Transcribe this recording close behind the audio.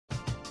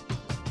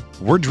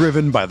We're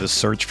driven by the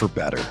search for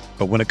better.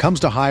 But when it comes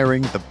to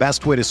hiring, the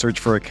best way to search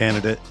for a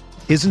candidate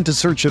isn't to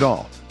search at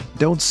all.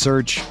 Don't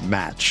search,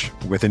 match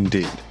with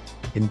Indeed.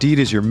 Indeed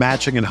is your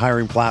matching and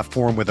hiring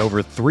platform with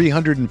over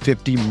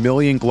 350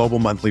 million global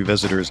monthly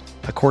visitors,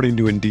 according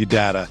to Indeed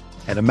data,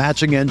 and a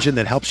matching engine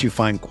that helps you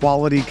find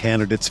quality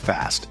candidates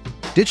fast.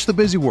 Ditch the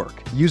busy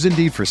work. Use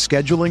Indeed for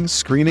scheduling,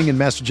 screening, and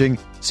messaging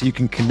so you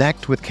can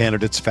connect with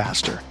candidates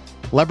faster.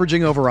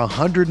 Leveraging over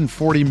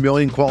 140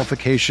 million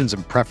qualifications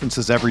and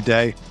preferences every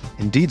day,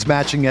 Indeed's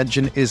matching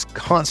engine is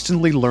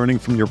constantly learning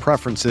from your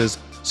preferences,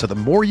 so the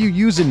more you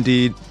use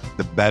Indeed,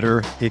 the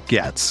better it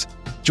gets.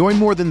 Join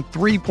more than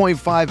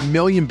 3.5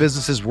 million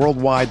businesses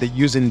worldwide that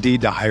use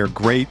Indeed to hire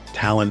great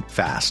talent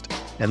fast.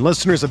 And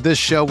listeners of this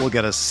show will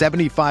get a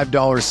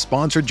 $75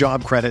 sponsored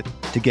job credit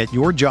to get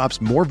your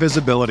jobs more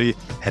visibility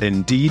at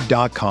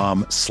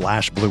Indeed.com/Blue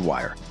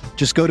Wire.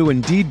 Just go to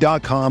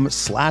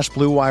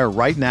Indeed.com/Blue Wire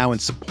right now and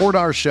support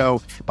our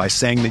show by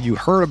saying that you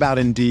heard about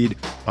Indeed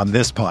on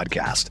this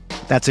podcast.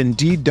 That's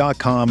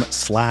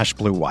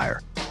Indeed.com/Blue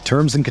Wire.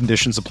 Terms and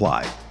conditions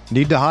apply.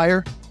 Need to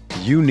hire?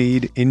 You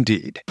need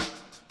Indeed.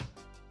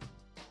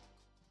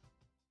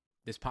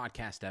 This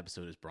podcast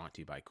episode is brought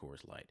to you by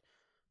Coors Light.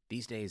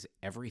 These days,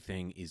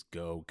 everything is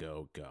go,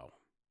 go, go.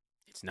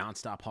 It's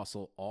nonstop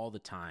hustle all the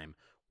time.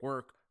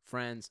 Work,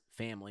 friends,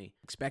 family,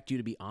 expect you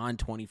to be on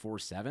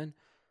 24/7.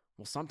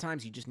 Well,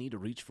 sometimes you just need to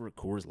reach for a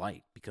Coors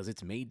Light because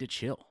it's made to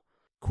chill.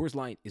 Coors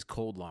Light is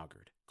cold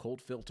lagered,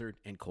 cold filtered,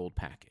 and cold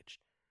packaged.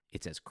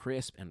 It's as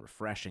crisp and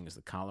refreshing as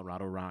the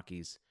Colorado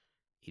Rockies.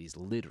 It is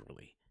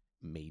literally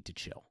made to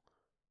chill.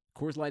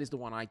 Coors Light is the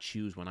one I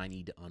choose when I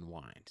need to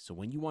unwind. So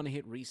when you want to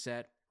hit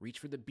reset, reach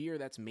for the beer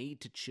that's made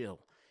to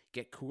chill.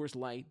 Get Coors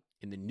Light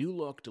in the new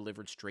look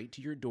delivered straight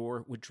to your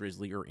door with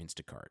Drizzly or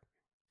Instacart.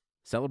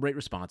 Celebrate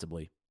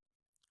responsibly.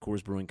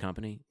 Coors Brewing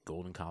Company,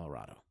 Golden,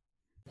 Colorado.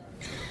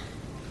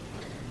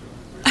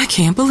 I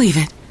can't believe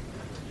it.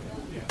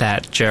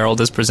 That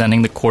Gerald is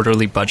presenting the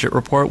quarterly budget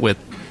report with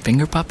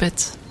finger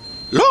puppets?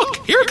 Look,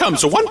 here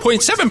comes a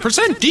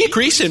 1.7%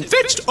 decrease in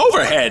fixed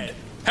overhead.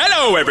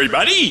 Hello,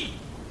 everybody.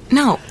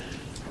 No,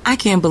 I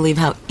can't believe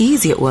how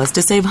easy it was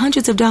to save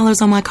hundreds of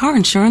dollars on my car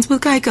insurance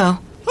with Geico.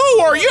 Who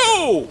are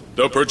you?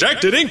 The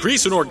projected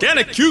increase in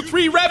organic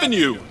Q3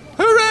 revenue.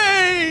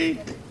 Hooray!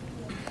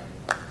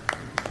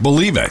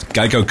 Believe it,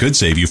 Geico could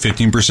save you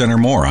 15% or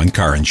more on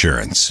car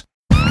insurance.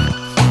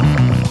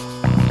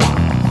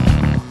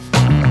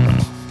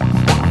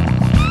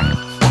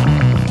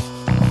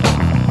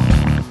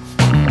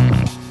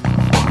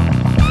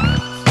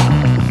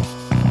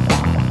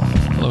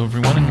 Hello,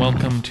 everyone, and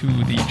welcome to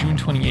the June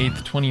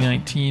 28th,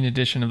 2019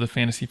 edition of the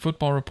Fantasy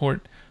Football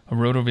Report, a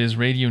RotoViz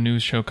radio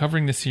news show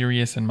covering the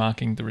serious and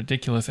mocking the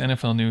ridiculous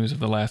NFL news of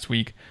the last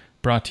week,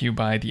 brought to you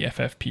by the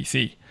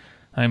FFPC.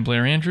 I'm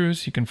Blair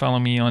Andrews. You can follow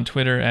me on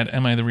Twitter at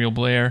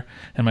AmITheRealBlair,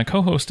 and my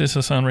co-host is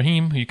Hassan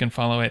Rahim, who you can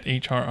follow at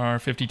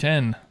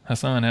HRR5010.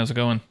 Hassan, how's it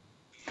going?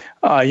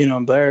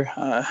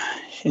 Blair,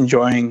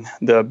 enjoying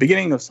the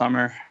beginning of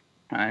summer,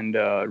 and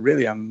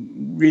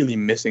I'm really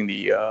missing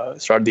the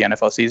start of the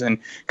NFL season.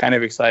 Kind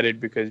of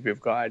excited because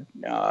we've got,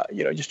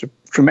 just a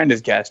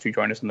tremendous guest who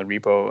joined us on the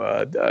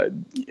repo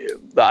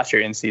last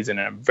year in season,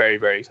 and I'm very,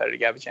 very excited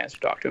to have a chance to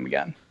talk to him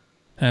again.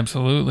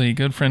 Absolutely.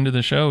 Good friend of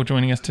the show.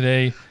 Joining us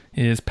today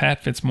is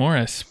Pat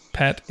Fitzmaurice.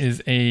 Pat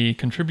is a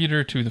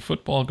contributor to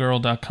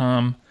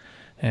thefootballgirl.com,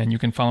 and you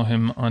can follow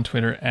him on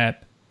Twitter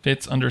at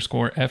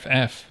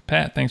Fitz_FF.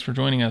 Pat, thanks for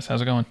joining us.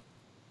 How's it going?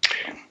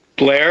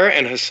 Blair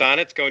and Hassan,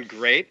 it's going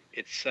great.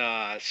 It's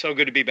so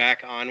good to be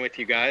back on with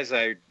you guys.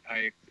 I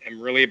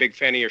am really a big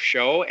fan of your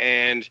show,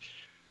 and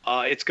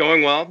it's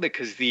going well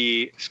because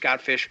the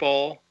Scott Fish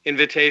Bowl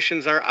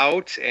invitations are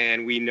out,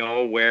 and we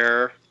know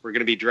where we're going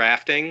to be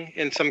drafting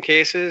in some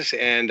cases,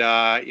 and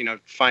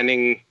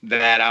finding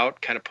that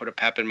out kind of put a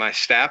pep in my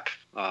step.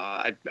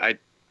 I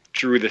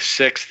drew the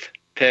 6th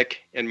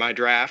pick in my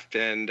draft,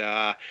 and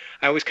I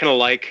always kind of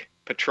like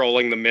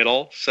patrolling the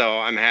middle, so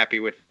I'm happy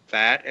with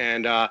that.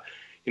 And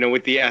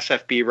with the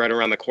SFB right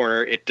around the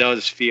corner, it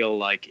does feel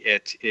like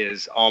it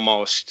is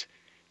almost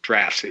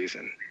draft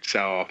season.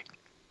 So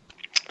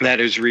that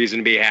is reason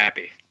to be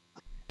happy.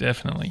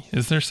 Definitely.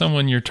 Is there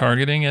someone you're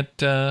targeting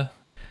at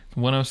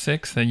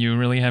 106 that you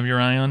really have your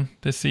eye on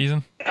this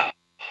season? Oh,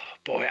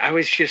 boy, I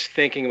was just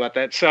thinking about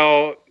that.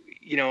 So,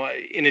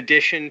 in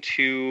addition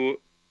to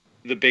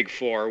the big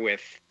four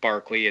with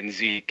Barkley and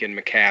Zeke and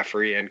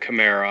McCaffrey and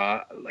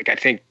Kamara, I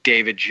think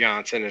David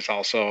Johnson is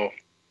also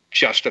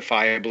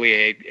justifiably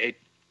a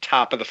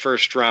top half of the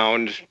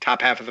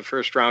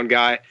first round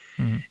guy.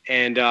 Mm-hmm.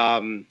 And,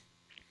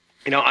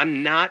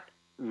 I'm not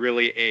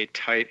really a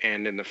tight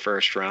end in the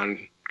first round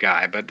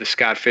guy, but the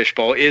Scott Fish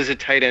Bowl is a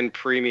tight end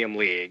premium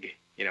league.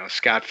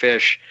 Scott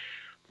Fish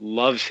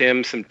loves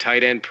him some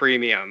tight end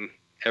premium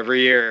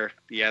every year.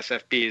 The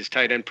SFB is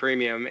tight end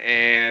premium.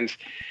 And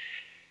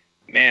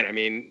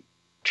man,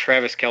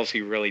 Travis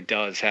Kelce really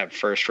does have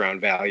first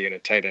round value in a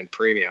tight end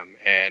premium.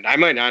 And I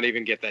might not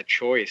even get that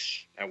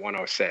choice at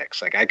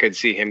 106. I could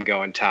see him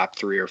going top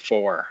 3 or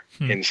 4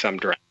 in some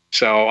draft.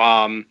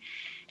 So,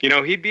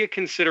 he'd be a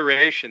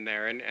consideration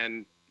there.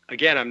 And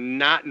again, I'm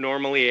not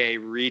normally a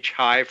reach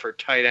high for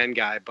tight end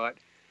guy, but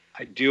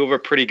I do have a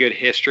pretty good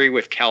history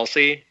with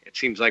Kelsey. It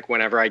seems like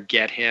whenever I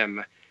get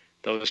him,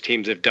 those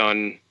teams have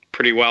done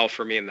pretty well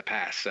for me in the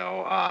past.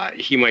 So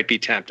he might be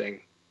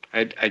tempting.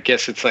 I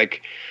guess it's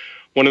like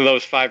one of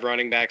those 5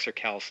 running backs or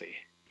Kelsey.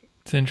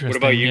 It's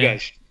interesting. What about you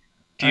guys?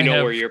 Do you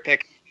know where you're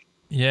picking?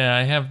 Yeah,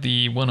 I have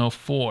the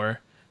 104,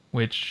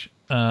 which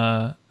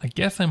I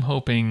guess I'm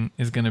hoping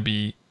is going to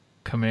be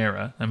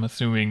Kamara. I'm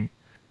assuming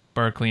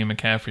Barkley and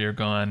McCaffrey are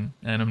gone,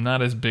 and I'm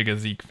not as big a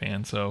Zeke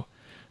fan, so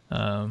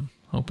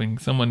hoping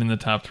someone in the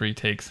top 3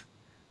 takes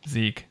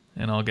Zeke,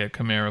 and I'll get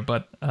Kamara.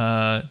 But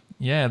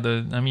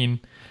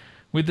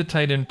with the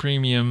tight end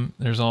premium,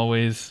 there's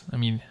always,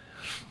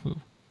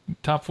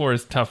 top 4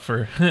 is tough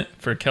for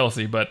for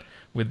Kelsey, but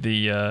with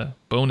the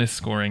bonus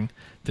scoring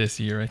this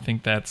year, I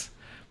think that's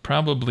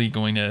probably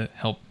going to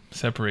help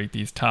separate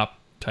these top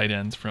tight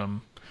ends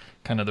from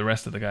kind of the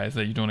rest of the guys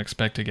that you don't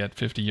expect to get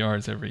 50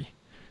 yards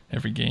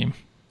every game.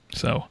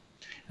 So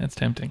that's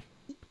tempting.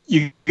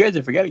 You guys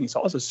are forgetting it's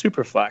also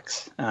super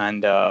flex,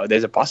 and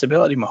there's a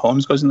possibility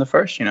Mahomes goes in the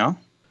first.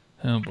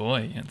 Oh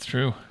boy, that's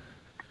true.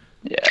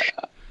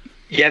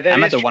 Yeah, that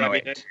I'm is at the true.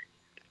 108.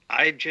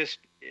 I just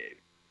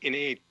in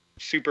a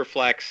super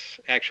flex,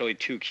 actually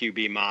 2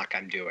 QB mock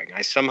I'm doing.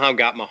 I somehow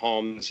got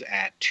Mahomes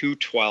at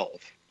 212,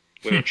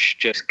 which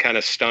just kind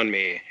of stunned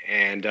me.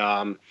 And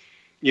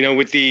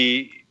with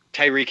the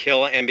Tyreek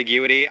Hill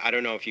ambiguity, I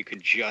don't know if you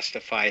could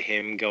justify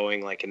him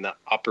going like in the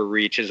upper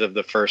reaches of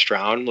the first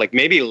round, like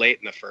maybe late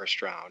in the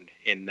first round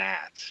in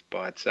that.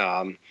 But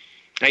I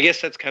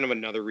guess that's kind of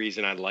another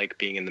reason I like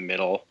being in the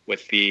middle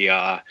with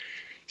the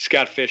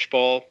Scott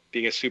Fishbowl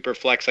being a super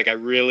flex. Like I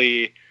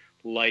really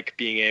like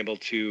being able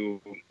to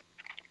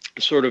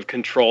sort of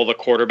control the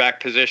quarterback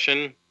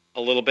position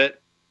a little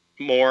bit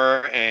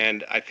more.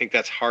 And I think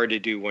that's hard to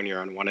do when you're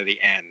on one of the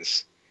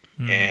ends.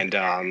 And,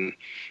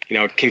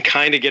 it can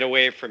kind of get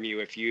away from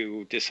you if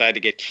you decide to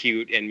get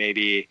cute and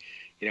maybe,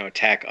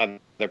 attack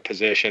other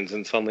positions,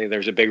 and suddenly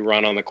there's a big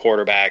run on the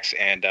quarterbacks,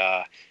 and,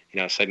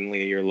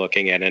 suddenly you're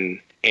looking at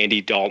an Andy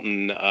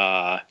Dalton,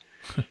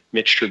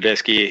 Mitch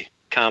Trubisky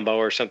combo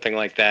or something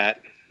like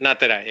that.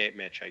 Not that I hate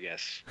Mitch, I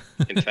guess.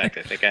 In fact,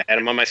 I think I had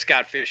him on my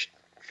Scott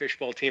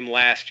Fishbowl team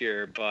last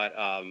year, but,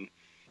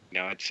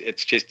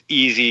 it's just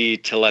easy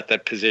to let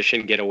that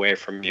position get away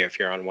from you if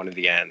you're on one of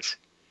the ends.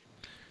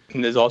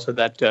 And there's also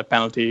that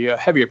penalty,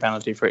 heavier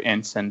penalty for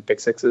ints and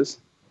pick sixes.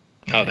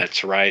 Oh,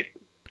 that's right.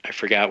 I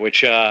forgot,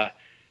 which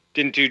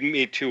didn't do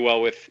me too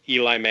well with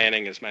Eli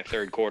Manning as my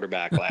 3rd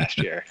quarterback last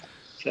year.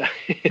 So.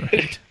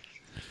 Right.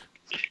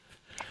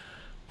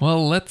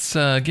 Well, let's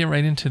get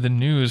right into the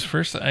news.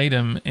 First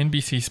item,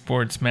 NBC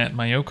Sports' Matt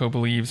Maiocco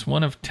believes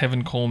one of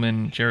Tevin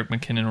Coleman, Jerick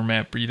McKinnon, or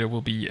Matt Breida will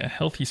be a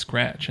healthy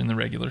scratch in the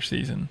regular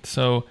season.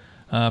 So,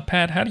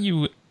 Pat, how do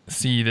you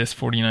see this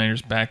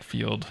 49ers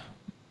backfield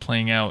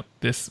playing out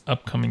this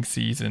upcoming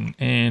season,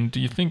 and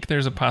do you think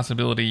there's a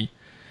possibility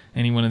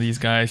any one of these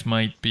guys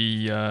might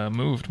be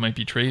moved, might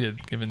be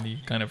traded, given the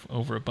kind of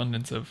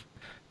overabundance of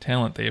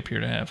talent they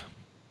appear to have?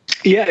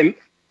 Yeah,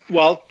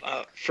 well,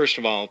 first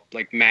of all,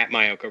 like Matt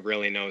Maiocco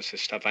really knows his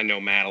stuff. I know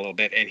Matt a little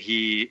bit, and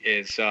he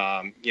is,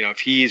 if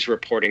he's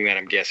reporting that,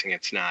 I'm guessing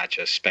it's not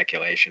just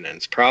speculation, and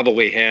it's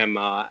probably him,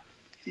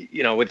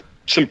 with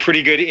some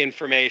pretty good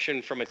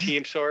information from a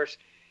team source,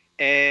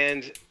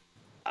 and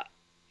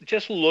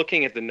just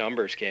looking at the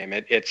numbers game,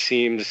 it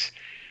seems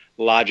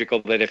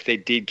logical that if they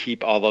did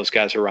keep all those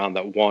guys around,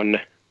 that one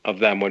of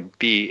them would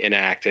be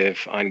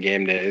inactive on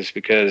game days,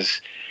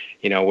 because,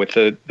 with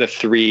the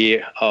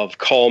 3 of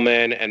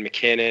Coleman and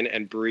McKinnon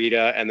and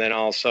Breida, and then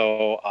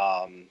also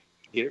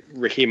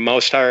Raheem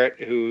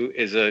Mostert, who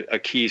is a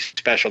key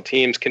special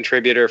teams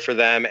contributor for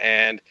them,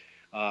 and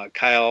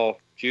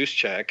Kyle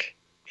Juszczyk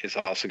is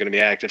also going to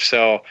be active.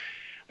 So,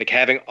 like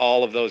having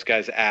all of those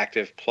guys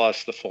active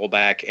plus the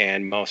fullback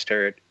and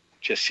Mostert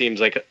just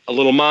seems like a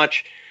little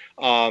much.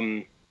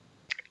 I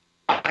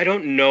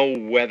don't know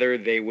whether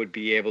they would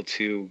be able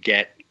to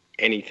get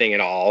anything at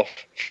all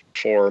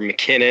for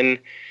McKinnon.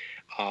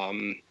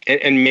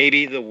 And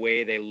maybe the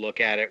way they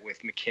look at it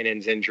with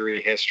McKinnon's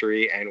injury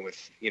history and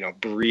with,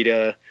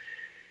 Breida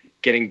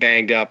getting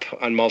banged up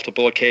on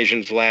multiple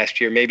occasions last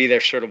year, maybe they're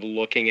sort of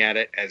looking at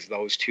it as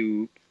those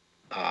two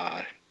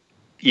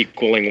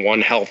equaling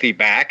one healthy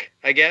back,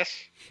 I guess.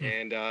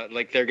 And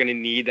they're going to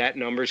need that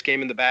numbers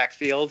game in the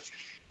backfield.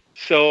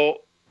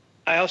 So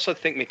I also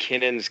think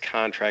McKinnon's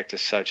contract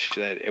is such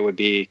that it would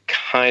be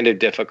kind of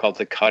difficult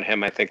to cut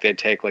him. I think they'd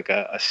take like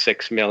a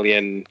 $6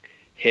 million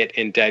hit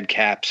in dead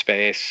cap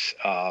space.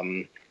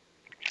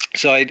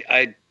 So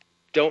I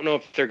don't know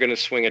if they're going to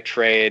swing a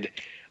trade.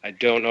 I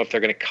don't know if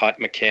they're going to cut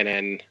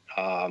McKinnon.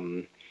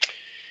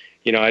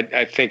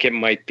 I think it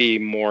might be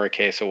more a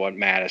case of what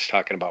Matt is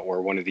talking about,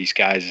 where one of these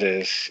guys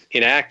is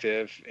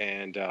inactive,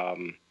 and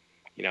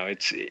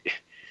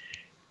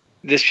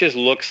this just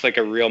looks like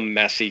a real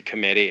messy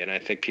committee, and I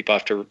think people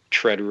have to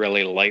tread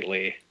really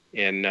lightly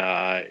in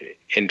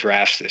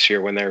drafts this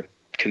year when they're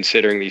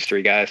considering these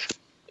 3 guys.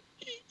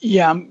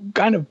 Yeah,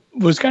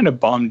 was kind of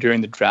bummed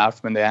during the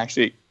draft when they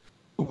actually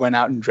went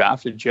out and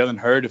drafted Jalen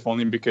Hurd, if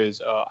only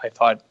because I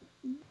thought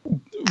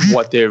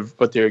what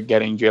they're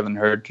getting Jalen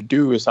Hurd to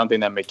do is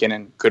something that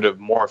McKinnon could have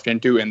morphed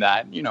into, in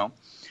that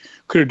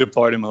could have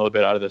deployed him a little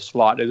bit out of the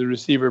slot as a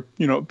receiver,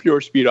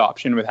 pure speed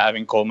option with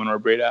having Coleman or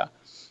Breida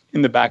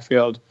in the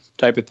backfield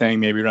type of thing.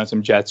 Maybe run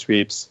some jet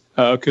sweeps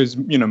because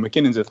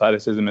McKinnon's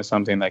athleticism is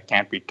something that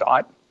can't be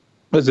taught.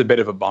 It's a bit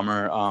of a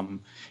bummer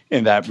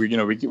in that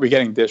we're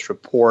getting this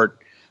report.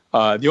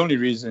 The only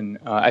reason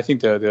I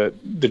think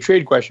the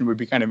trade question would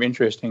be kind of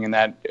interesting in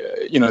that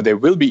they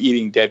will be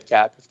eating dead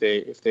cap if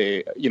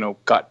they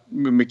got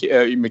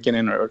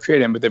McKinnon or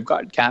trade him, but they've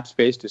got cap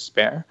space to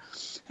spare,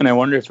 and I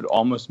wonder if it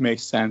almost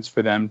makes sense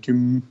for them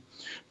to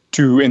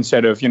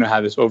instead of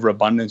have this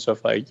overabundance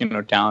of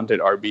talented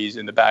RBs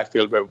in the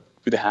backfield where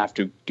they have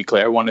to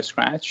declare one to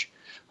scratch.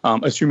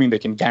 Assuming they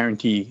can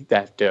guarantee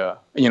that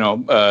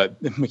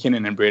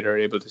McKinnon and Breida are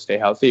able to stay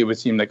healthy, it would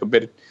seem like a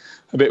bit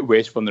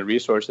wasteful in the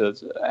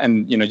resources.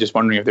 And just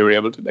wondering if they were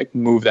able to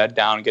move that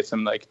down and get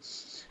some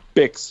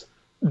picks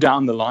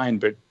down the line.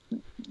 But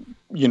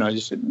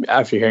just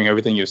after hearing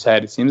everything you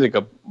said, it seems like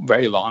a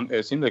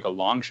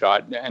long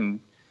shot. And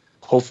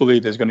hopefully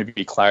there's going to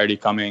be clarity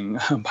coming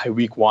by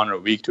week 1 or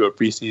week 2 of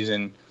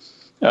preseason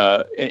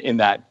in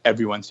that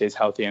everyone stays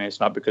healthy and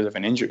it's not because of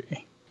an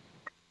injury.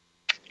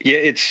 Yeah,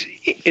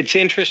 it's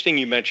interesting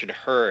you mentioned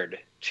Hurd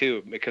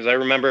too, because I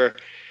remember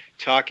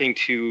talking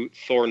to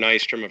Thor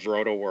Nystrom of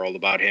Roto World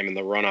about him in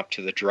the run up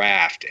to the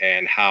draft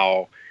and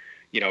how,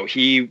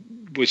 he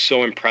was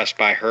so impressed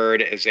by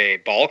Hurd as a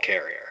ball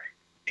carrier.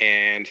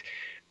 And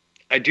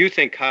I do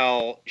think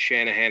Kyle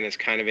Shanahan is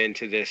kind of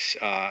into this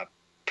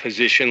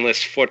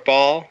positionless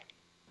football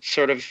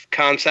sort of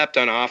concept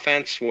on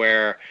offense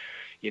where,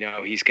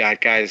 he's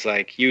got guys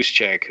like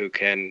Juszczyk who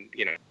can,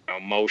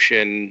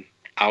 motion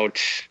out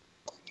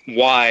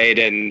wide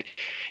and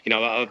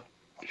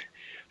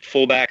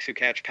fullbacks who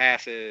catch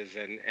passes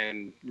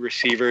and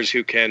receivers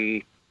who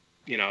can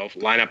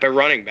line up at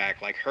running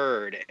back like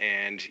Hurd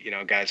and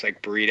guys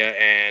like Breida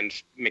and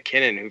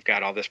McKinnon who've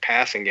got all this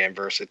passing game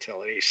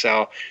versatility.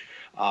 So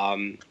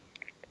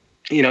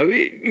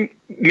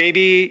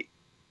maybe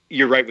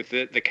you're right with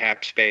the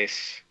cap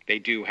space they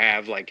do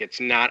have. It's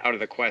not out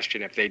of the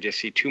question if they just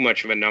see too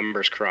much of a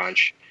numbers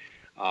crunch.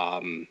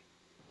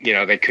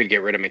 They could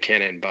get rid of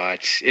McKinnon,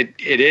 but it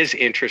is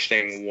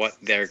interesting what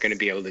they're going to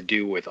be able to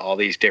do with all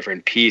these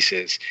different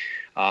pieces.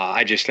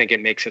 I just think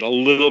it makes it a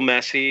little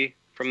messy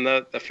from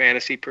the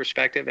fantasy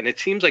perspective. And it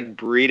seems like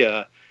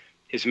Breida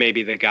is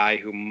maybe the guy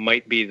who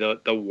might be the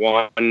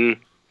one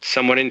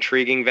somewhat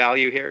intriguing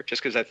value here,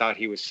 just because I thought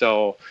he was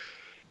so,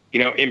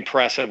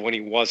 impressive when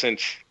he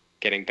wasn't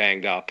getting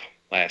banged up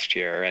last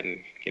year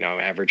and,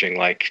 averaging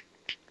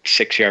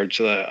 6 yards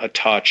a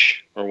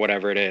touch or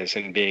whatever it is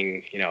and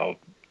being,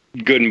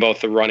 good in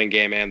both the running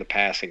game and the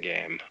passing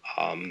game.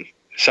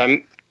 So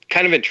I'm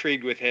kind of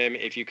intrigued with him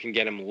if you can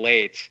get him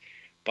late,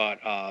 but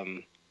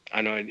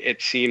I know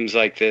it seems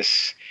like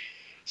this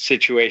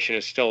situation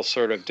is still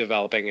sort of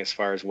developing as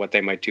far as what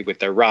they might do with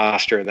their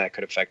roster, and that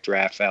could affect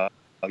draft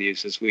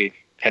values as we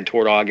head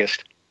toward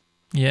August.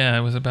 Yeah, I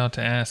was about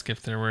to ask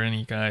if there were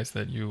any guys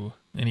in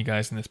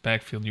this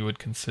backfield you would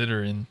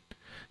consider in,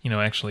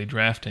 actually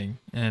drafting.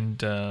 And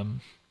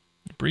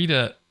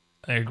Breida,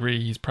 I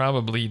agree, he's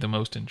probably the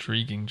most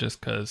intriguing just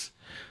because,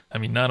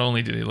 not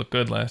only did he look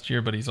good last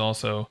year, but he's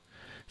also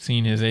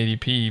seen his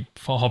ADP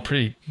fall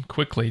pretty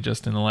quickly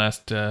just in the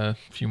last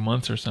few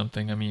months or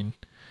something. In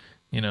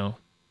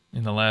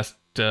the last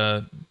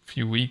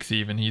few weeks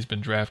even, he's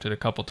been drafted a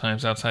couple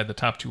times outside the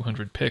top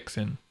 200 picks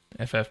in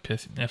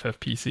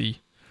FFPC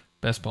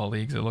best ball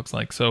leagues, it looks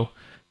like. So,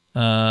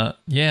 at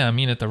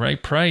the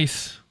right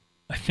price,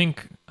 I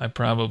think I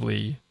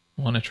probably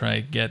want to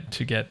try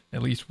get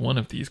at least one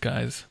of these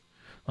guys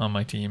on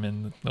my team,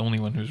 and the only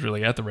one who's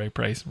really at the right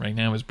price right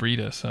now is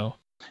Breida. So,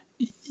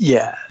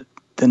 yeah,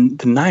 the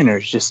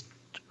Niners just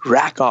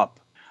rack up.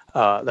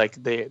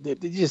 They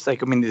just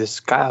this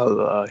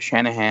Kyle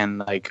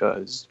Shanahan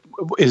is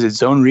it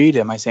zone read?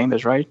 Am I saying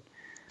this right?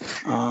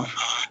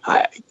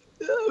 My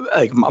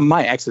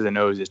X's and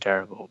O's is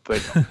terrible,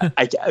 but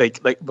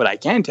but I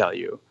can tell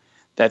you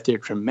that they're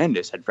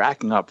tremendous at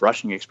racking up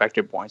rushing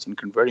expected points and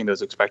converting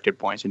those expected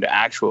points into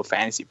actual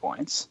fantasy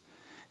points.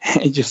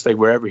 And just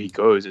wherever he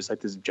goes, it's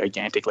this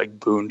gigantic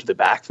boon to the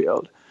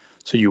backfield.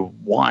 So you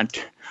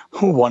want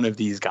one of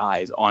these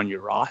guys on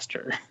your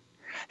roster.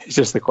 It's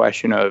just the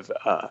question of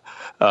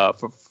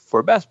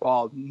for best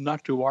ball,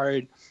 not too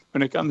worried.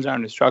 When it comes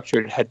down to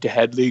structured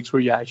head-to-head leagues where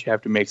you actually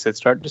have to make set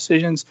start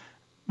decisions,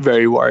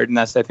 very worried. And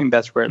I think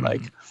that's where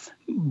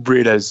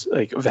Breida's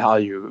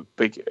value,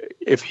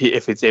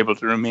 if it's able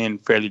to remain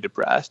fairly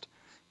depressed,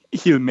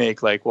 he'll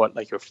make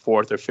your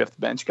fourth or fifth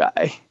bench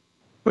guy,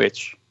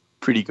 which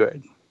pretty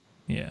good.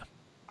 Yeah.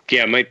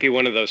 Yeah, it might be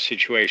one of those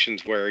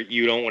situations where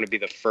you don't want to be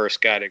the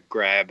first guy to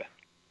grab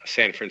a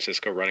San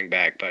Francisco running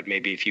back, but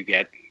maybe if you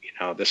get,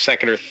 the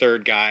second or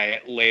third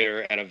guy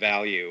later at a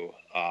value,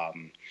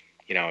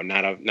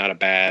 not a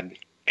bad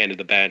end of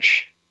the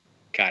bench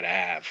guy to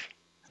have.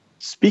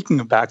 speaking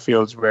of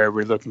backfields where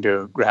we're looking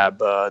to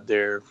grab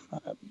their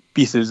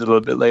pieces a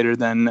little bit later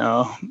than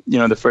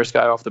the first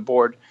guy off the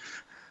board,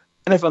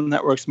 NFL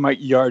Network's Mike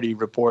Yardy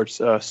reports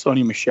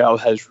Sony Michel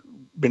has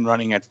been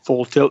running at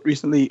full tilt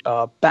recently.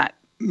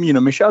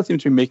 Michel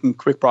seems to be making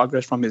quick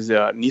progress from his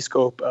knee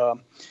scope.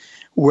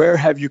 Where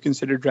have you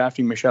considered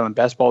drafting Michel in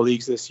best ball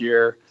leagues this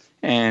year?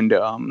 And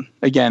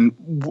again,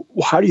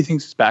 how do you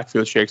think this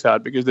backfield shakes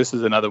out? Because this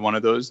is another one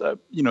of those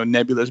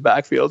nebulous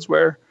backfields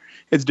where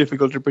it's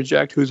difficult to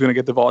project who's going to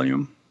get the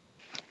volume.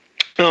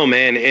 Oh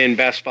man, in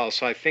best ball,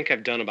 so I think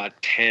I've done about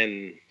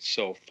 10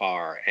 so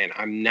far, and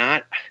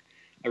I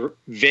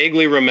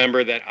vaguely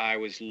remember that I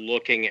was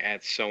looking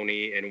at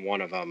Sony in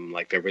one of them.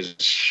 Like there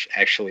was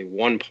actually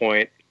one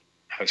point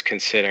I was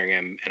considering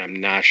him, and I'm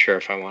not sure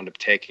if I wound up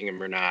taking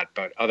him or not.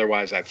 But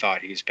otherwise, I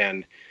thought he's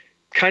been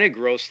kind of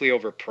grossly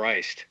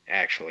overpriced,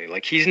 actually.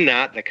 Like he's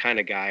not the kind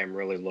of guy I'm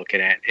really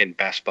looking at in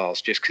best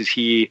balls, just because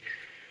he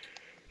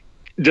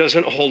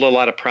doesn't hold a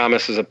lot of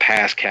promise as a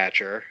pass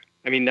catcher.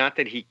 I mean, not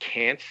that he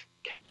can't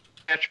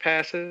catch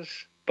passes,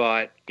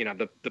 but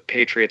the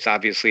Patriots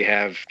obviously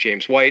have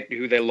James White,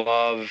 who they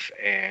love,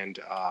 and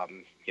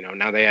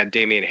now they add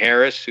Damian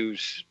Harris,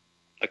 who's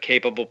a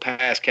capable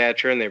pass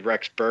catcher, and they've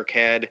Rex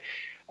Burkhead,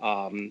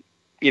 and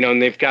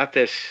they've got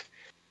this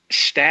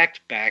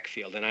stacked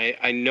backfield, and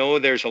I know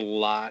there are a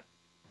lot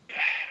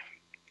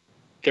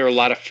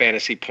of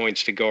fantasy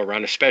points to go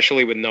around,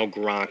 especially with no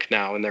Gronk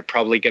now, and they're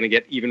probably going to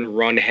get even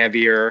run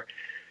heavier,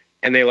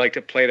 and they like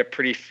to play at a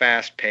pretty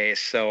fast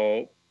pace.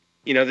 So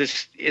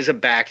this is a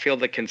backfield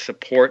that can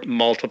support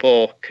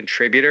multiple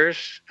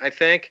contributors, I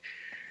think.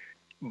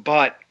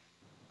 But,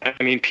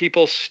 I mean,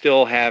 people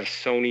still have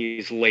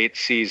Sony's late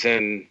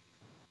season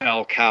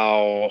bell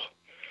cow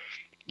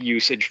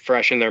usage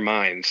fresh in their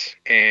minds.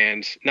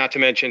 And not to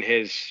mention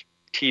his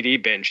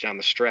TD binge down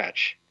the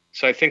stretch.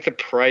 So I think the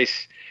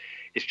price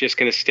is just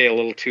going to stay a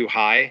little too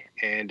high.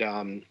 And,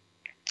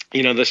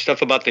 the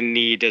stuff about the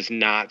knee does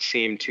not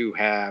seem to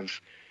have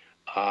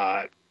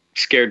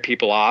scared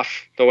people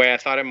off the way I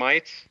thought it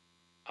might.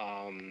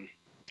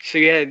 So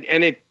yeah,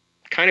 and it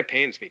kind of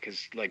pains me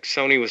because like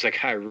Sony was a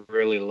guy I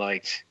really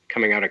liked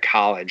coming out of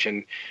college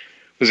and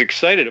was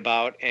excited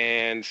about,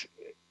 and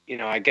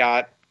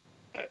I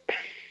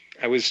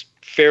was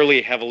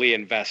fairly heavily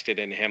invested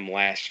in him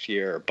last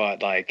year,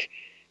 but like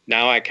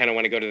now I kind of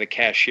want to go to the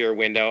cashier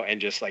window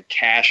and just like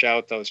cash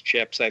out those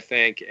chips, I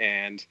think,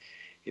 and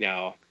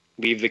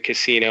leave the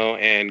casino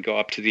and go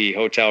up to the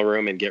hotel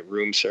room and get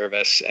room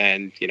service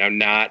and,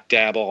 not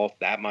dabble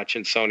that much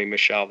in Sony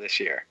Michel this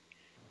year.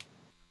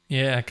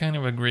 Yeah, I kind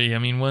of agree. I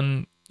mean,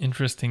 one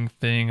interesting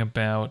thing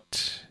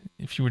about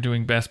if you were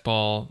doing best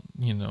ball,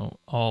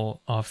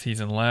 all off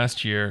season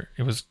last year,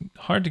 it was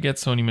hard to get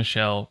Sony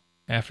Michel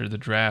after the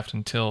draft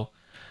until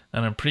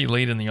pretty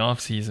late in the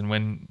off season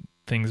when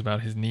things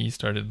about his knee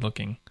started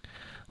looking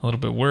a little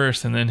bit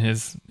worse, and then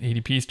his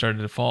ADP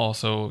started to fall.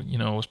 So, it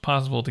was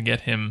possible to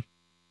get him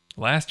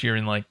last year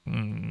in like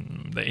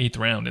the 8th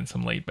round in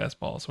some late best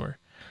balls, or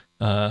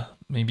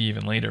maybe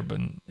even later.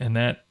 And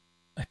that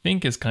I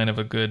think is kind of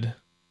a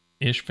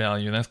good-ish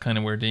value. That's kind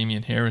of where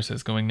Damian Harris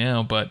is going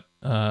now. But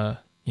now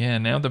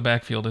the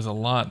backfield is a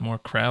lot more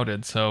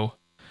crowded. So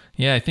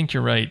yeah, I think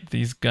you're right.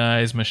 These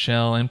guys,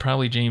 Michel and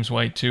probably James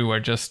White too,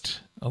 are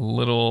just a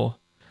little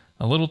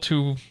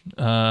too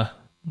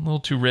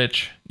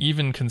rich,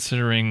 even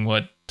considering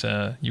what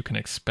you can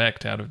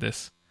expect out of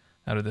this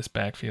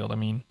backfield. I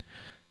mean,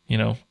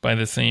 by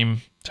the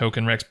same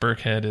token, Rex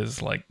Burkhead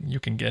is like,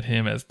 you can get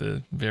him as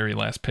the very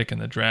last pick in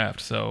the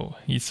draft. So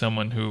he's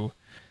someone who,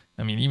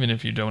 I mean, even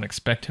if you don't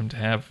expect him to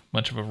have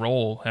much of a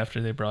role after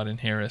they brought in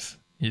Harris,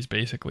 he's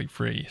basically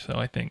free. So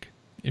I think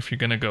if you're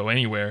going to go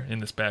anywhere in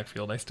this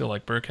backfield, I still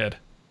like Burkhead.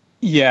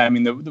 Yeah, I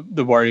mean,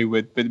 the worry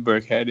with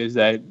Burkhead is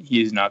that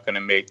he's not going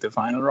to make the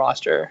final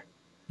roster.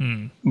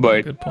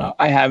 But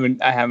I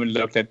haven't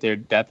looked at their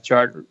depth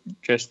chart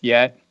just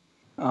yet.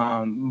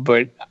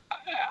 But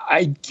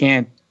I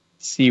can't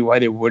see why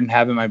they wouldn't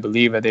have him. I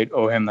believe that they'd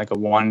owe him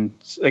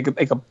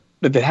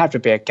they'd have to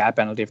pay a cap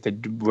penalty if they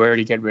were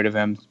to get rid of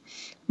him.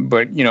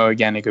 But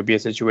again, it could be a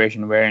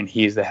situation wherein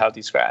he's the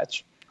healthy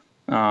scratch.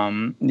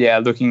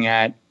 Looking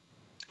at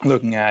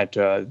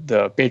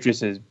the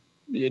Patriots'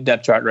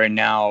 depth chart right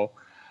now,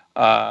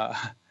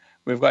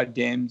 we've got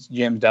James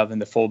Devlin,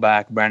 the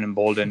fullback, Brandon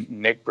Bolden,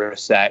 Nick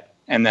Brissett,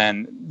 and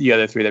then the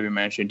other three that we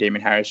mentioned,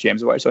 Damian Harris,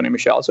 James White, Sony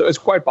Michel. So it's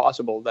quite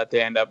possible that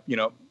they end up,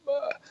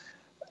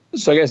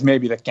 so I guess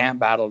maybe the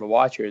camp battle to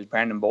watch here is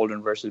Brandon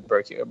Bolden versus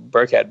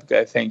Burkhead, because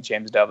I think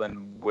James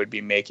Devlin would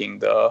be making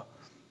the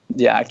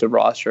active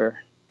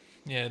roster.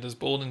 Yeah, does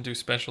Bolden do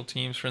special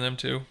teams for them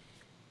too?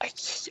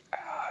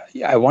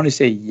 I want to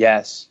say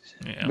yes,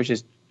 which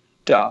is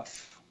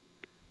tough.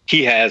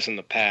 He has in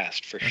the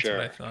past, for That's sure.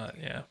 What I thought,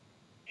 yeah.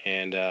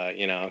 And,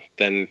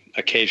 then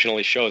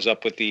occasionally shows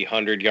up with the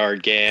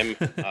 100-yard game.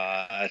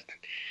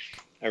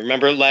 I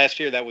remember last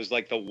year that was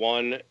like the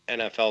one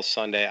NFL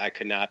Sunday I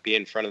could not be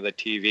in front of the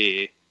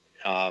TV.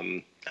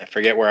 I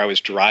forget where I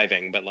was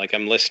driving, but like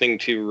I'm listening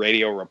to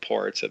radio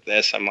reports of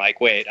this. I'm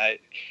like, wait,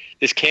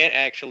 this can't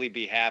actually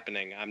be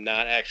happening. I'm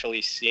not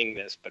actually seeing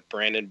this, but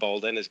Brandon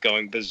Bolden is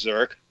going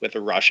berserk with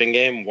a rushing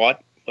game.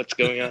 What's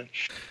going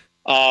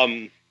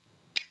on?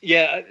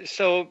 Yeah,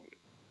 so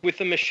with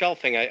the Michelle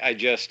thing, I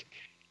just,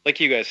 like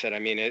you guys said, I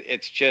mean,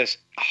 it's just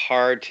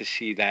hard to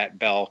see that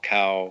bell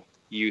cow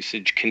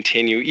usage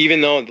continue,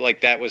 even though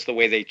like that was the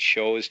way they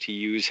chose to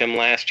use him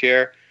last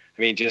year.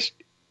 I mean, just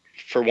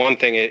for one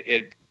thing,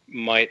 it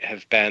might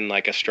have been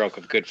like a stroke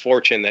of good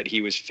fortune that he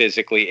was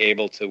physically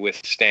able to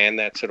withstand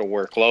that sort of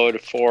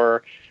workload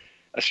for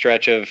a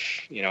stretch of,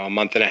 a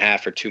month and a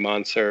half or 2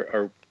 months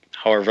or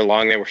however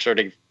long they were sort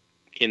of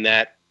in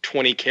that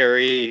 20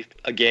 carry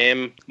a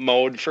game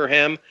mode for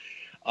him.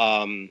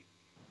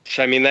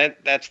 So, I mean,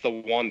 that's the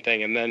one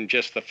thing. And then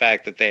just the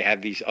fact that they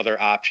have these other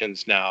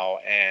options now.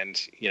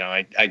 And,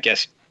 I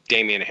guess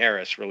Damian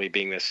Harris really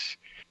being this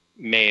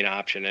main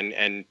option.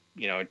 And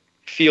it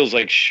feels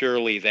like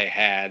surely they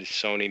had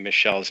Sony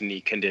Michel's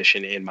knee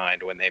condition in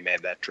mind when they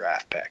made that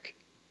draft pick.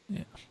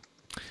 Yeah.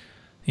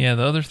 Yeah,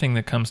 the other thing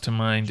that comes to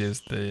mind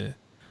is the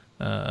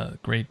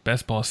great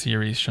best ball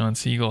series Sean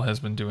Siegel has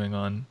been doing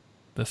on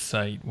the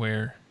site,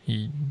 where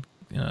he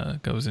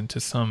goes into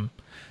some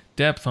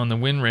depth on the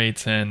win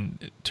rates, and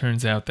it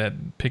turns out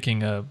that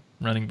picking a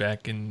running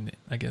back in,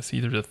 I guess,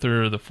 either the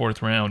third or the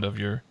fourth round of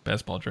your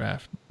best ball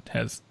draft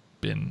has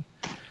been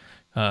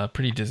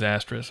pretty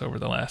disastrous over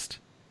the last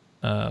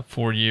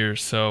 4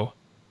 years. So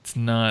it's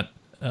not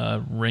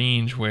a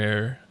range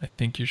where I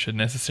think you should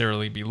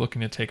necessarily be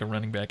looking to take a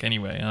running back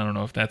anyway. I don't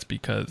know if that's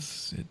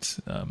because it's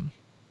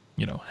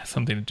has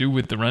something to do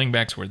with the running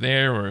backs who are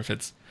there, or if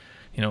it's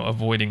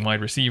avoiding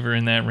wide receiver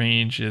in that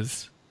range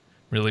is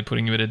really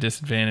putting you at a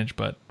disadvantage.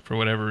 But for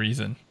whatever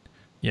reason,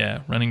 yeah,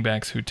 running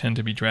backs who tend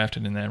to be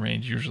drafted in that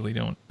range usually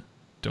don't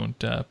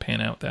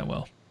pan out that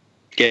well.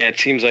 Yeah, it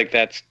seems like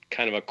that's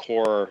kind of a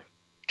core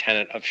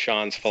tenet of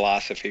Sean's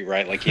philosophy,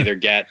 right? Like either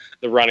get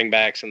the running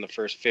backs in the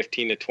first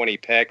 15 to 20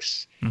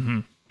 picks,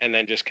 mm-hmm. and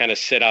then just kind of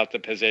sit out the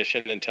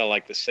position until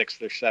like the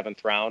 6th or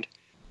 7th round.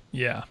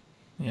 Yeah.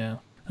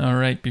 All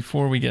right,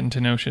 before we get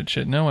into No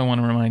Shit No, I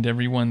want to remind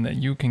everyone that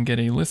you can get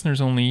a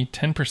listeners-only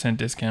 10%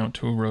 discount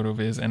to a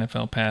RotoViz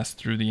NFL Pass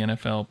through the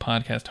NFL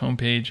podcast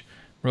homepage,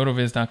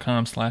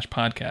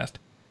 rotoviz.com/podcast.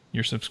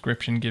 Your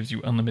subscription gives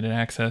you unlimited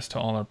access to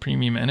all our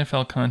premium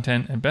NFL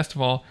content, and best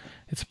of all,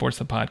 it supports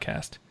the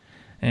podcast.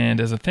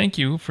 And as a thank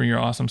you for your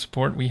awesome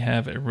support, we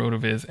have a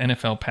RotoViz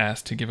NFL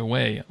Pass to give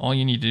away. All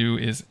you need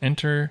to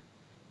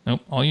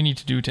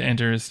do to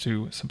enter is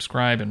to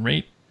subscribe and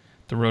rate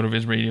the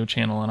RotoViz radio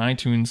channel on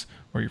iTunes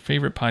or your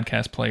favorite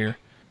podcast player.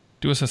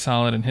 Do us a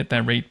solid and hit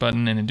that rate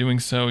button, and in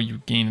doing so,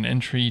 you gain an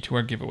entry to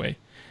our giveaway.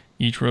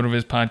 Each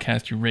RotoViz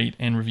podcast you rate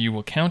and review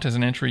will count as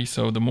an entry,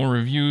 so the more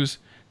reviews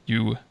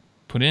you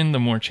put in, the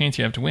more chance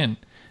you have to win.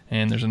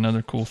 And there's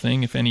another cool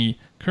thing. If any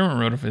current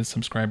RotoViz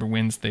subscriber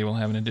wins, they will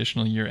have an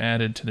additional year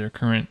added to their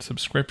current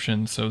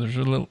subscription, so there's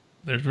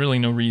really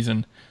no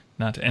reason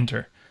not to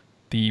enter.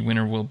 The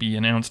winner will be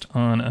announced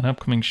on an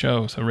upcoming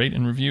show, so rate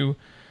and review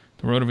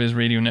the RotoViz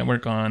Radio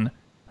Network on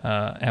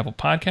Apple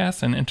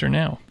Podcasts and enter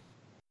now.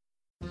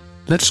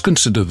 Let's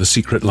consider the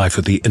secret life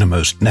of the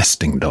innermost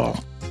nesting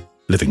doll.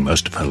 Living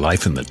most of her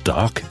life in the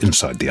dark,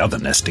 inside the other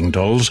nesting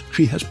dolls,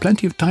 she has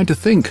plenty of time to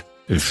think,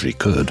 if she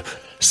could.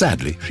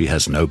 Sadly, she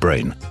has no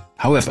brain.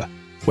 However,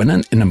 when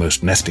an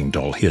innermost nesting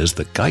doll hears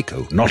that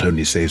Geico not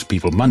only saves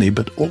people money,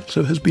 but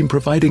also has been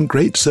providing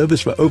great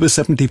service for over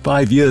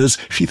 75 years,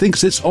 she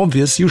thinks it's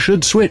obvious you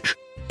should switch.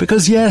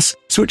 Because yes,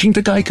 switching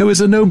to Geico is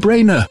a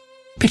no-brainer.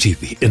 Pity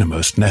the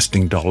innermost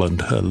nesting doll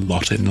and her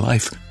lot in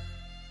life.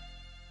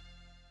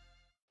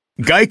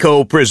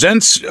 Geico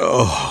presents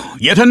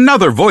yet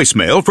another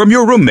voicemail from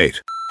your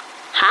roommate.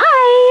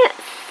 Hi!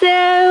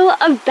 So,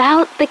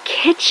 about the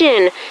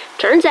kitchen.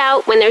 Turns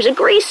out, when there's a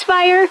grease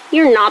fire,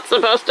 you're not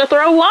supposed to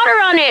throw water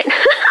on it.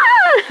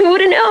 Who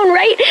would have known,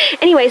 right?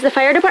 Anyways, the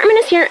fire department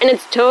is here, and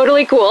it's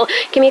totally cool.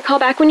 Give me a call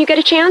back when you get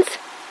a chance.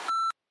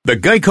 The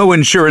Geico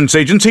Insurance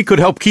Agency could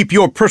help keep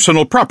your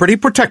personal property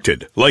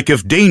protected, like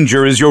if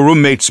danger is your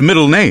roommate's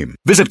middle name.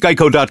 Visit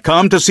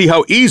geico.com to see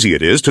how easy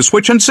it is to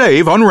switch and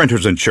save on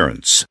renter's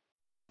insurance.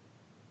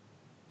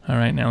 All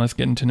right, now let's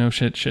get into No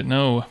Shit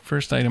No.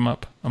 First item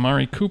up.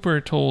 Amari Cooper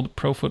told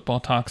Pro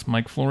Football Talk's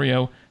Mike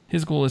Florio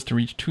his goal is to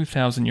reach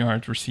 2,000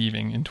 yards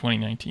receiving in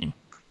 2019.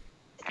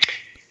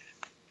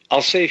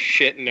 I'll say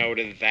shit no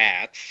to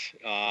that,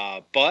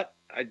 but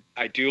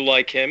I do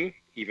like him,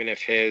 even if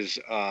his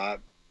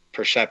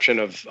perception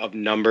of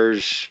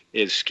numbers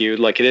is skewed,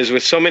 like it is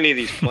with so many of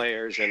these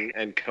players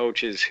and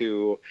coaches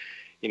who,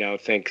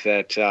 think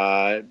that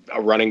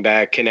a running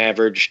back can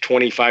average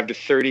 25 to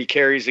 30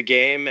 carries a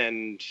game,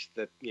 and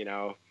that,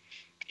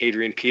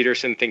 Adrian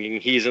Peterson thinking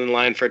he's in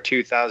line for a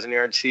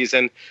 2,000-yard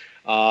season.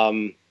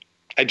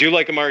 I do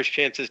like Amari's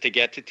chances to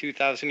get to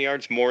 2,000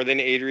 yards more than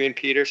Adrian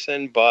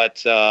Peterson,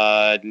 but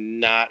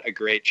not a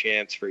great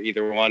chance for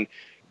either one.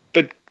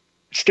 But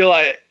still,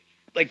 I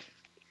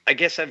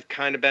guess I've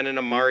kind of been an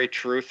Amari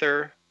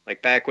truther.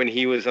 Like back when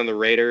he was on the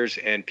Raiders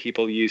and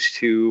people used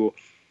to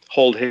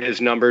hold his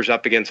numbers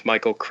up against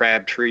Michael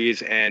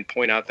Crabtree's and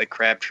point out that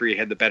Crabtree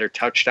had the better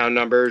touchdown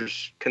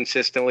numbers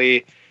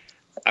consistently.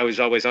 I was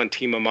always on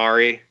Team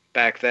Amari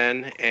back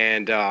then.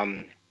 And,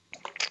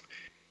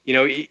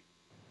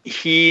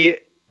 he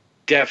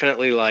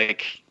definitely,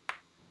 like,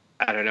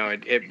 I don't know,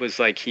 it was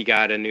like he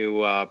got a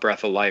new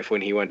breath of life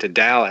when he went to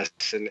Dallas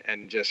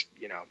and just,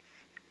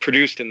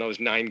 produced in those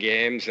 9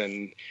 games.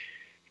 And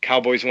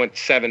Cowboys went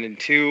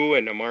 7-2,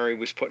 and Amari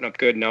was putting up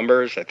good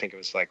numbers. I think it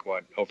was like,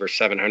 over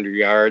 700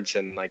 yards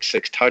and like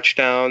 6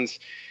 touchdowns.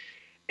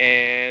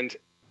 And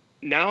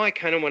now I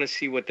kind of want to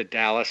see what the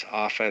Dallas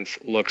offense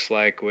looks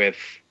like with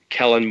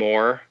Kellen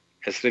Moore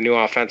as the new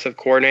offensive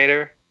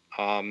coordinator.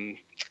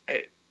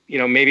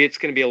 Maybe it's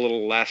going to be a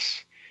little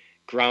less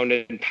ground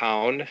and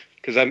pound,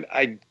 because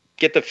I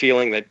get the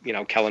feeling that,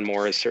 Kellen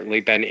Moore has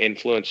certainly been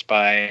influenced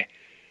by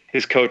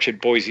his coach at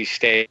Boise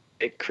State,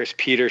 Chris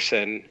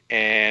Peterson,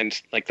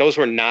 and like those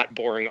were not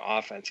boring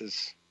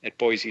offenses at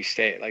Boise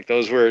State. Like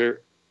those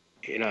were,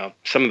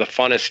 some of the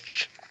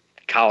funnest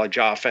college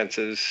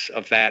offenses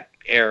of that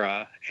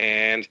era.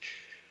 And,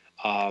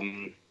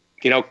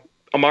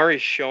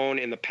 Amari's shown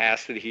in the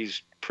past that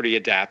he's pretty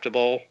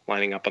adaptable,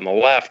 lining up on the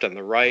left, on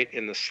the right,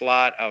 in the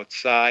slot,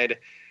 outside.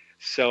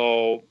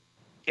 So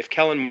if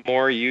Kellen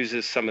Moore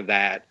uses some of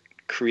that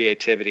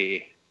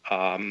creativity,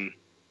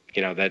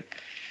 that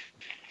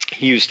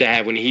he used to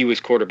have when he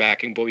was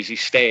quarterbacking Boise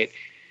State,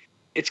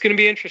 it's going to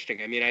be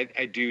interesting. I mean,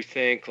 I do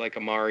think like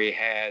Amari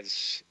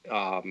has,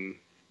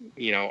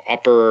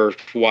 upper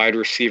wide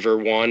receiver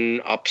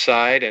 1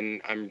 upside,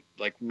 and I'm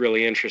like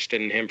really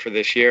interested in him for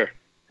this year.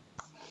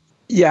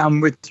 Yeah,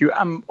 I'm with you.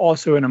 I'm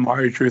also an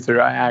Amari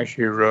truther. I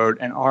actually wrote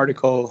an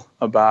article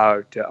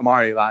about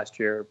Amari last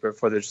year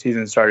before the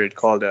season started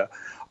called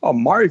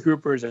Amari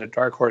Cooper is a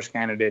dark horse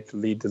candidate to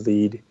lead the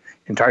lead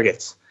in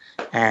targets.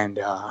 And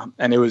I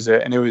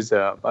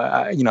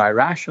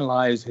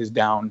rationalized his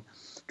down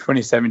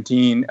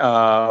 2017.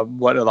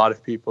 What a lot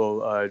of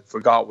people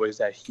forgot was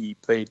that he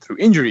played through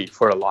injury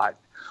for a lot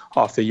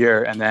of the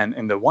year. And then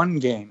in the one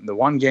game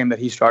that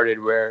he started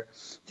where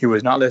he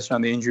was not listed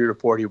on the injury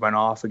report, he went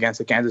off against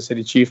the Kansas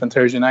City Chiefs on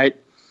Thursday night,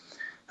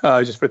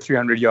 just for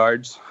 300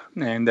 yards.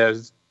 And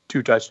there's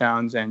 2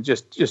 touchdowns and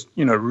just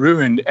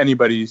ruined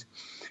anybody's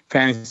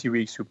fantasy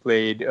weeks who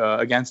played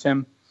against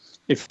him,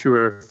 if you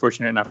were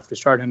fortunate enough to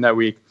start him that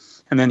week.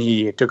 And then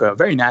he took a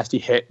very nasty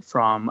hit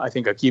from, I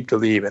think, Aqib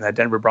Talib in that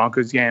Denver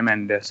Broncos game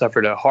and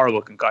suffered a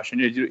horrible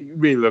concussion. It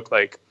really looked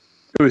like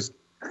it was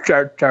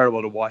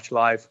terrible to watch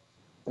live.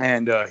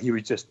 And he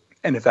was just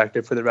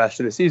ineffective for the rest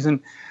of the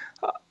season.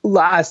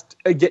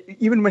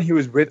 Even when he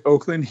was with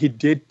Oakland, he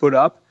did put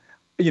up,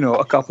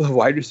 a couple of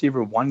wide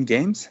receiver 1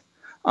 games.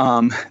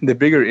 The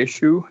bigger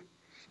issue,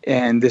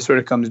 and this sort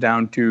of comes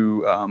down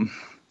to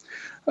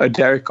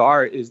Derek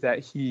Carr, is that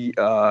he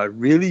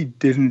really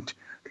didn't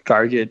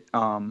target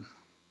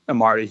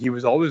Amari. He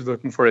was always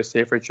looking for a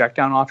safer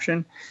checkdown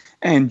option.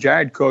 And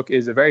Jared Cook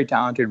is a very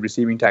talented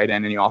receiving tight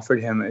end, and he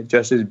offered him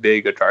just as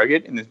big a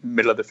target in the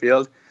middle of the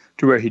field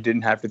to where he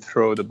didn't have to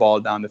throw the ball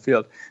down the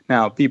field.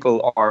 Now,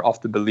 people are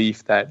of the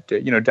belief that,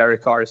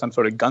 Derek Carr is some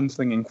sort of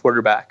gunslinging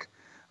quarterback,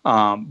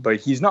 but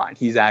he's not.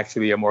 He's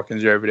actually a more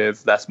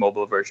conservative, less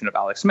mobile version of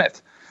Alex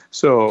Smith.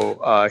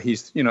 So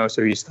he's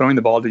throwing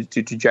the ball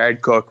to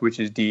Jared Cook, which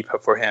is deep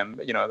for him,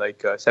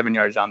 7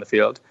 yards down the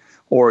field,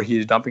 or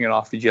he's dumping it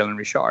off to Jalen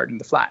Richard in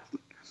the flat.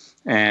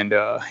 And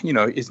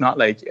it's not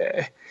like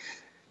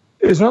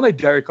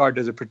Derek Carr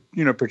does a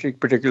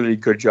particularly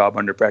good job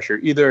under pressure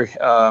either.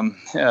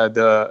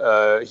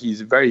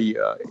 He's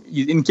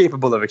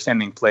incapable of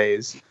extending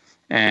plays,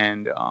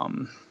 and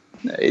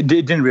it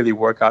didn't really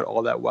work out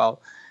all that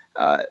well.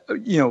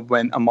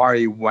 When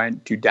Amari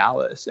went to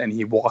Dallas and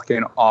he walked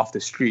in off the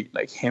street,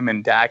 like him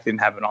and Dak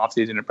didn't have an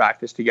offseason to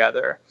practice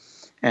together.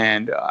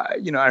 And,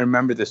 I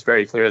remember this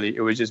very clearly.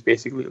 It was just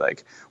basically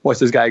like, what's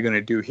this guy going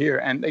to do here?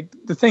 And like,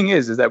 the thing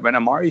is that when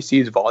Amari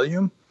sees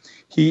volume,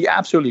 he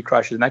absolutely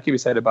crushes. And that can be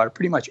said about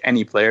pretty much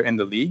any player in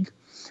the league.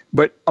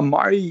 But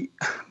Amari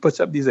puts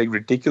up these like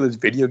ridiculous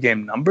video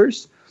game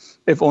numbers,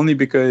 if only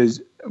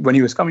because when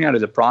he was coming out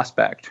as a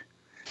prospect,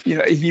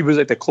 he was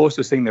like the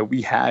closest thing that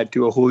we had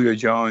to a Julio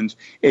Jones,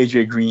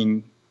 AJ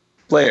Green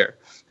player.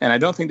 And I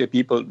don't think that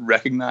people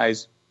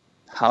recognize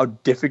how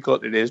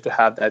difficult it is to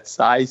have that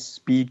size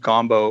speed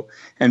combo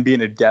and be an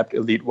adept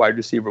elite wide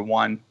receiver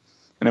 1.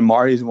 And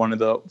Amari is one of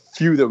the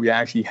few that we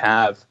actually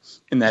have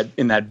in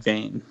that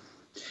vein.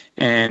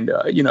 And,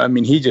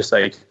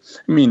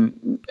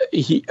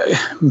 he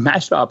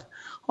matched up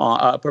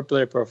per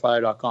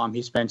playerprofiler.com.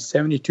 He spent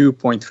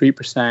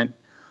 72.3%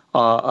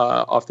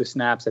 off the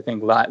snaps, I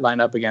think,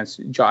 lined up against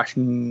Josh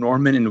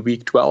Norman in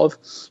week 12.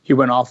 He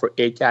went off for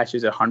 8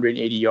 catches,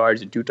 180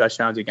 yards, and 2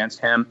 touchdowns against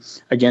him.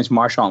 Against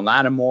Marshawn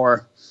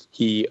Lattimore,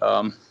 he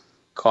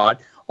caught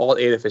all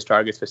 8 of his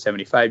targets for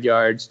 75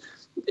 yards.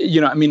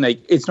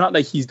 It's not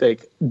like he's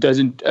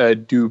doesn't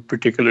do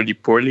particularly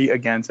poorly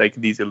against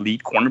these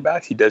elite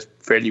cornerbacks. He does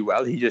fairly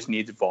well. He just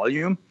needs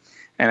volume.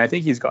 And I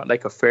think he's got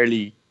a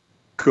fairly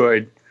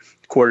good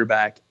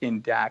quarterback in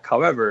Dak.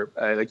 However,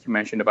 like you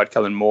mentioned about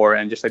Kellen Moore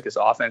and just like this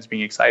offense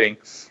being exciting,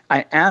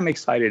 I am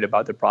excited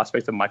about the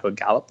prospect of Michael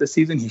Gallup this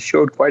season. He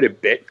showed quite a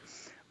bit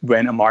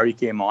when Amari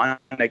came on.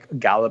 Like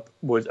Gallup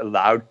was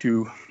allowed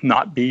to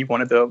not be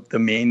one of the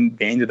main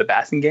veins of the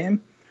passing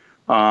game,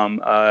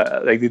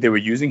 like they were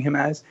using him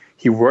as.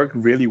 He worked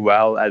really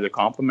well as a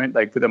complement.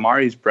 Like with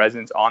Amari's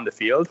presence on the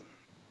field,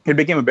 it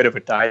became a bit of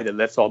a tide that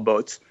lifts all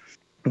boats.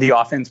 The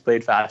offense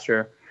played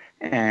faster,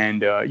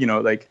 and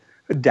like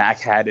Dak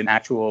had an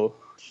actual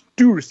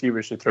two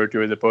receivers to throw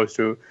to as opposed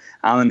to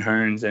Allen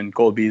Hurns and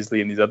Cole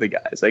Beasley and these other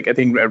guys. Like I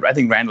think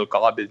Randall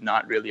Cobb is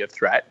not really a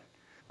threat,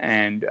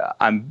 and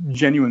I'm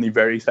genuinely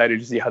very excited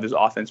to see how this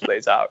offense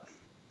plays out.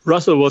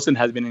 Russell Wilson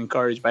has been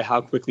encouraged by how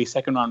quickly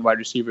second-round wide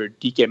receiver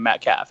DK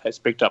Metcalf has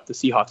picked up the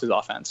Seahawks'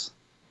 offense.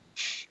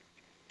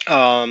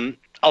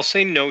 I'll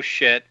say no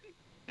shit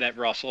that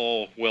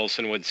Russell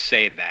Wilson would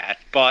say that,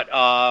 but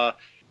I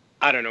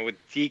don't know, with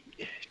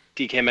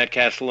DK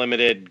Metcalf's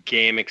limited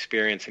game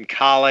experience in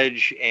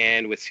college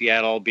and with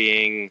Seattle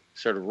being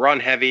sort of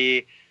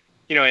run-heavy,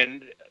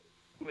 and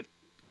with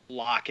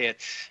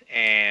Lockett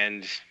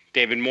and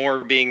David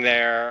Moore being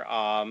there,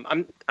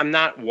 I'm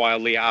not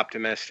wildly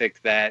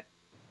optimistic that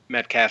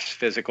Metcalf's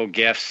physical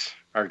gifts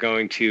are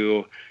going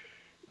to,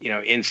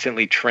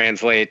 instantly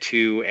translate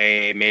to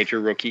a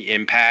major rookie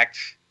impact.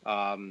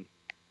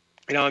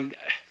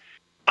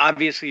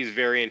 Obviously he's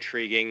very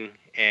intriguing,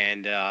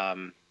 and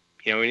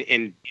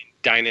in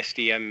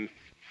Dynasty, I'm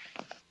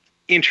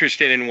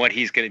interested in what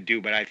he's going to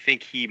do, but I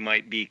think he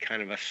might be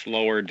kind of a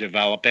slower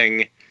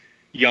developing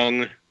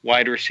young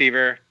wide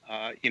receiver.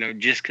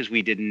 Just because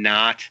we did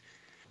not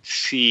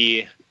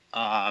see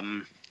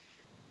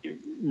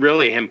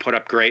really him put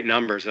up great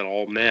numbers at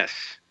Ole Miss.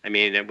 I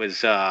mean, it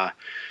was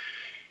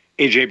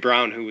A.J.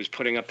 Brown who was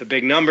putting up the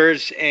big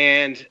numbers,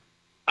 and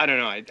I don't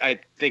know. I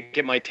think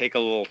it might take a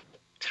little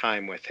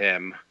time with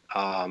him.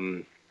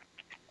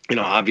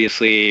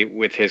 Obviously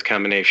with his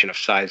combination of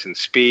size and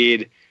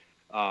speed,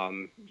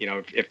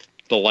 if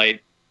the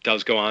light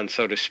does go on,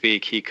 so to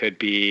speak, he could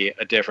be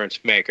a difference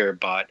maker,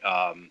 but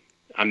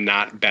I'm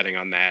not betting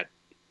on that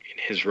in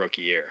his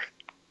rookie year.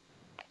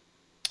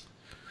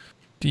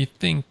 Do you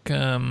think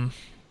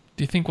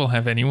we'll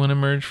have anyone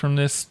emerge from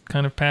this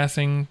kind of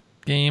passing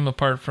game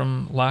apart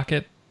from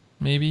Lockett,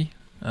 maybe?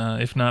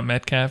 If not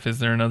Metcalf, is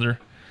there another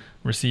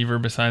receiver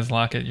besides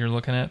Lockett you're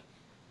looking at?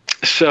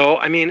 So,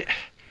 I mean,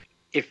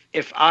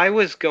 if I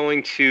was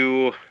going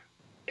to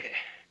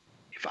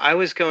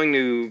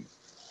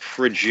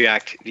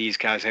project these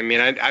guys, I mean,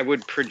 I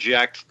would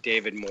project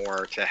David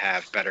Moore to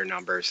have better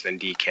numbers than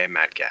DK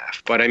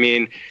Metcalf. But I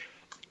mean,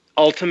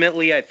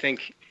 ultimately, I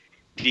think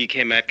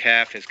DK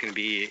Metcalf is going to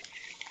be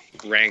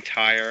ranked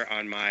higher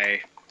on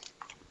my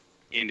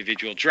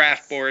individual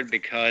draft board,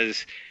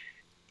 because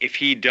if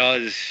he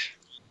does,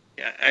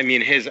 I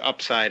mean, his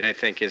upside, I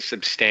think, is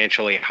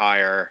substantially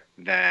higher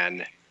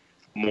than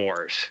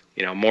Moore's.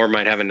 Moore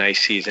might have a nice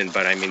season,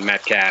 but I mean,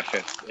 Metcalf,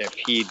 if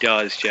he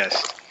does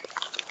just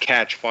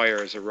catch fire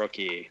as a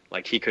rookie,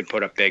 like, he could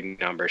put up big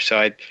numbers.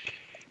 So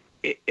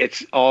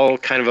it's all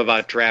kind of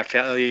about draft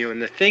value.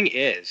 And the thing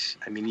is,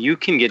 I mean, you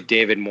can get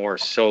David Moore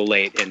so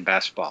late in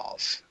best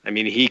balls. I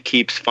mean, he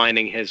keeps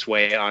finding his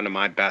way onto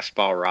my best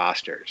ball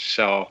rosters.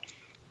 So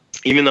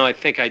even though I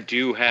think I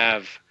do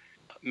have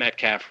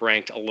Metcalf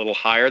ranked a little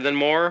higher than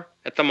Moore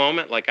at the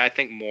moment, like, I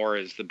think Moore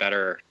is the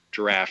better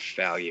draft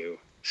value.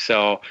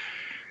 So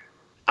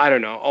I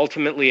don't know.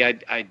 Ultimately,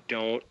 I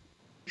don't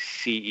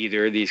see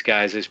either of these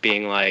guys as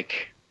being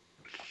like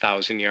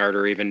 1,000-yard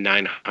or even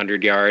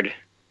 900-yard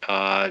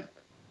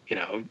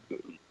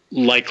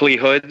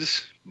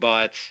likelihoods,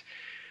 but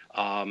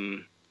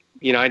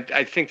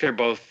I think they're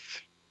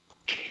both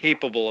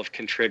capable of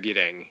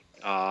contributing,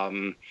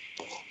 and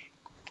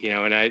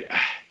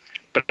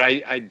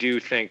I do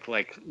think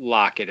like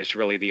Lockett is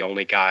really the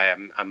only guy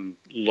I'm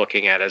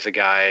looking at as a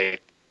guy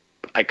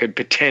I could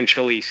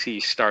potentially see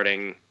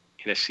starting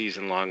in a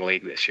season-long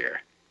league this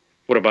year.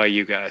 What about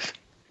you guys?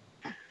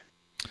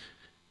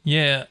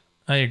 Yeah,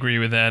 I agree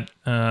with that.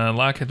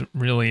 Lockett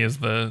really is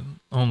the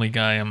only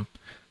guy I'm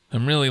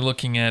really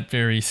looking at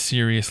very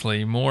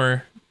seriously.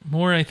 Moore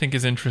I think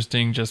is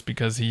interesting just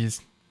because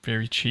he's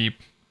very cheap.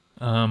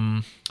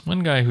 One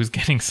guy who's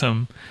getting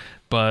some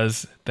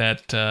buzz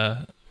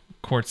that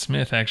Court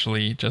Smith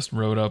actually just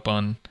wrote up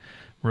on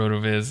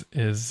RotoViz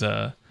is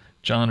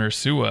John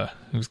Ursua,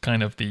 who's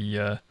kind of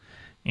the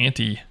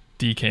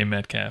anti-DK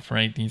Metcalf,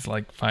 right? He's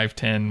like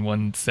 5'10",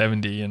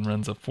 170 and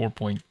runs a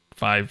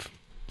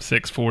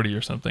 4.56 40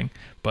 or something,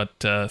 but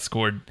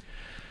scored,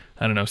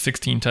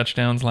 16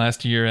 touchdowns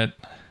last year at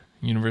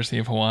University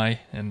of Hawaii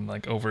and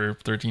like over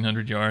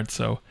 1,300 yards.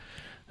 So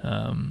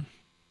kind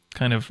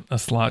of a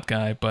slot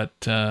guy, but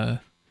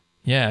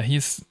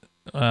he's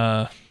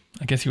I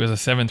guess he was a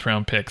 7th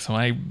round pick, so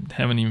I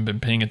haven't even been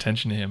paying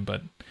attention to him,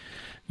 but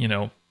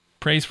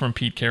praise from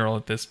Pete Carroll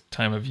at this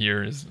time of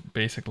year is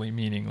basically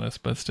meaningless,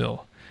 but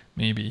still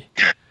maybe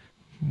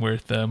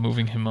worth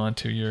moving him on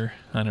to your,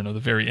 the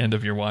very end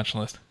of your watch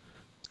list.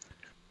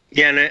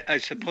 Yeah, and I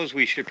suppose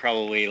we should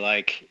probably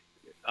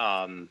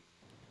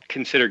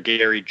consider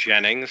Gary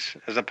Jennings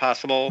as a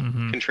possible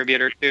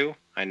contributor too.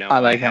 I know I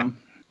like him.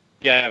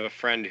 Yeah, I have a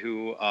friend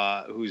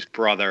whose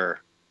brother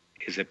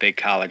is a big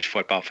college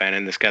football fan,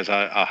 and this guy's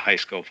a high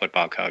school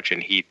football coach,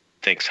 and he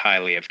thinks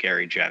highly of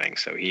Gary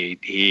Jennings. So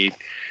he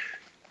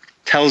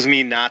tells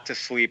me not to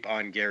sleep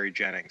on Gary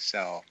Jennings.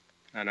 So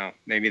I don't know,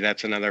 maybe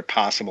that's another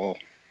possible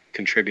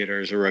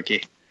contributor as a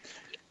rookie.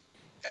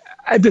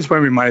 At this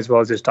point, we might as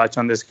well just touch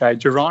on this guy.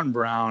 Jerron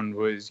Brown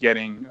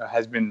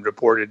has been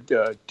reported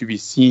to be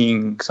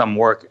seeing some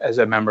work as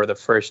a member of the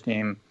first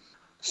team.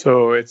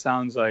 So it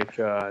sounds like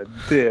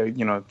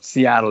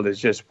Seattle is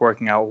just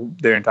working out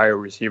their entire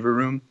receiver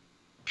room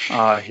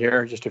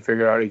here just to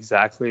figure out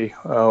exactly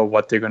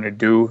what they're going to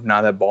do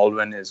now that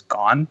Baldwin is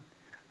gone.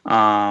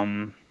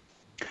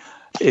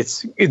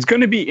 It's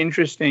going to be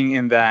interesting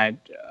in that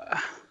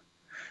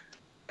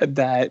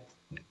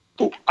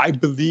I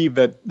believe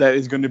that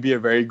is going to be a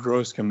very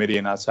gross committee,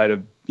 and outside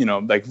of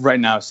like right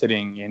now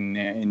sitting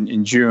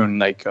in June,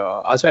 like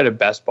outside of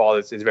best ball,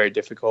 it's very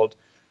difficult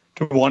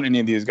to want any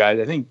of these guys.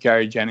 I think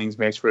Gary Jennings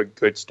makes for a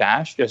good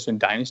stash just in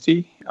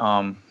Dynasty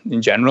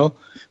in general.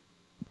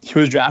 He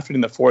was drafted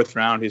in the 4th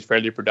round. He's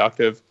fairly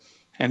productive,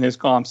 and his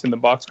comps in the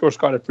box score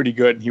squad are pretty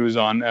good. He was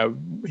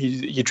on.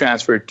 He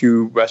transferred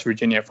to West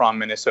Virginia from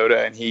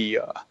Minnesota, and he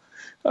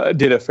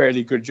did a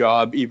fairly good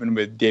job even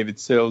with David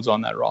Sills on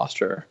that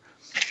roster.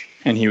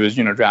 And he was,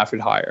 drafted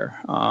higher.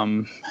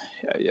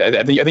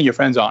 I think your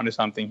friend's onto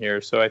something here.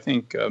 So I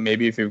think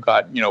maybe if you've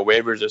got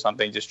waivers or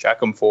something, just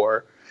check them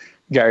for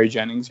Gary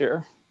Jennings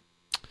here.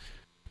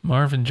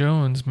 Marvin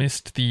Jones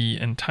missed the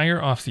entire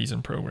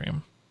offseason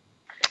program.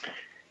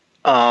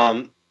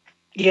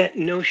 Yeah,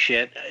 no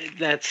shit.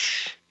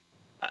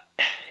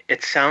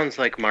 It sounds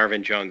like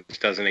Marvin Jones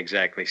doesn't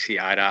exactly see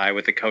eye to eye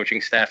with the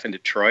coaching staff in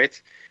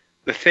Detroit.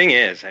 The thing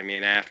is, I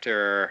mean,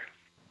 after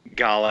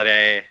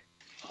Galladay,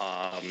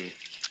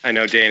 I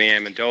know Danny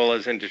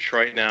Amendola's in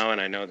Detroit now, and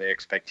I know they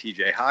expect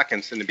TJ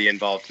Hawkinson to be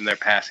involved in their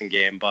passing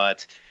game,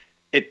 but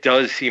it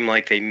does seem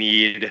like they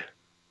need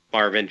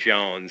Marvin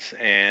Jones,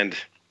 and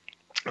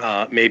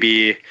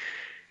maybe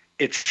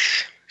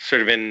it's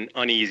sort of an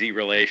uneasy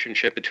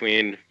relationship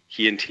between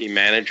he and team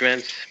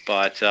management,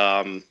 but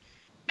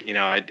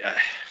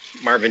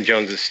Marvin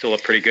Jones is still a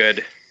pretty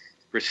good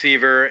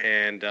receiver,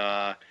 and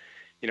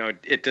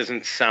it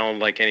doesn't sound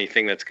like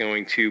anything that's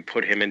going to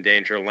put him in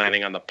danger of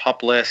landing on the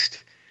PUP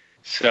list.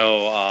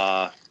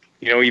 So,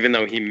 even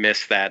though he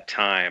missed that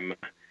time,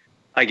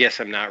 I guess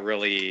I'm not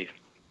really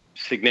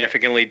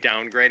significantly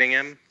downgrading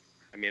him.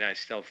 I mean, I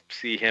still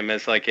see him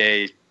as like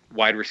a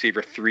wide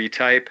receiver 3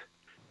 type.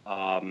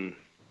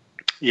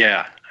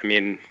 Yeah, I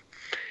mean,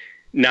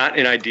 not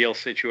an ideal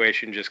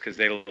situation just because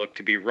they look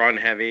to be run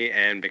heavy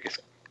and because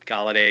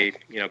Galladay,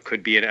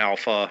 could be an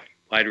alpha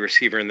wide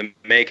receiver in the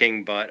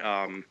making, but,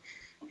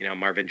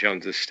 Marvin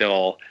Jones is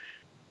still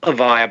a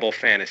viable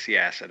fantasy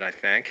asset, I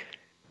think.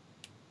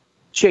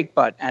 Jake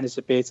Butt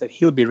anticipates that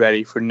he'll be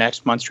ready for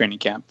next month's training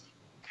camp.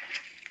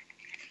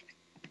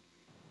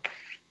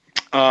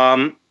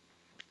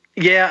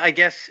 Yeah, I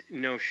guess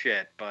no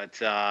shit,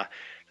 but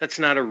that's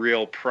not a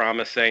real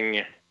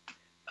promising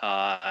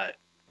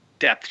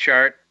depth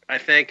chart, I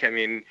think. I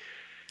mean,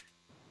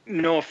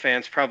 Noah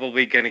Fant's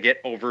probably going to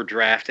get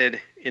overdrafted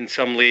in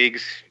some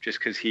leagues just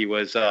because he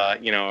was, a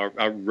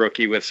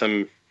rookie with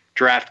some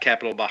draft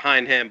capital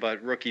behind him,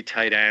 but rookie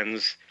tight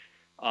ends,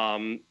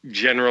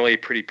 generally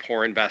pretty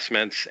poor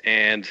investments.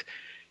 And,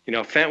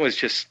 Fant was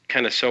just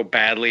kind of so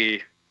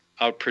badly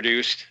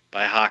outproduced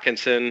by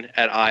Hawkinson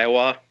at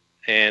Iowa.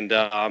 And,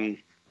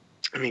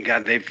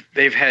 God,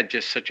 they've had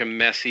just such a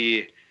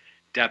messy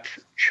depth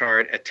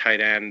chart at tight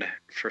end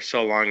for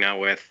so long now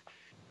with,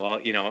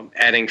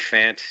 adding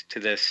Fant to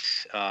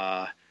this,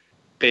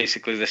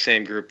 basically the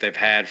same group they've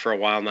had for a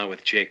while now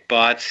with Jake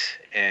Butt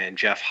and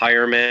Jeff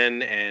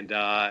Hireman and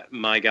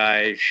my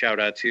guy, shout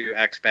out to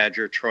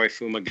ex-Badger Troy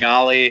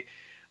Fumagalli.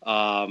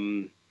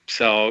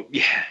 So,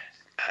 yeah,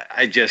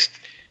 I just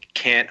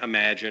can't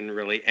imagine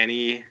really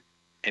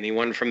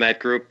anyone from that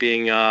group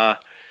being, a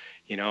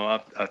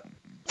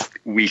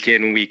week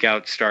in, week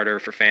out starter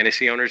for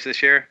fantasy owners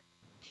this year.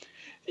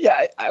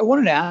 Yeah, I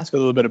wanted to ask a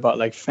little bit about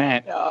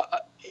Fant.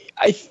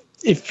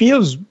 It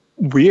feels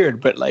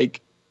weird, but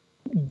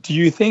do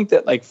you think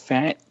that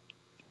Fant,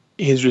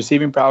 his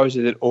receiving powers,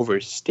 is it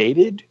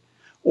overstated,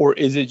 or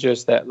is it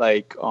just that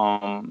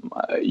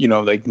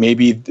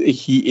maybe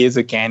he is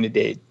a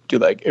candidate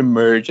to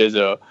emerge as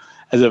a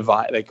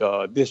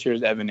this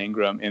year's Evan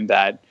Ingram in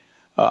that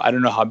I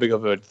don't know how big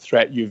of a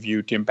threat you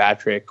view Tim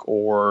Patrick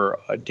or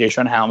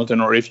Deshaun Hamilton,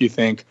 or if you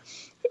think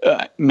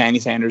Manny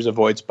Sanders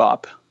avoids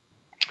Pop.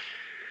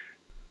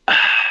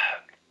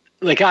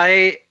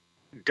 I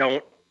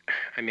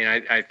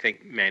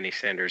think Manny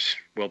Sanders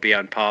will be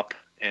on PUP,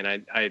 and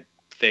I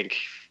think,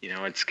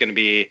 it's going to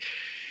be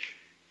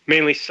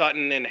mainly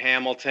Sutton and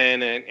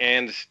Hamilton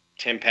and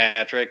Tim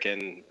Patrick,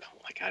 and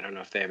I don't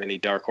know if they have any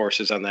dark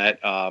horses on that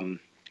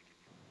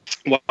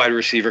wide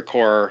receiver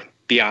core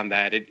beyond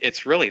that.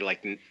 It's really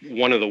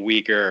one of the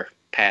weaker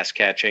pass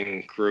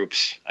catching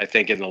groups, I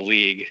think, in the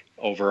league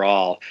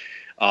overall.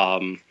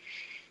 But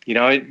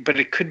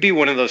it could be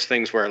one of those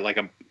things where like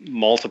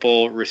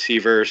multiple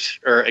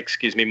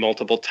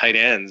tight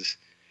ends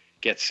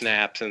get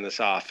snaps in this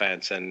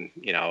offense, and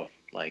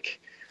like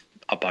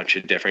a bunch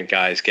of different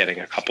guys getting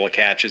a couple of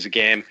catches a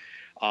game.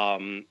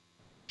 I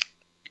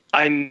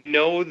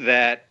know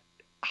that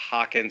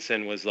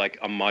Hawkinson was like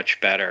a much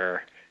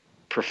better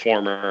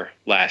performer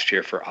last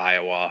year for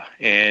Iowa,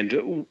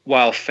 and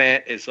while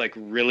Fant is like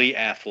really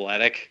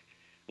athletic,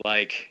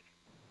 like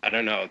I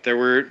don't know, there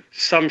were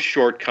some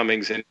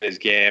shortcomings in his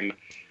game.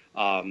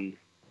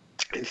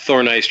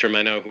 Thor Nystrom,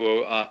 I know,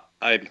 who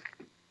I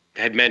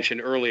had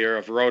mentioned earlier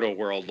of Roto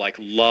World, like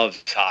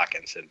loves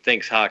Hawkinson,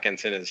 thinks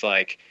Hawkinson is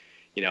like,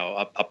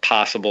 a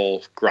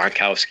possible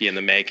Gronkowski in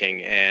the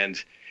making,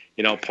 and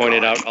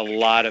pointed out a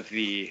lot of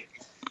the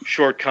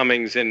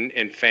shortcomings in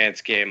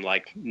Fant's game,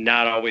 like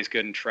not always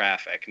good in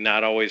traffic,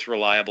 not always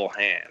reliable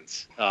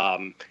hands.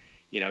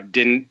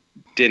 Didn't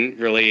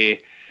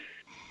really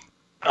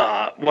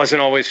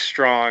wasn't always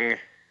strong,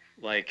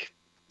 like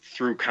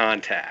through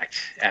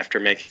contact after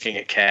making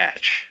a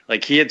catch.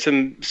 Like he had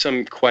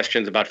some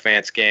questions about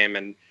Fant's game,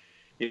 and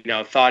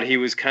thought he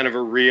was kind of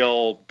a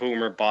real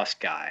boom or bust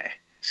guy.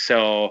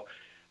 So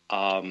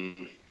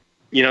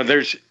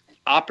there's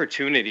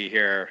opportunity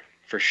here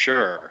for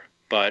sure,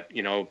 but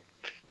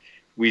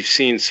we've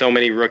seen so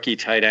many rookie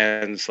tight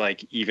ends,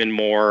 like even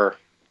more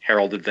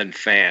heralded than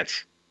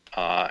Fant,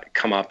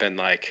 come up and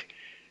like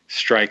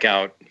strike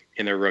out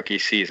in their rookie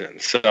season.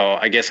 So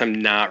I guess I'm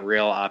not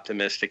real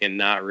optimistic and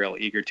not real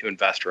eager to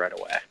invest right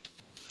away.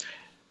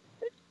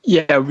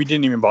 Yeah, we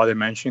didn't even bother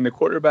mentioning the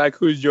quarterback.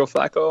 Who's Joe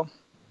Flacco?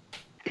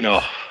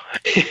 No.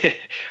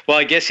 Well,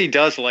 I guess he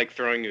does like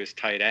throwing to his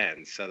tight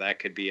ends, so that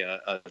could be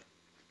a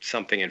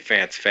something in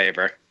Fant's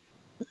favor.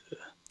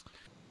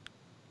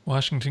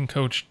 Washington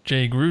coach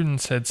Jay Gruden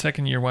said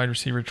second-year wide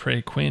receiver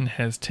Trey Quinn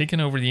has taken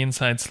over the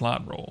inside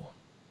slot role.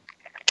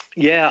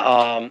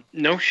 Yeah,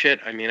 no shit.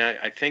 I mean,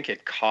 I think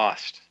it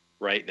cost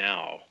right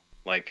now.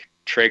 Like,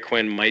 Trey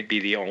Quinn might be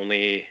the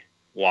only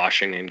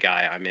Washington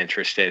guy I'm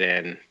interested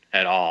in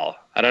at all.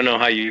 I don't know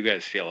how you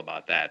guys feel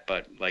about that,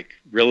 but, like,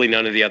 really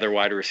none of the other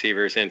wide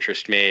receivers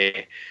interest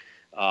me.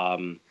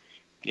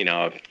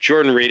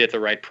 Jordan Reed at the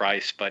right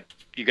price, but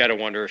you got to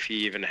wonder if he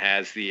even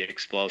has the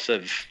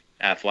explosive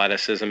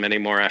athleticism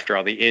anymore after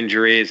all the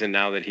injuries and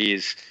now that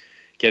he's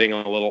getting a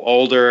little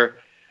older.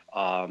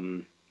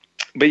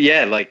 But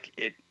yeah,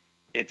 like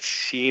it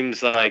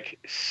seems like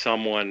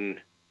someone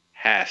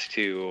has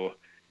to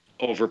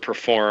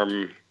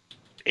overperform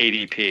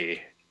ADP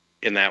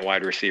in that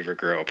wide receiver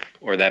group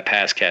or that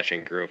pass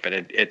catching group.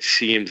 And it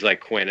seems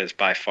like Quinn is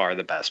by far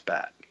the best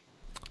bet.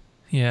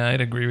 Yeah,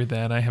 I'd agree with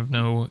that. I have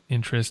no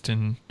interest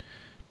in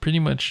pretty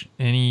much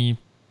any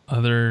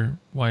other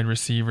wide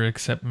receiver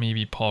except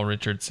maybe Paul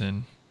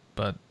Richardson.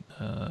 But,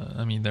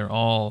 they're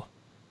all,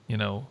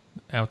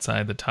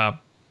 outside the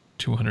top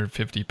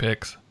 250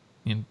 picks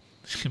in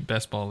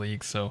best ball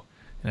leagues, so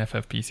in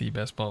FFPC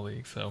best ball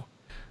league. So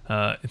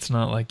it's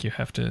not like you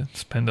have to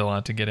spend a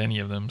lot to get any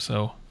of them.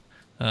 So,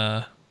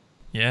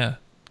 yeah,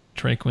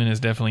 Trey Quinn is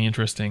definitely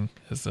interesting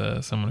as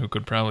someone who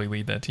could probably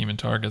lead that team in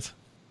targets.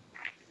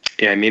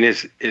 Yeah, I mean,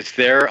 is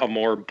there a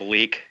more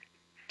bleak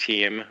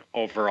team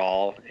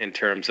overall in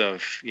terms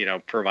of,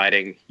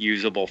 providing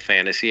usable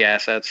fantasy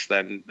assets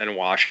than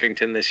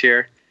Washington this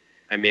year?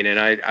 I mean, and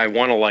I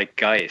want to like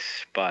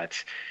Geis,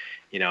 but,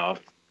 now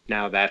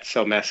that's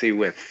so messy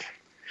with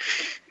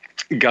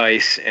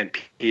Geis and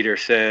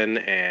Peterson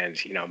and,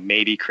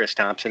 maybe Chris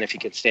Thompson if he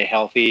could stay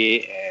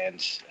healthy.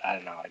 And I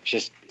don't know, I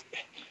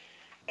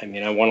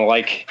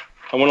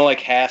want to like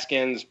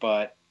Haskins,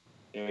 but,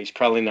 he's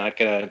probably not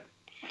going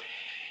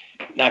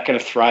to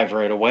thrive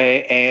right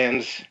away.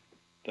 And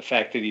the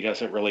fact that he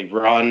doesn't really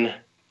run,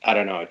 I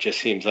don't know. It just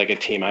seems like a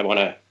team I want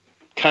to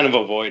kind of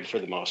avoid for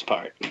the most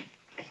part.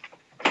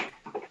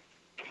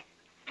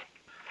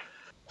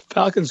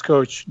 Falcons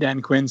coach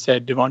Dan Quinn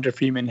said Devonta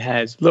Freeman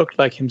has looked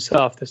like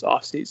himself this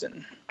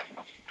offseason.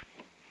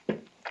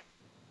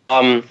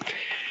 I'll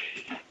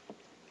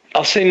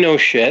say no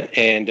shit.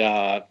 And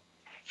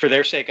for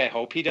their sake, I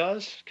hope he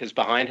does. Because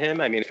behind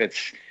him, if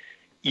it's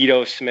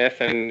Ito Smith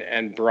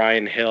and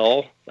Brian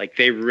Hill, like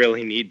they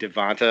really need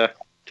Devonta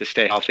to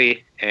stay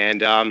healthy.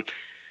 And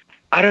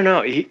I don't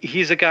know.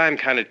 He's a guy I'm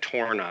kind of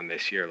torn on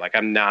this year. Like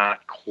I'm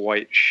not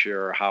quite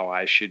sure how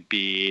I should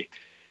be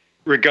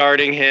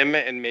regarding him.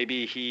 And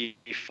maybe he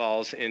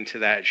falls into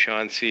that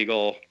Sean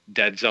Siegel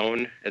dead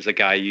zone as a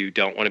guy you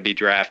don't want to be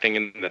drafting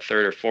in the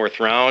third or fourth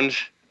round.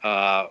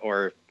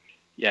 And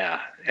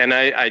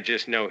I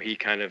just know he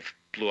kind of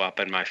blew up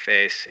in my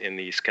face in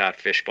the Scott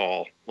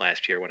Fishbowl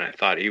last year when I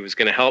thought he was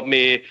going to help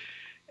me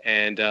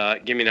and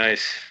give me a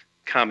nice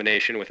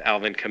combination with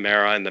Alvin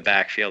Kamara in the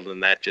backfield,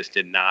 and that just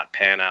did not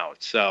pan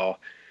out. So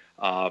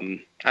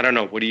I don't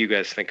know. What do you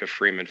guys think of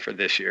Freeman for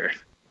this year?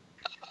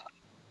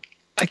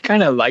 I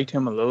kind of liked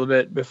him a little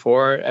bit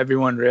before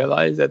everyone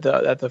realized that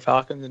the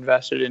Falcons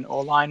invested in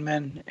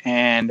O-linemen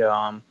and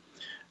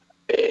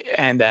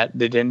that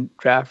they didn't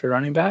draft a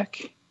running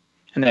back.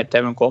 and that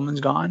Tevin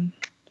Coleman's gone.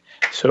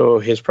 So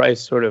his price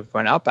sort of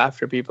went up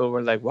after people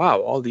were like, wow,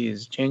 all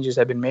these changes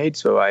have been made.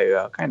 So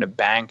I kind of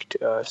banked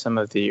some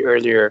of the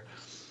earlier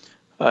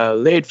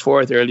late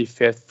fourth, early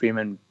fifth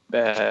Freeman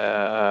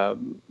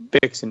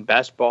picks in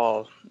best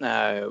ball.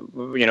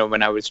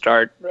 When I would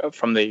start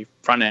from the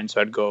front end,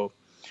 so I'd go,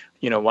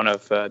 one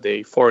of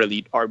the 4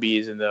 elite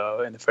RBs in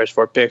the first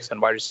 4 picks,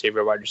 and wide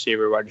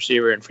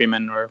receiver, and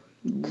Freeman, or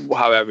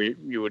however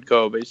you would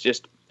go. But it's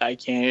just, I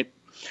can't.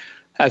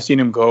 I've seen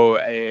him go.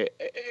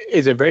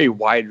 It's a very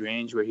wide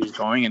range where he's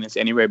going, and it's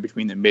anywhere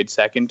between the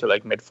mid-second to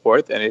like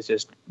mid-fourth, and it's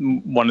just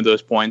one of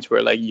those points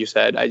where, like you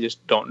said, I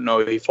just don't know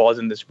if he falls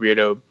in this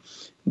weirdo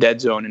dead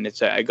zone, and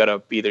it's I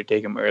gotta either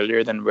take him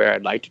earlier than where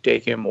I'd like to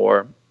take him,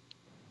 or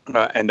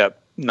end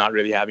up not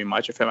really having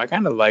much of him. I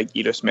kind of like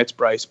Ito Smith's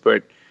price,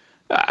 but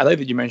I like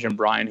that you mentioned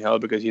Brian Hill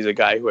because he's a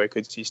guy who I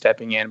could see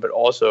stepping in, but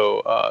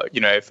also,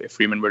 if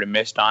Freeman were to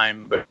miss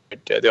time, but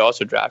they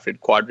also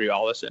drafted Quadri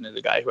Allison as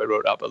a guy who I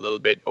wrote up a little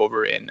bit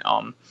over in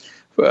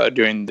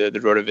during the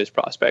RotoViz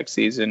prospect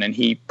season, and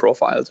he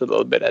profiles a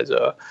little bit as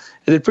a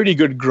pretty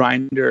good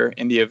grinder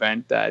in the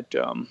event that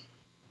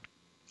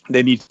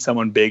they need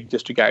someone big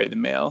just to carry the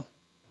mail.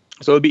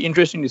 So it'll be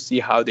interesting to see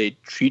how they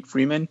treat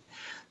Freeman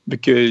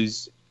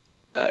because,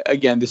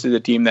 again, this is a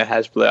team that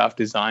has playoff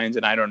designs,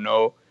 and I don't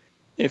know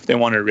if they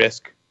want to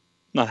risk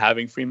not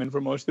having Freeman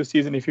for most of the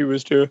season if he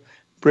was to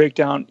break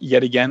down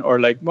yet again, or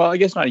I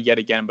guess not yet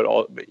again, but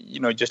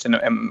just in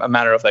a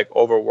matter of like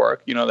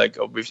overwork.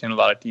 We've seen a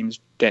lot of teams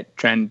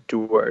trend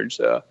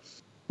towards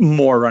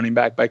more running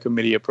back by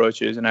committee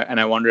approaches, and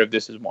I wonder if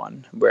this is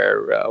one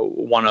where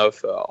one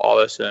of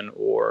Allison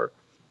or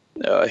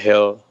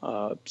Hill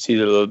sees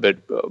a little bit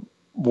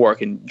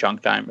work in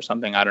junk time or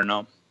something. I don't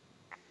know.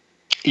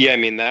 Yeah, I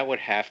mean, that would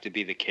have to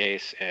be the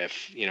case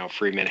if,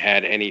 Freeman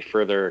had any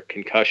further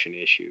concussion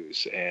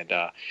issues. And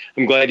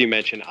I'm glad you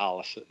mentioned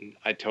Allison.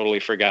 I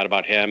totally forgot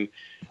about him.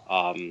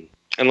 And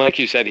like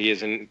you said, he is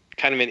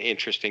kind of an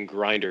interesting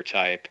grinder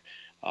type.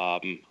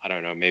 I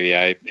don't know, maybe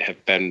I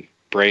have been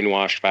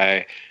brainwashed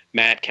by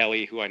Matt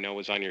Kelly, who I know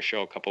was on your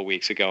show a couple of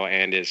weeks ago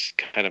and is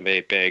kind of a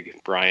big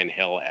Brian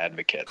Hill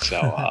advocate.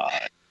 So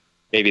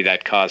maybe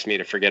that caused me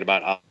to forget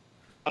about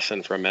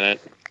Allison for a minute.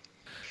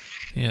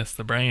 Yes,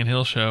 the Brian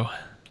Hill show.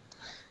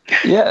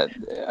 Yeah,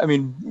 I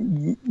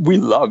mean, we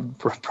loved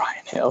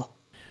Brian Hill.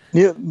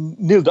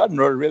 Neil Dutton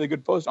wrote a really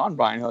good post on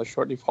Brian Hill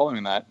shortly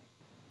following that.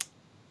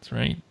 That's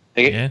right.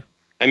 Yeah.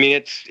 I mean,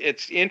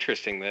 it's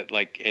interesting that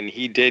and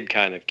he did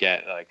kind of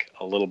get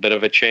a little bit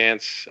of a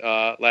chance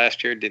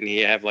last year. Didn't he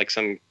have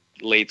some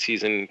late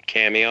season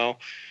cameo?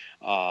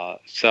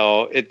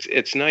 So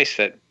it's nice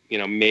that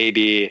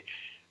maybe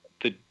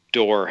the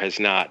door has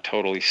not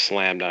totally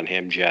slammed on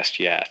him just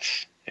yet,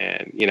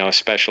 and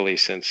especially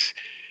since.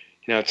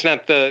 It's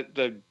not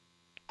the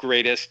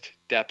greatest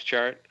depth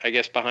chart, I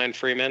guess, behind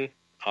Freeman.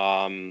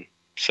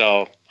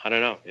 So I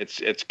don't know.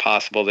 It's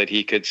possible that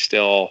he could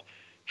still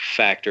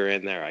factor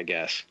in there, I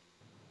guess.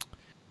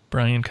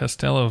 Brian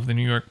Costello of the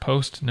New York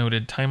Post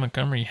noted Ty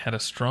Montgomery had a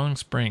strong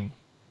spring.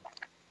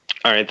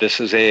 All right, this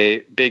is a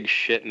big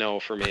shit no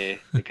for me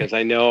because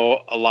I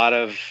know a lot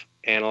of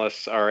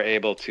analysts are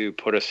able to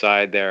put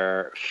aside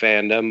their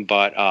fandom,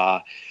 but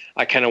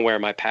I kind of wear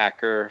my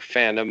Packer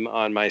fandom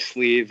on my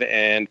sleeve,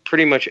 and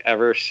pretty much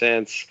ever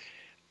since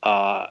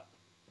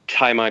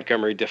Ty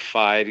Montgomery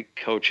defied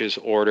coach's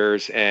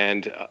orders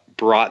and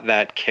brought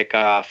that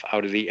kickoff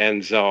out of the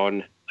end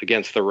zone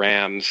against the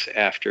Rams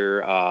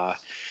after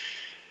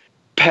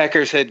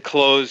Packers had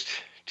closed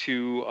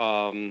to,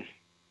 I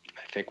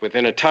think,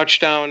 within a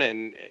touchdown,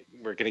 and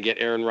we're going to get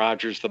Aaron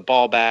Rodgers the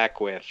ball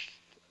back with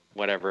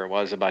whatever it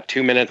was, about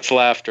 2 minutes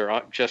left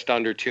or just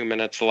under 2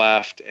 minutes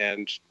left,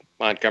 and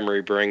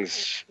Montgomery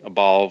brings a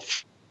ball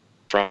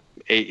from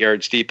 8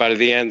 yards deep out of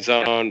the end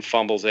zone,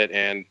 fumbles it,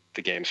 and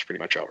the game's pretty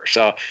much over.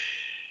 So,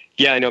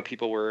 yeah, I know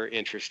people were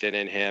interested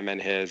in him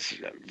and his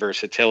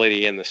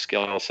versatility and the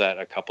skill set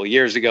a couple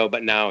years ago,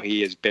 but now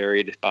he is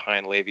buried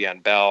behind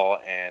Le'Veon Bell,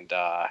 and,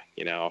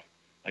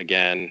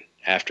 again,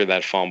 after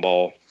that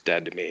fumble,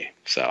 dead to me.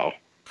 So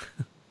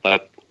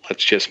let's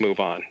just move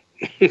on.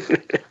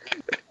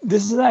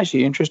 This is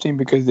actually interesting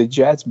because the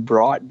Jets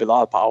brought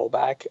Bilal Powell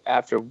back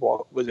after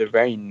what was a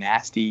very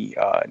nasty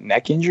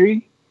neck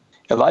injury.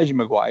 Elijah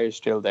McGuire is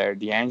still there.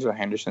 D'Angelo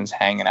Henderson's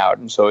hanging out,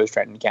 and so is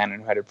Trenton Cannon,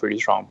 who had a pretty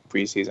strong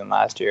preseason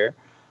last year.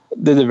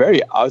 There's a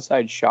very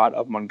outside shot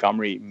of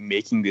Montgomery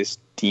making this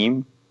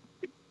team,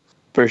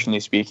 personally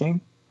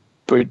speaking.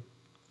 But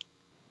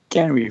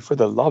can we, for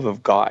the love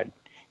of God,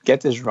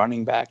 get this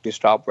running back to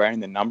stop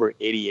wearing the number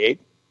 88?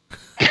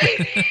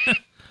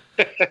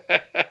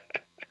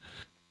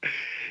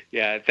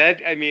 Yeah,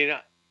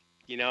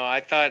 I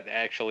thought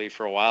actually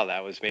for a while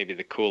that was maybe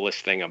the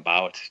coolest thing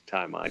about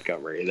Ty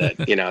Montgomery, that,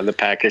 the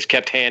Packers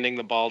kept handing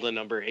the ball to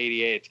number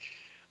 88.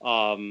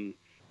 They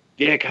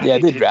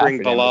did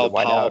bring Bilal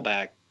Powell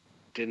back,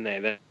 didn't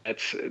they?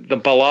 That's the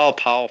Bilal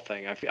Powell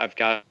thing. I've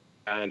got a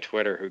guy on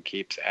Twitter who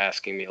keeps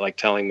asking me,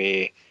 telling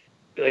me,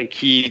 like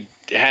he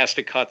has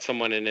to cut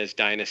someone in his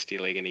dynasty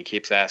league, and he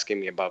keeps asking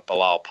me about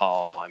Bilal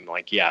Powell. I'm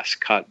like, yes,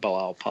 cut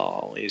Bilal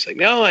Powell. He's like,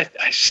 no, I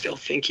still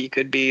think he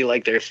could be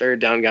like their third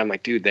down guy. I'm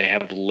like, dude, they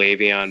have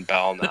Le'Veon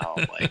Bell now.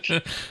 Like,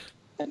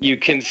 you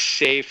can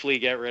safely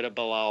get rid of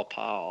Bilal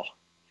Powell.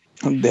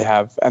 They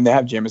have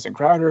Jamison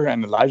Crowder,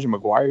 and Elijah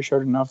McGuire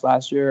showed enough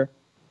last year.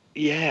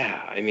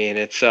 Yeah, I mean,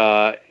 it's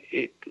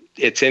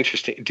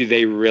interesting. Do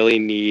they really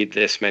need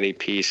this many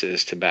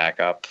pieces to back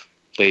up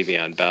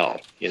Le'Veon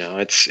Bell? You know,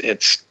 it's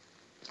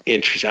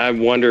interesting. I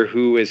wonder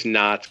who is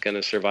not going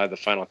to survive the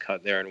final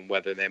cut there, and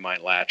whether they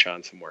might latch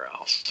on somewhere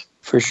else.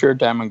 For sure,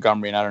 Dan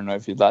Montgomery, and I don't know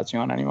if he's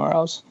latching on anywhere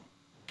else.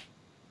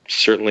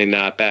 Certainly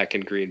not back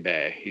in Green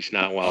Bay. He's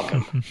not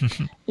welcome.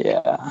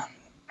 Yeah.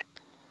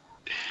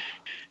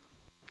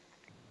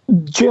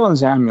 Jalen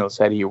Samuels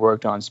said he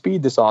worked on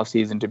speed this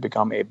offseason to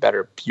become a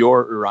better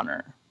pure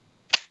runner.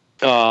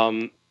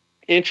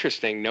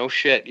 Interesting. No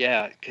shit.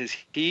 Yeah, because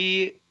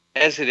he,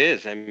 as it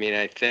is, I mean,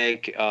 I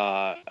think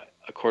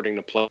according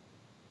to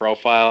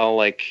Profiler,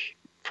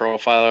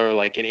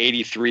 like an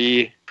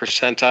 83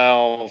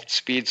 percentile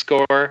speed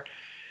score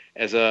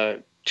as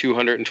a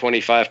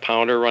 225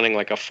 pounder running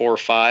like a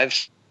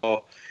 4.5.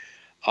 So,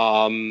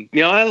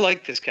 I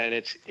like this kind.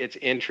 It's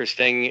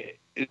interesting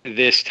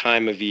this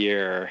time of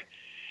year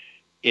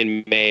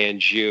in May and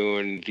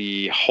June,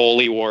 the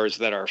holy wars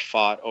that are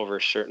fought over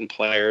certain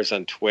players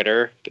on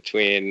Twitter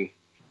between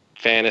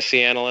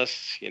fantasy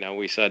analysts. You know,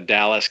 we saw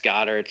Dallas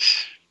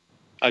Goedert's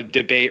a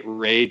debate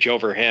rage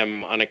over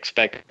him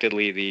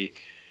unexpectedly, the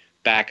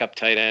backup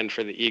tight end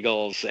for the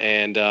Eagles.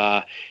 And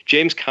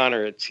James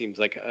Conner, it seems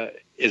like,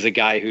 is a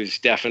guy who's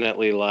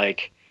definitely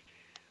like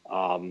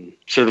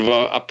sort of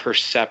a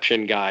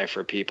perception guy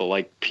for people.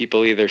 Like,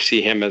 people either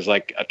see him as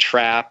like a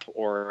trap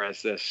or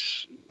as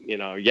this,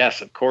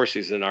 yes, of course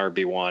he's an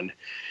RB1.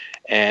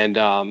 And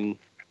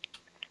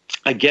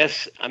I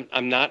guess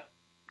I'm not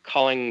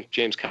calling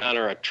James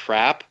Conner a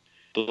trap,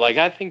 but like,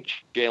 I think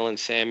Jalen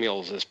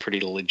Samuels is pretty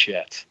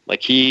legit.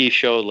 Like, he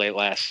showed late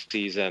last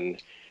season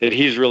that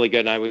he's really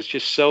good. And I was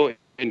just so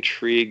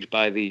intrigued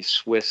by the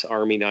Swiss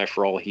Army knife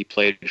role he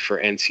played for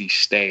NC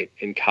State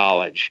in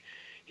college,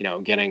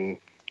 getting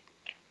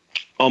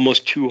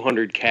almost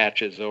 200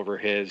 catches over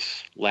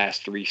his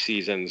last 3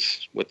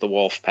 seasons with the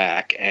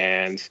Wolfpack.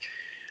 And,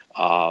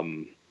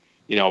 also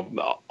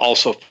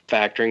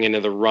factoring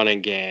into the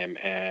running game,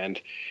 and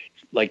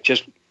like,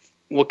 just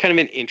what kind of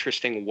an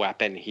interesting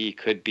weapon he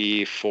could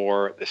be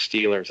for the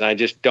Steelers. And I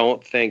just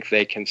don't think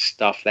they can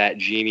stuff that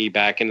genie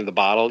back into the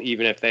bottle,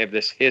 even if they have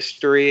this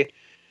history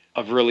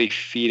of really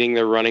feeding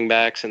their running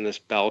backs in this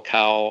bell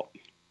cow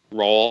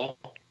role.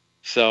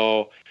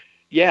 So,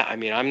 yeah, I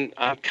mean,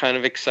 I'm kind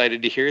of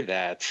excited to hear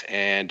that.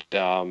 And,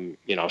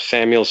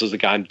 Samuels is the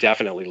guy I'm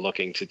definitely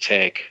looking to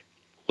take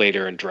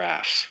later in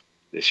drafts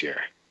this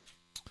year.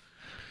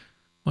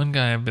 One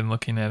guy I've been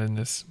looking at in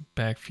this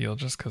backfield,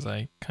 just because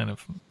I kind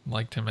of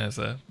liked him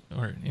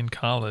in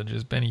college,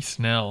 is Benny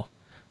Snell.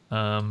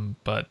 But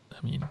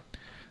I mean,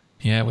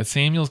 yeah, with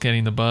Samuels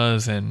getting the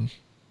buzz, and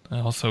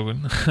I also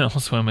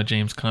am a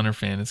James Conner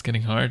fan, it's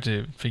getting hard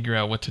to figure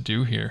out what to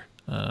do here.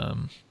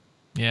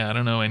 Yeah, I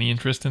don't know. Any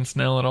interest in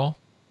Snell at all?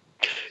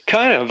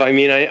 Kind of. I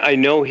mean, I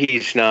know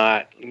he's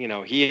not,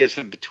 he is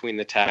a between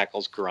the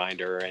tackles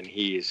grinder, and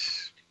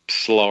he's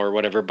slow or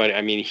whatever, but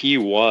I mean, he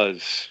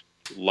was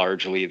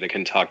largely the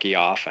Kentucky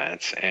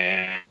offense.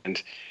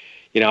 And,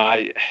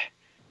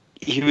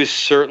 he was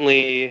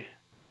certainly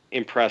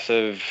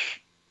impressive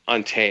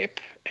on tape.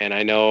 And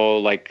I know,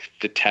 like,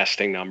 the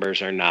testing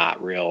numbers are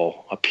not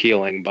real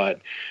appealing, but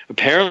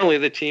apparently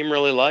the team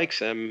really likes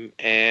him.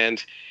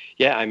 And,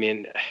 yeah, I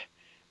mean,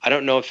 I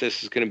don't know if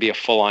this is going to be a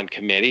full-on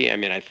committee. I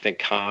mean, I think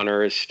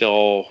Conner is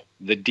still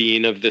the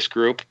dean of this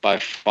group by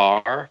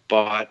far,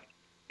 but,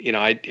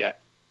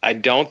 I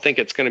don't think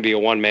it's going to be a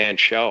one-man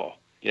show.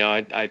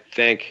 I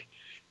think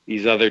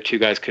these other 2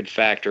 guys could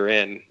factor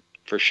in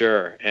for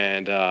sure.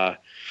 And,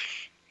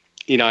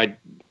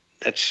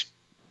 that's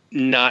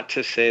not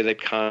to say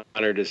that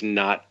Conner does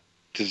not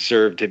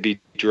deserve to be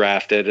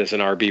drafted as an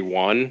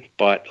RB1,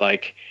 but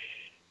like,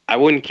 I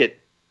wouldn't get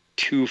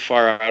too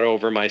far out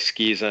over my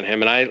skis on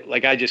him. And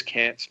I just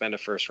can't spend a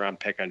first round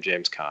pick on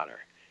James Conner.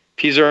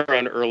 If he's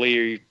around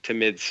early to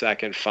mid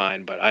second,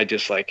 fine. But I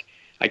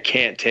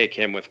can't take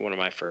him with one of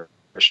my first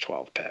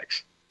 12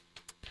 picks.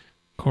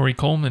 Corey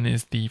Coleman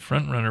is the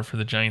front runner for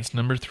the Giants'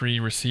 number 3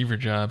 receiver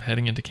job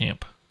heading into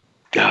camp.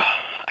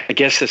 I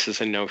guess this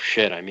is a no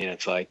shit. I mean,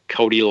 it's like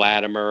Cody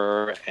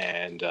Latimer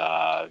and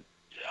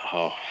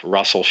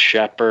Russell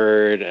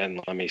Shepard,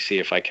 and let me see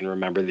if I can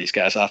remember these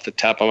guys off the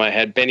top of my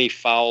head. Benny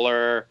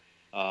Fowler.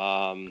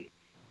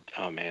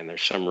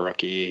 There's some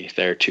rookie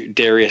there too.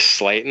 Darius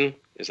Slayton,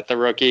 is that the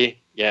rookie?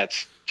 Yeah,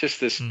 it's just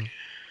this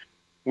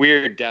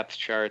weird depth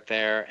chart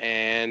there.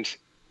 And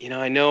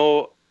I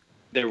know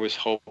there was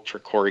hope for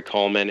Corey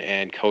Coleman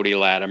and Cody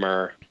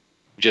Latimer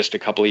just a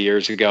couple of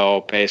years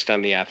ago based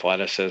on the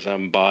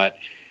athleticism. But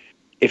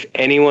if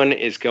anyone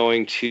is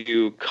going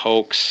to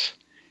coax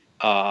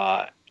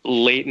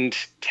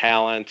latent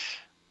talent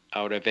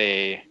out of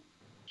a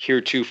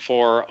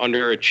heretofore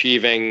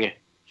underachieving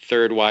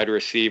third wide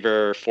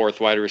receiver, fourth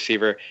wide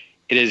receiver,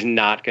 it is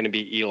not going to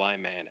be Eli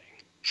Manning.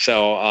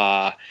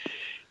 So,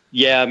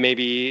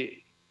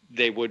 maybe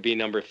they would be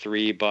number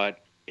 3, but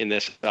in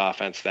this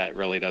offense, that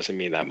really doesn't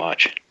mean that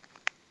much.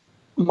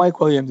 Mike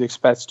Williams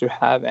expects to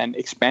have an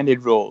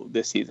expanded role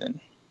this season.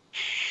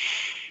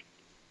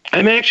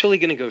 I'm actually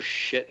going to go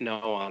shit no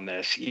on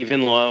this,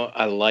 even though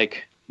I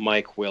like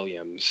Mike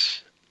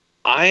Williams.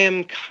 I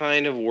am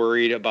kind of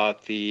worried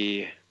about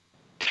the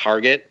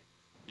target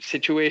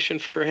situation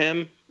for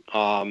him.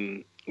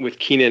 With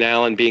Keenan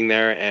Allen being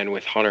there and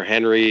with Hunter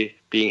Henry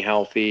being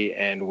healthy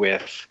and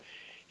with,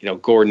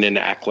 Gordon and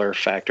Eckler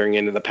factoring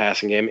into the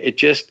passing game, it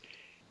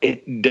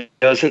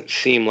doesn't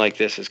seem like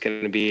this is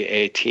going to be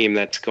a team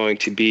that's going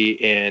to be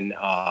in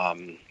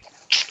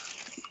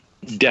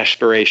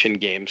desperation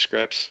game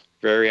scripts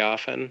very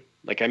often.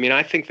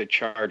 I think the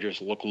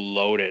Chargers look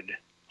loaded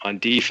on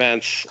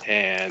defense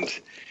and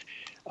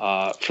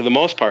for the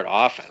most part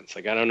offense.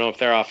 I don't know if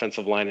their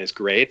offensive line is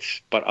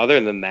great, but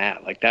other than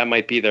that, that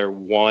might be their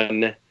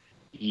one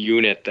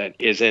unit that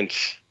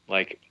isn't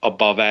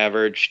above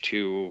average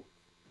to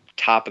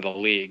top of the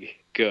league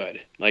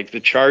good. The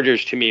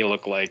Chargers to me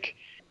look like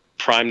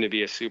primed to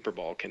be a Super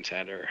Bowl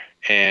contender,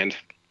 and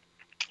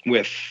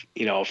with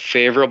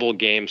favorable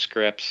game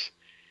scripts,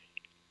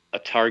 a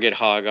target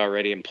hog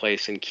already in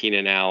place in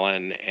Keenan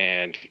Allen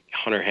and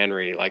Hunter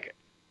Henry,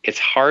 it's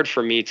hard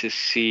for me to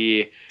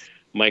see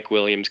Mike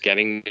Williams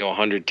getting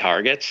 100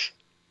 targets.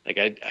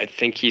 I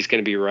think he's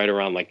going to be right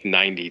around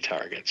 90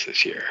 targets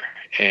this year,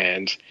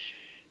 and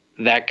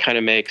that kind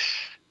of makes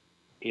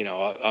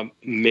a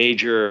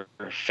major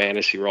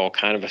fantasy role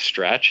kind of a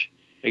stretch.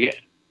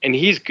 And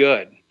he's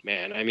good,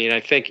 man.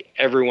 I think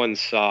everyone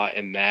saw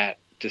in that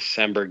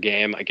December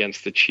game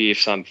against the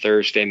Chiefs on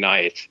Thursday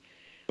night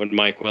when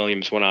Mike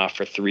Williams went off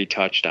for 3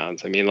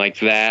 touchdowns.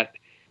 That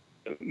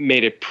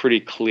made it pretty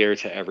clear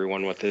to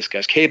everyone what this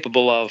guy's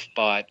capable of,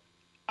 but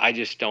I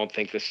just don't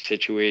think the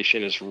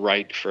situation is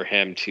right for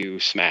him to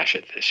smash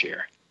it this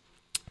year.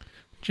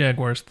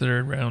 Jaguars'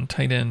 third-round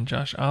tight end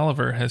Josh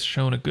Oliver has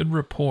shown a good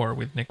rapport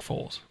with Nick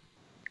Foles.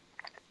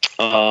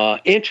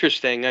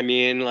 Interesting.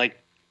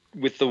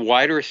 With the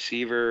wide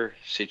receiver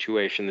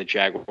situation the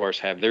Jaguars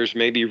have, there's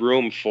maybe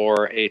room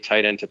for a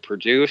tight end to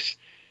produce.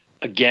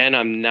 Again,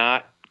 I'm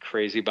not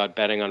crazy about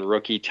betting on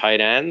rookie tight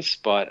ends,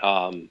 but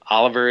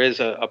Oliver is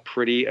a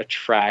pretty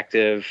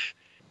attractive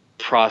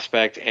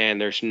prospect, and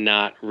there's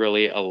not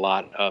really a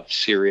lot of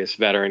serious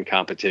veteran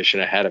competition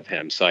ahead of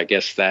him. So I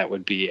guess that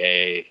would be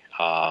a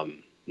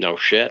no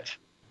shit.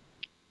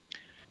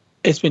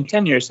 It's been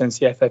 10 years since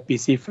the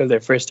FFPC filled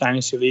their first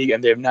Dynasty League,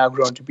 and they've now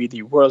grown to be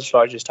the world's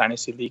largest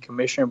Dynasty League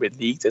commissioner with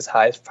leagues as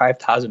high as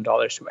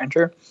 $5,000 to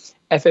enter.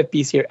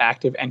 FFPC are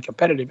active and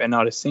competitive, and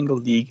not a single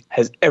league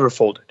has ever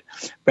folded.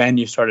 Brand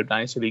new startup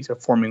Dynasty Leagues are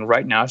forming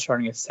right now,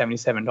 starting at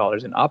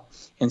 $77 and up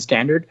in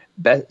Standard,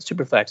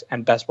 Superflex,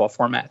 and Best Ball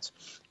formats.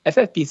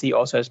 FFPC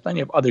also has plenty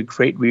of other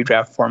great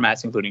redraft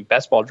formats, including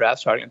Best Ball draft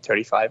starting at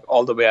 $35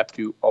 all the way up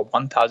to a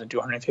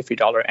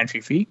 $1,250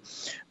 entry fee.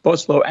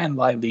 Both slow and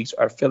live leagues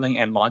are filling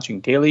and launching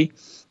daily.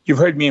 You've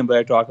heard me and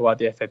Blair talk about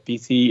the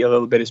FFPC a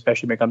little bit,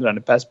 especially when it comes down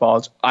to Best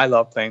Balls. I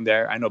love playing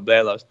there. I know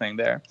Blair loves playing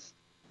there.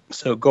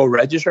 So go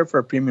register for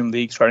a premium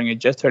league starting at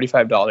just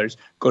 $35.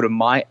 Go to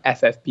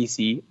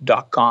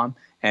myffpc.com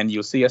and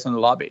you'll see us in the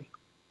lobby.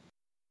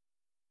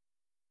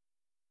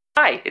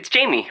 Hi, it's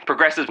Jamie,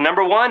 Progressive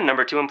number 1,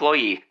 number 2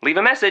 employee. Leave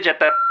a message at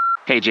the...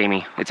 Hey,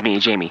 Jamie, it's me,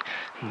 Jamie.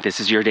 This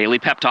is your daily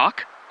pep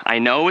talk. I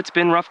know it's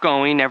been rough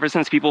going ever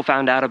since people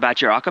found out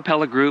about your a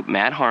cappella group,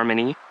 Mad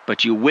Harmony,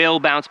 but you will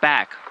bounce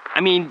back.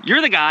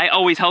 You're the guy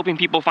always helping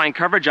people find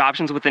coverage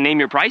options with the Name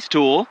Your Price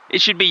tool.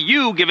 It should be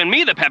you giving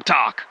me the pep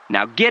talk.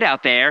 Now get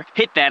out there,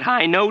 hit that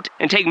high note,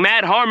 and take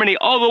Mad Harmony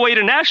all the way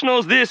to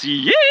nationals this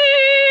year!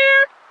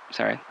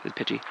 Sorry, it's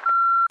pitchy.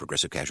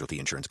 Progressive Casualty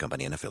Insurance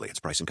Company and Affiliates.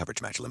 Price and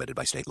coverage match limited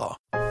by state law.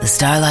 The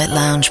Starlight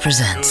Lounge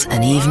presents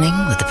An Evening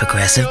with the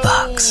Progressive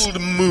Box.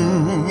 Old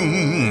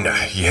moon,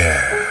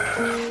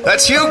 yeah.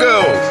 That's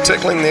Hugo,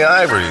 tickling the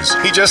ivories.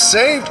 He just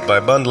saved by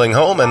bundling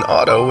home and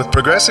auto with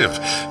Progressive.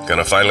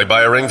 Gonna finally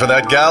buy a ring for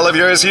that gal of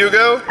yours,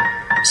 Hugo?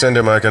 Send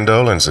her my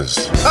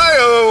condolences.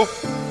 Hi-oh!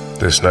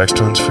 This next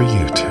one's for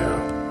you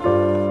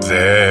two.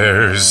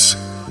 There's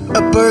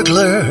a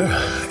burglar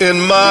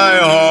in my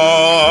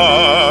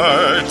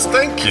heart.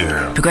 Thank you.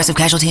 Progressive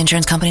Casualty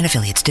Insurance Company and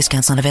Affiliates.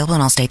 Discounts not available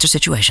in all states or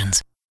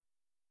situations.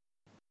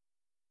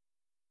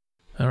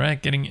 All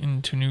right, getting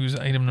into news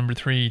item number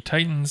 3.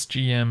 Titans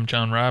GM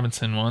John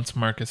Robinson wants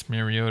Marcus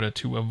Mariota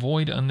to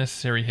avoid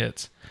unnecessary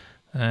hits.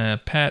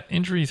 Pat,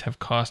 injuries have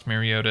cost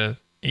Mariota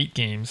 8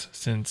 games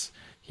since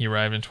he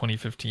arrived in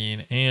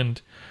 2015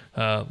 and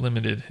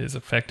limited his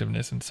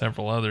effectiveness in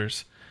several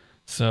others.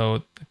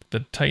 So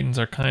the Titans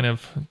are kind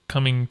of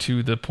coming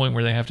to the point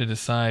where they have to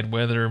decide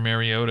whether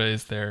Mariota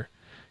is their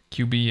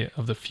QB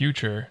of the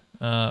future.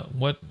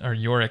 What are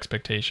your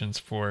expectations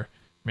for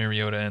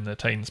Mariota and the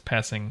Titans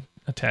passing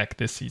attack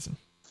this season?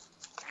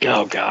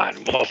 Oh,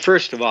 God. Well,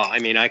 first of all,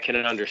 I can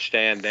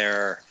understand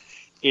their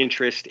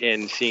interest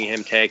in seeing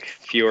him take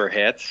fewer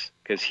hits,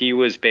 because he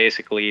was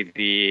basically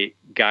the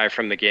guy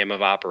from the game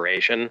of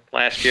Operation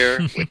last year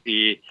with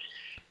the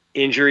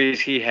injuries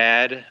he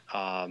had.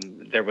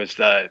 There was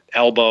the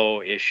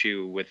elbow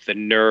issue with the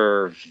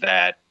nerve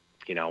that,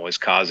 was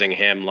causing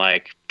him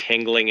like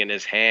tingling in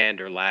his hand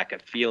or lack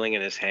of feeling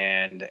in his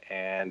hand.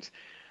 And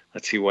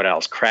let's see what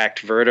else. Cracked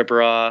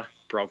vertebra,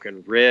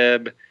 broken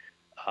rib,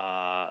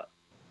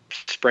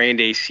 sprained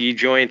AC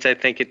joints, I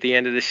think, at the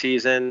end of the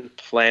season,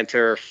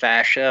 plantar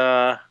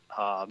fascia.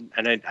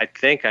 And I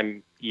think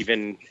I'm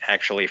even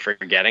actually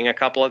forgetting a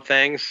couple of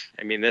things.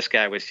 I mean, this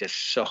guy was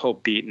just so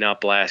beaten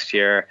up last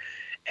year.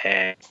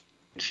 And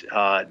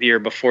the year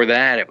before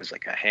that, it was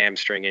like a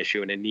hamstring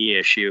issue and a knee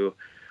issue.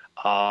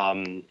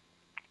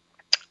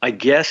 I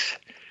guess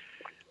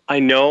I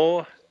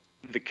know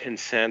the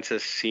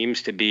consensus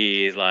seems to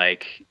be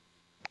like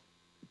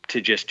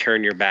to just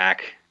turn your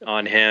back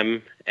on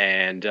him.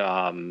 And,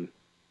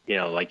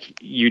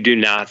 like you do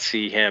not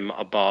see him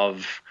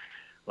above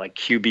like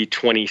QB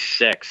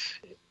 26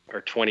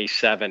 or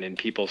 27 in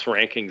people's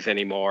rankings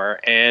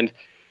anymore. And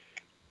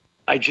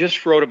I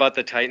just wrote about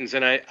the Titans,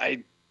 and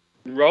I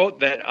wrote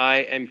that I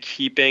am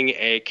keeping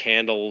a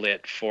candle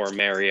lit for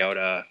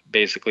Mariota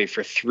basically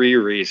for 3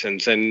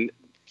 reasons. And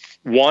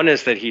one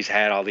is that he's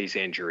had all these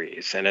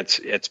injuries, and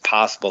it's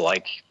possible,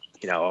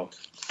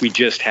 we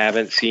just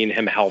haven't seen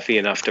him healthy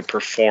enough to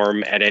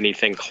perform at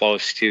anything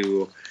close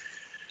to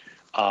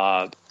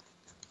the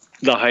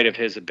height of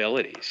his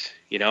abilities.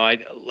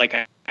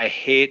 I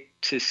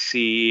hate to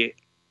see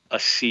a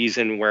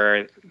season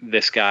where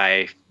this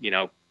guy,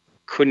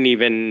 couldn't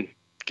even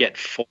get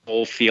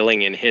full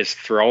feeling in his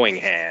throwing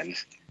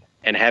hands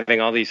and having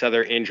all these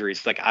other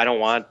injuries. Like, I don't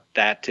want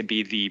that to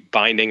be the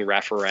binding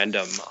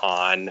referendum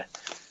on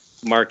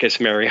Marcus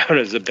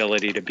Mariota's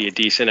ability to be a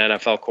decent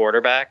NFL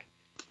quarterback.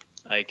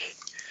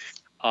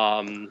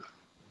 And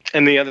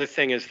the other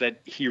thing is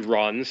that he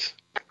runs.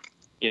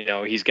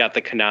 He's got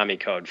the Konami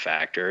code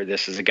factor.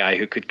 This is a guy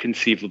who could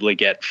conceivably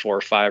get 4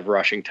 or 5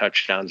 rushing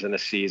touchdowns in a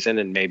season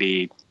and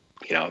maybe,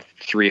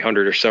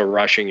 300 or so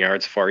rushing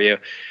yards for you.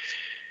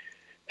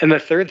 And the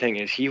third thing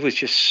is he was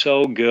just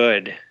so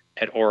good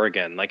at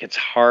Oregon. Like, it's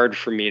hard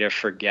for me to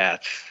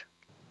forget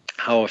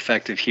how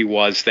effective he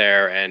was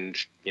there and,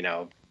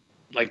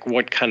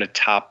 what kind of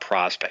top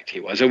prospect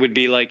he was. It would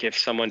be like if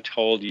someone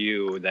told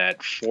you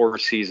that 4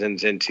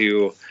 seasons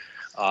into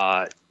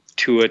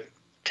Tua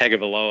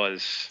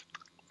Tagovailoa's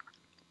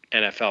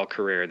NFL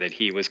career that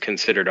he was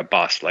considered a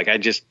bust. Like,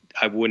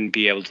 I wouldn't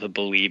be able to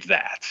believe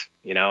that,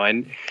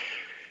 and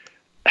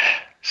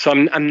so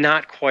I'm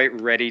not quite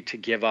ready to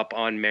give up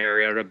on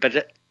Mariota, but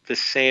at the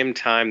same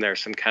time,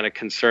 there's some kind of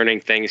concerning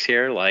things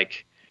here,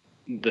 like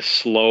the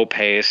slow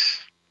pace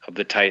of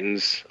the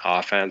Titans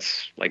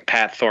offense. Like,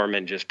 Pat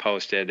Thorman just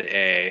posted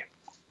a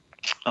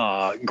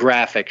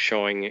graphic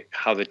showing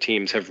how the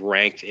teams have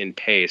ranked in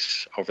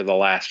pace over the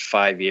last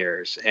 5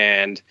 years.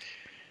 And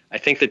I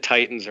think the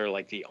Titans are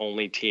like the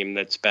only team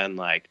that's been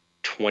like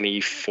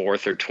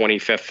 24th or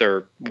 25th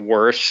or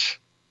worse,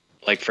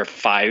 like for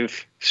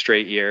 5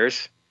 straight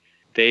years.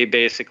 They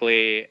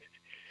basically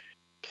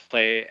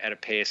play at a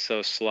pace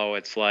so slow,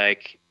 it's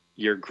like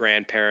your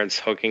grandparents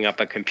hooking up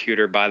a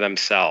computer by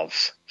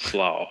themselves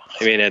slow.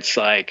 I mean, it's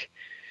like,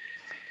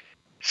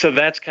 so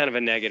that's kind of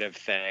a negative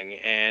thing.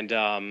 And,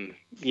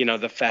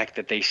 the fact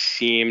that they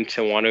seem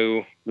to want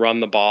to run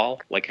the ball,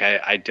 like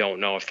I don't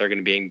know if they're going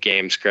to be in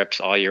game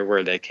scripts all year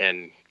where they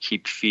can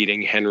keep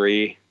feeding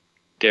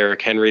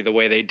Derrick Henry the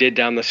way they did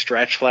down the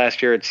stretch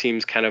last year. It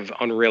seems kind of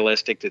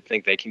unrealistic to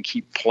think they can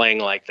keep playing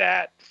like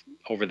that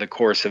over the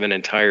course of an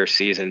entire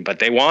season, but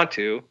they want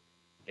to.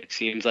 It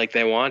seems like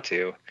they want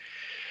to.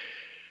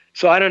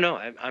 So I don't know.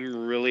 I'm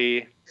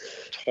really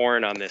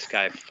torn on this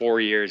guy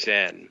 4 years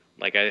in.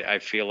 Like, I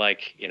feel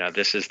like,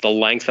 this is the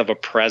length of a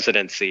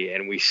presidency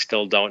and we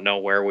still don't know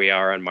where we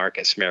are on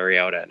Marcus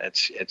Mariota. And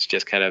it's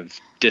just kind of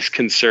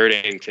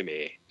disconcerting to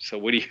me. So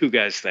what do you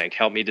guys think?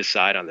 Help me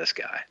decide on this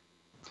guy.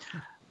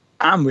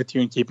 I'm with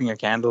you in keeping a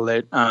candle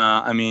lit.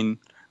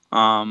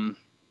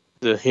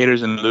 The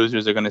haters and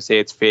losers are going to say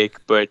it's fake,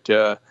 but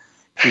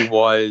he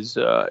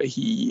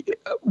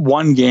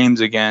won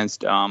games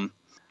against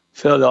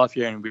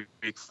Philadelphia in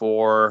week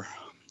 4,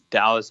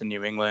 Dallas and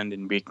New England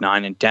in week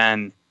 9 and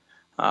 10.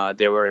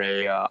 They were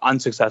a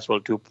unsuccessful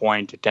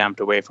 2-point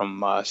attempt away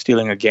from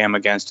stealing a game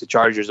against the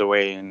Chargers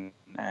away in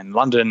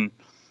London.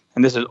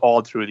 And this is all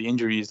through the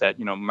injuries that,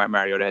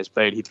 Mariota has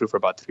played. He threw for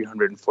about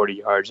 340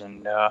 yards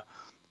and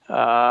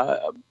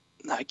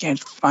I can't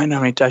find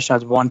how many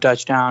touchdowns. 1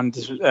 touchdown.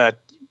 This was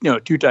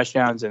 2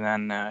 touchdowns, and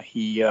then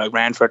he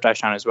ran for a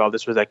touchdown as well.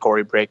 This was that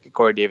Corey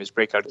Davis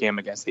breakout game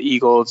against the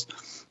Eagles.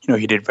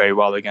 He did very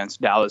well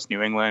against Dallas,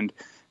 New England,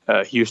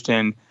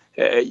 Houston,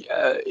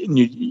 the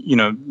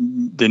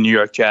New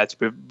York Jets.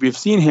 We've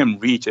seen him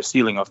reach a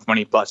ceiling of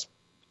 20 plus,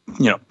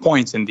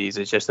 points in these.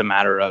 It's just a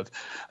matter of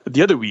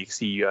the other weeks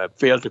he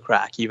failed to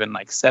crack even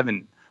like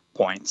 7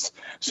 points.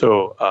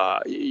 So,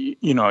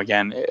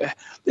 again,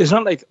 it's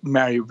not like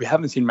we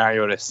haven't seen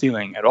Mariota's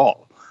ceiling at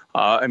all.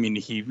 I mean,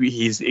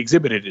 he's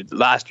exhibited it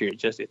last year.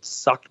 It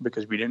sucked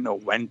because we didn't know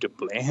when to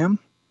play him,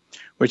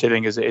 which I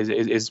think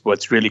is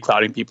what's really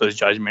clouding people's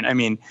judgment. I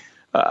mean,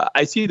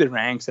 I see the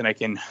ranks and I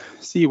can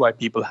see why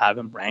people have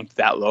him ranked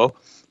that low.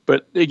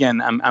 But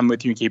again, I'm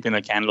with you keeping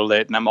a candle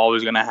lit, and I'm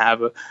always going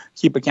to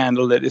keep a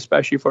candle lit,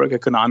 especially for like a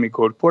Konami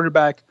code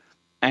quarterback.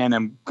 And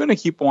I'm going to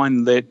keep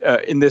one lit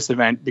in this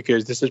event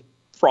because this is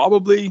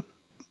probably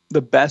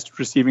the best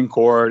receiving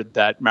core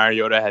that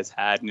Mariota has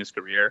had in his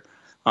career,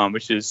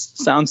 which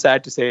sounds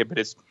sad to say, but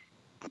it's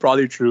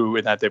probably true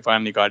in that they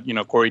finally got,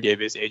 Corey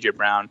Davis, AJ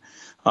Brown,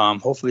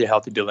 hopefully a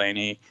healthy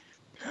Delaney,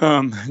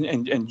 and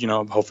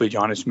hopefully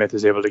Jonas Smith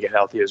is able to get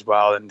healthy as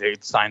well. And they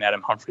signed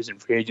Adam Humphries in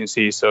free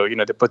agency, so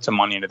they put some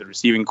money into the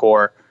receiving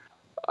core.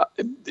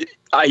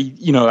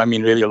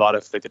 Really a lot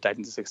of like the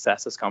Titans'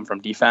 success has come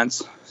from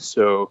defense.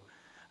 So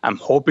I'm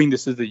hoping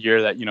this is the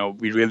year that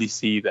we really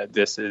see that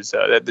this is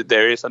that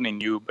there is something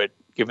new. But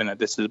given that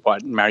this is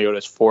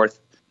Mariota's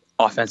fourth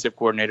offensive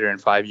coordinator in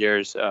 5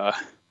 years,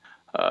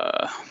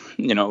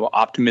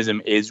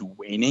 optimism is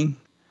waning.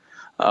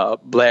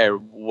 Blair,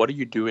 what are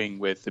you doing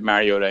with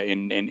Mariota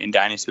in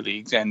dynasty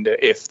leagues? And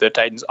if the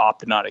Titans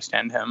opt to not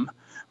extend him,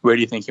 where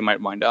do you think he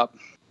might wind up?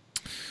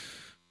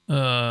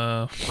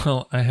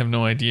 Well, I have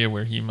no idea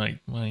where he might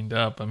wind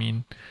up. I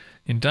mean,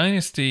 in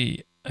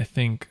dynasty, I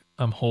think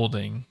I'm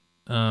holding.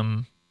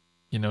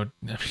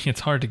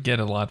 It's hard to get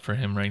a lot for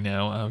him right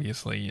now,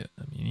 obviously.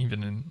 I mean,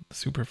 even in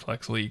super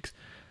flex leagues.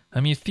 I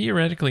mean,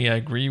 theoretically, I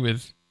agree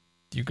with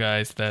you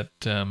guys that,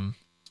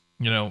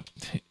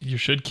 you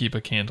should keep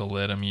a candle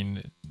lit. I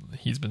mean,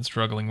 he's been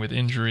struggling with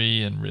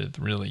injury and with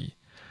really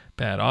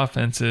bad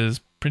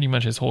offenses pretty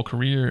much his whole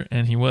career.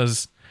 And he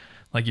was,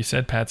 like you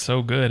said, Pat,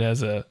 so good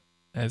as a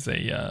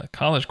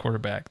college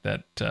quarterback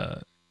that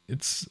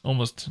it's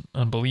almost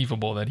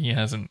unbelievable that he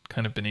hasn't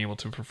kind of been able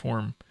to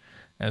perform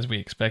as we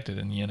expected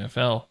in the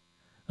NFL.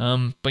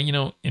 But,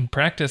 in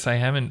practice, I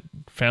haven't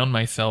found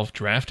myself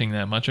drafting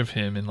that much of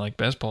him in like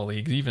best ball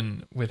leagues,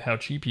 even with how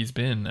cheap he's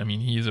been. I mean,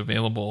 he's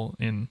available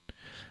in,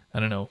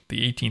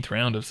 the 18th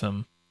round of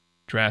some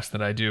drafts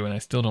that I do, and I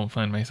still don't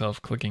find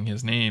myself clicking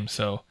his name.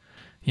 So,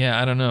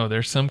 yeah, I don't know.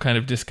 There's some kind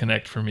of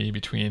disconnect for me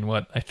between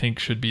what I think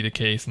should be the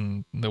case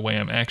and the way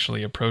I'm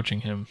actually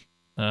approaching him.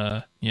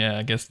 I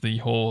guess the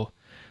whole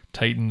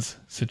Titans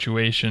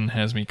situation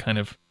has me kind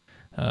of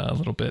a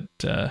little bit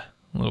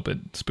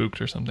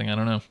spooked or something. I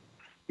don't know.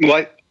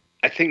 Well,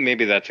 I think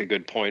maybe that's a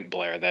good point,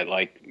 Blair, that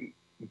like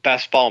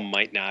best ball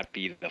might not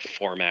be the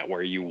format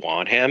where you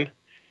want him.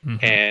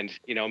 Mm-hmm. And,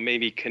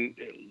 maybe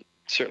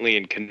certainly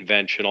in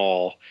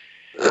conventional,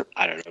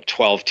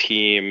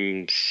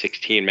 12-team,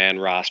 16-man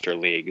roster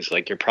leagues,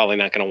 like you're probably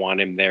not going to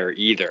want him there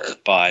either.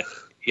 But,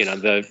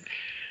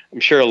 I'm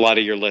sure a lot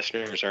of your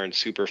listeners are in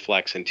super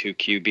flex and 2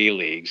 QB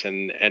leagues.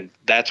 And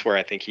that's where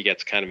I think he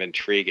gets kind of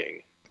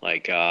intriguing.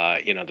 Like,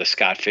 the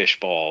Scott Fish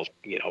Bowl,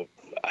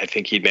 I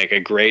think he'd make a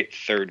great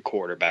third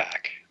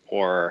quarterback,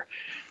 or,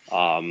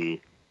 in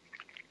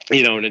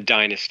a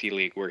dynasty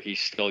league where he's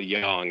still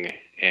young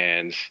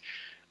and,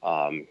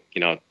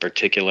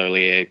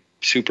 particularly a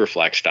super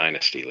flex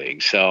dynasty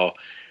league. So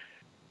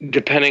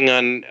depending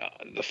on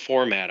the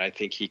format, I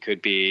think he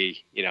could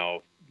be,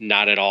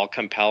 not at all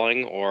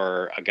compelling,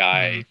 or a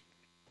guy,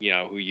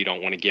 who you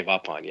don't want to give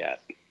up on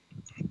yet.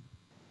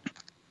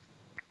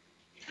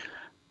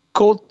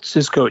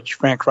 Colts' coach,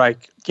 Frank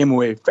Reich, came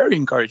away very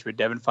encouraged with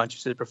Devin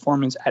Funchess'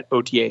 performance at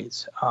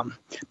OTAs.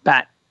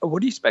 Pat, what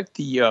do you expect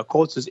the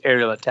Colts'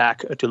 aerial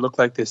attack to look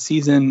like this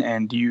season?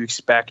 And do you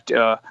expect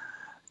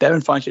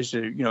Devin Funchess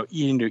to,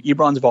 eat into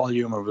Ebron's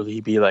volume, or will he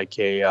be like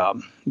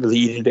will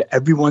he eat into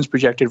everyone's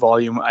projected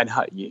volume? And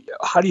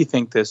how do you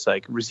think this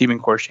receiving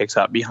core shakes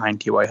out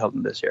behind T.Y.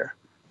 Hilton this year?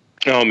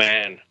 Oh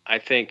man, I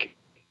think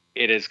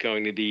it is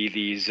going to be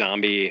the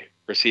zombie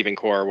receiving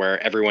core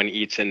where everyone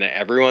eats into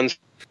everyone's.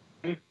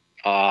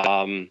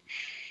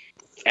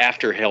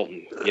 After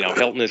Hilton,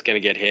 Hilton is going to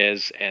get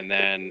his, and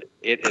then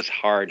it is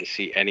hard to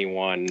see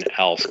anyone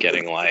else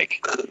getting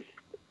like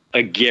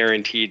a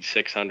guaranteed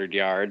 600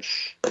 yards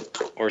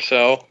or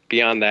so.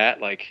 Beyond that,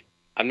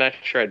 I'm not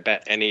sure I'd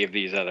bet any of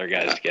these other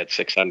guys to get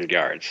 600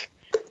 yards.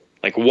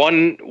 Like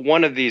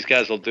one of these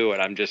guys will do it.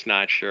 I'm just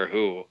not sure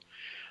who.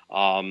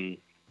 For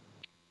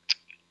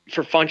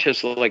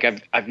Funchess,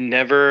 I've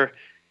never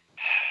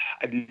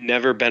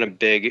been a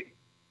big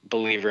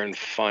believer in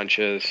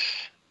Funchess,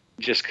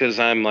 just because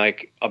I'm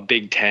like a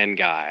Big Ten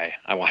guy.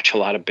 I watch a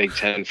lot of Big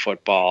Ten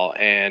football,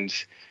 and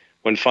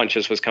when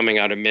Funchess was coming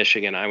out of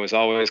Michigan, I was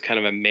always kind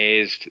of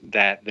amazed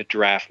that the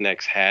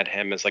Draftniks had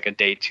him as like a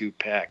day 2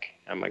 pick.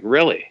 I'm like,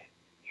 really?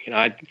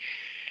 I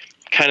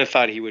kind of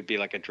thought he would be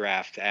like a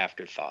draft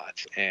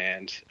afterthought,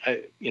 and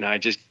I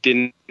just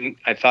didn't.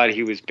 I thought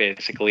he was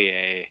basically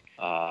a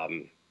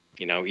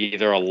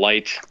either a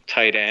light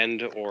tight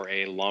end or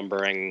a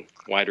lumbering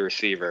wide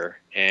receiver.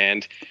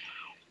 And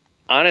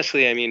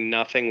honestly, I mean,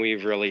 nothing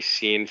we've really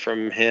seen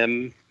from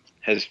him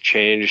has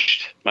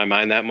changed my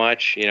mind that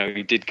much.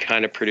 He did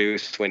kind of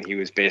produce when he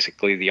was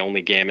basically the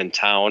only game in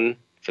town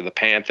for the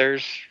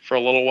Panthers for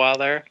a little while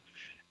there.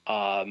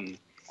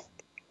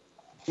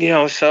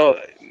 So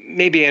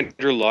maybe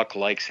Andrew Luck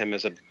likes him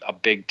as a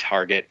big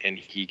target, and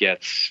he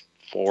gets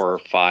 4 or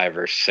 5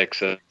 or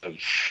 6 of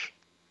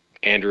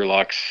Andrew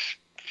Luck's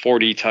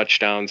 40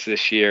 touchdowns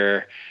this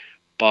year.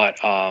 But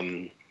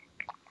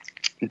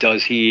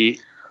does he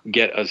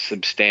get a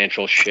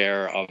substantial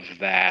share of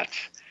that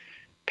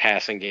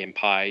passing game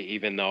pie,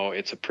 even though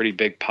it's a pretty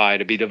big pie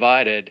to be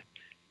divided?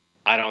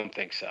 I don't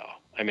think so.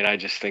 I mean, I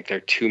just think there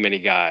are too many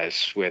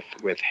guys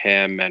with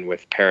him and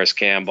with Paris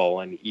Campbell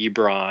and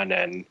Ebron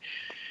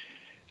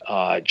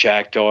and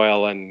Jack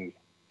Doyle, and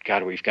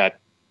God, we've got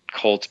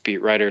Colts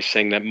beat writers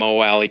saying that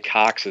Mo Alley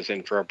Cox is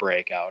in for a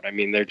breakout. I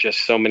mean, there are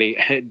just so many.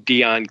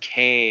 Deion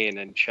Kane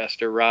and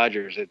Chester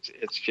Rogers.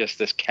 It's just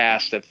this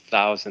cast of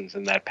thousands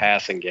in that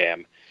passing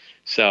game.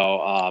 So,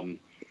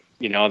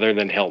 other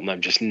than Hilton,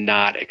 I'm just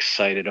not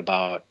excited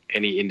about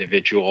any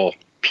individual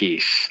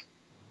piece.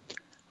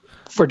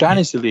 For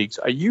Dynasty Leagues,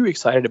 are you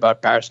excited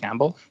about Paris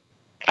Campbell?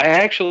 I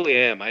actually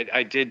am.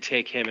 I did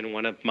take him in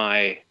one of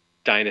my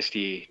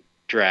Dynasty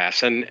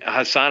drafts. And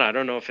Hassan, I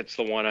don't know if it's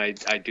the one I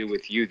do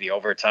with you, the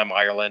Overtime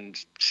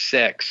Ireland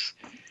 6.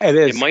 It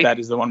is. That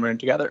is the one we're in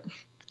together.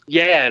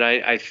 Yeah, and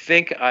I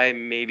think I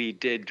maybe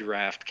did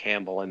draft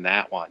Campbell in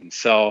that one.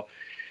 So,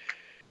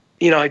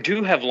 I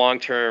do have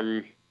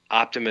long-term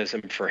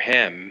optimism for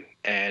him.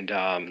 And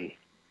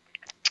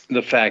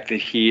the fact that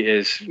he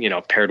is,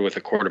 paired with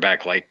a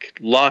quarterback like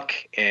Luck,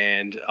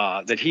 and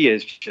that he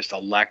is just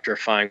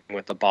electrifying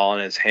with the ball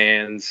in his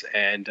hands.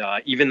 And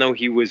even though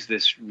he was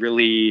this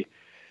really,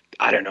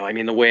 I don't know, I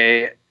mean, the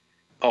way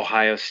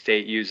Ohio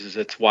State uses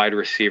its wide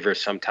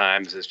receivers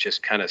sometimes is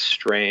just kind of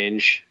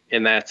strange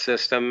in that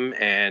system.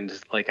 And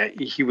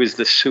he was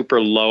the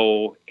super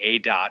low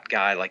ADOT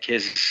guy. Like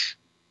his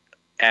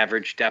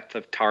average depth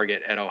of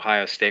target at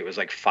Ohio State was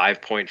like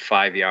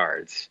 5.5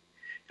 yards.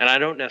 And I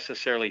don't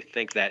necessarily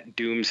think that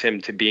dooms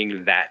him to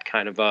being that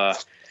kind of a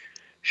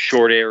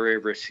short area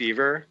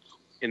receiver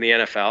in the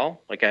NFL.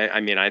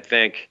 I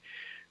think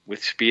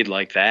with speed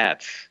like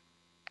that,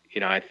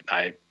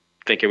 I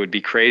think it would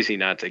be crazy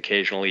not to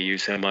occasionally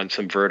use him on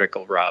some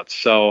vertical routes.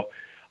 So,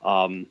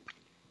 I'm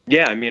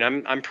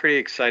pretty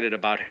excited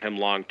about him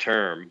long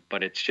term,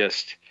 but it's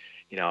just,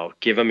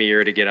 give him a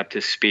year to get up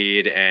to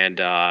speed and,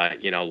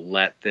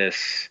 let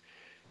this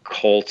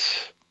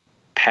Colts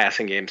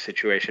passing game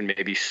situation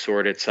maybe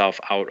sort itself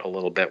out a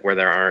little bit where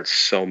there aren't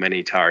so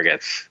many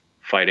targets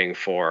fighting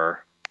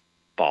for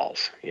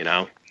balls,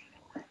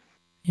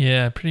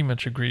 Yeah, I pretty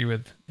much agree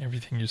with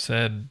everything you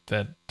said,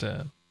 that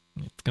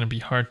it's going to be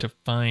hard to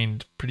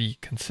find pretty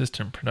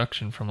consistent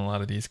production from a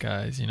lot of these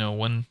guys.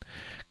 One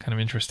kind of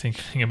interesting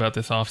thing about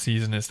this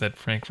offseason is that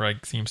Frank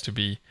Reich seems to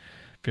be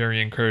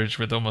very encouraged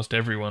with almost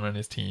everyone on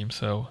his team.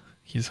 So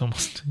he's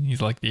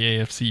like the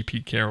AFC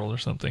Pete Carroll or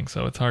something.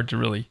 So it's hard to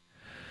really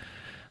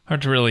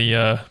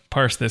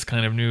parse this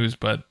kind of news.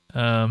 But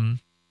do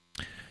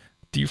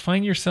you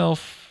find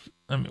yourself,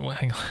 I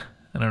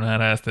don't know how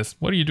to ask this.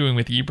 What are you doing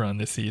with Ebron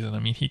this season? I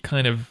mean, he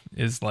kind of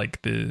is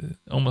like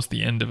almost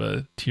the end of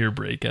a tier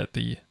break at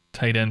the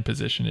tight end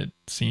position, it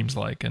seems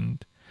like,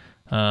 and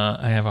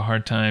I have a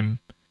hard time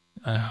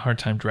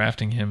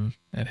drafting him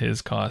at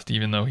his cost,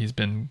 even though he's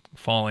been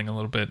falling a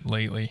little bit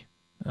lately.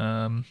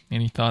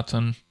 Any thoughts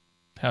on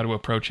how to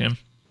approach him?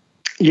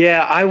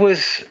 Yeah, I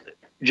was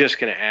just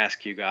going to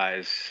ask you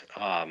guys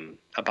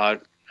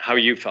about how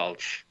you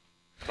felt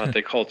about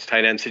the Colts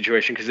tight end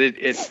situation, because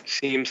it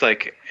seems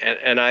like,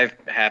 and I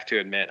have to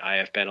admit, I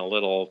have been a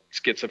little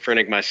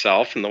schizophrenic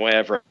myself in the way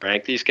I've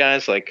ranked these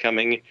guys. Like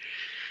coming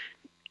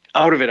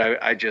out of it,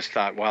 I just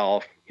thought,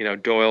 well,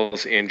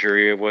 Doyle's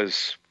injury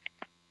was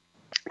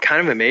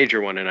kind of a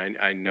major one, and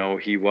I know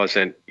he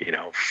wasn't,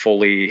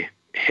 fully.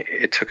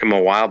 It took him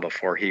a while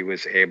before he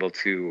was able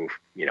to,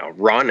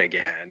 run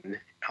again.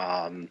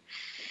 So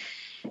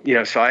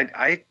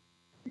I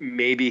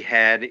maybe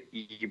had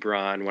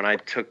Ebron when I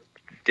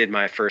did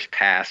my first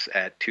pass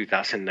at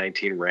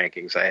 2019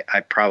 rankings. I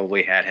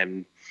probably had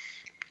him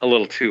a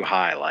little too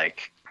high,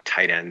 like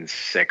tight end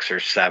 6 or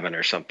 7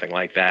 or something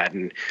like that,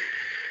 and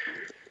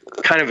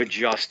kind of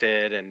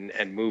adjusted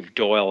and moved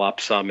Doyle up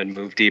some and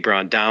moved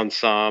Ebron down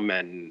some.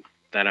 And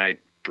then I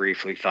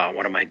briefly thought,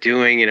 what am I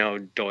doing?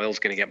 Doyle's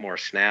going to get more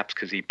snaps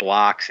because he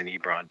blocks and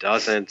Ebron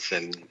doesn't.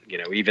 And,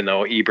 even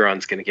though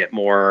Ebron's going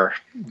to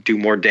do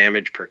more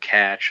damage per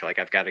catch, like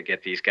I've got to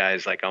get these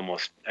guys like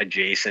almost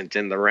adjacent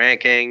in the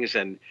rankings.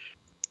 And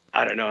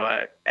I don't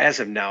know, as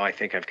of now, I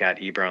think I've got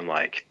Ebron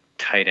like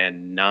tight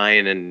end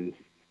 9 and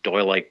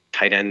Doyle like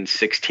tight end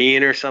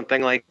 16 or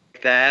something like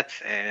that.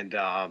 And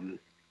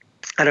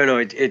I don't know,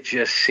 it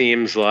just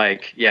seems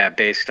like,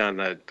 based on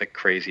the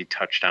crazy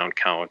touchdown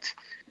count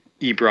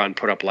Ebron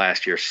put up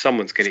last year,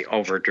 someone's going to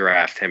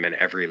overdraft him in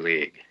every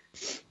league.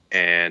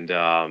 And,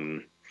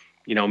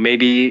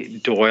 maybe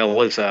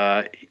Doyle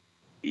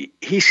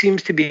he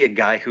seems to be a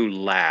guy who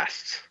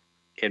lasts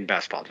in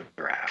best ball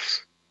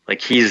drafts.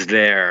 Like he's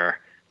there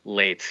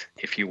late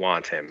if you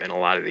want him in a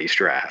lot of these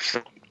drafts.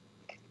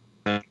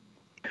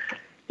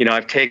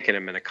 I've taken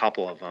him in a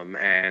couple of them,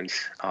 and,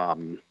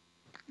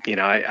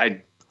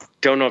 I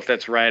don't know if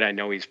that's right. I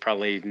know he's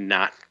probably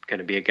not going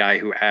to be a guy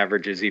who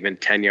averages even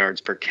 10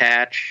 yards per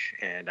catch,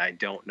 and I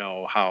don't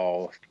know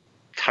how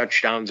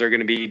touchdowns are going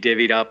to be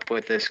divvied up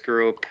with this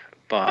group.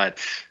 But,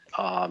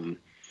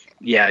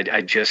 yeah,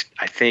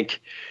 I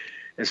think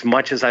as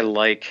much as I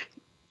like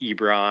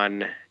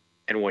Ebron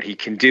and what he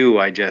can do,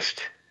 I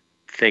just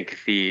think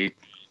the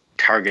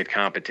target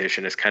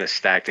competition is kind of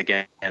stacked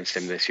against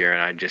him this year,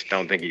 and I just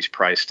don't think he's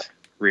priced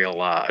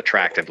real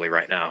attractively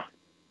right now.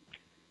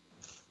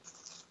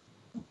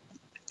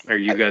 Are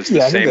you guys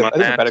the same on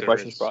that? I think the better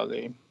question is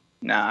probably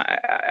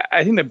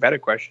I think the better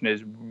question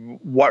is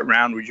what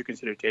round would you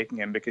consider taking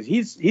him, because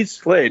he's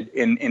slid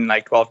in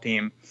like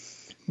 12-team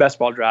best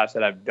ball drafts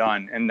that I've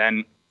done, and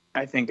then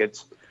I think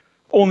it's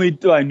only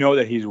till I know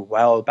that he's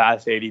well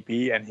past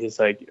ADP and he's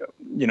like,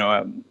 you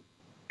know,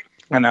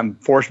 and I'm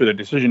forced with a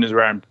decision is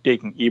where I'm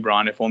taking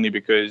Ebron, if only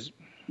because,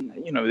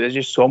 you know, there's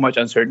just so much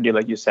uncertainty,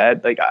 like you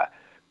said. Like,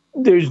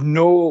 there's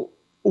no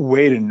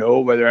way to know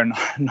whether or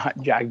not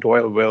Jack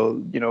Doyle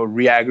will, you know,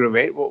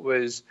 re-aggravate what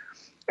was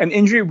an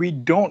injury we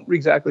don't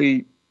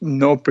exactly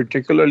know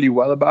particularly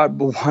well about,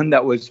 but one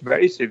that was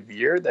very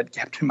severe that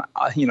kept him,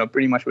 you know,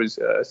 pretty much was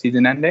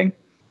season-ending.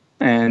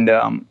 And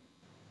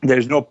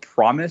there's no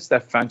promise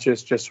that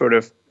Funchess just sort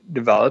of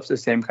develops the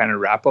same kind of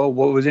rapport.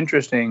 What was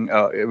interesting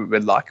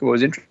with Luck, what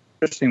was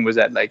interesting was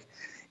that, like,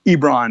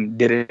 Ebron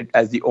did it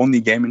as the only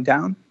game in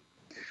town.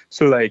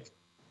 So, like,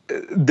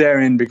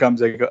 therein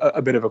becomes like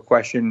a bit of a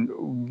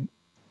question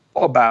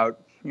about,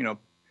 you know,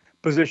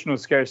 positional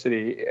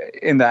scarcity,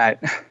 in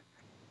that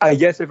I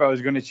guess if I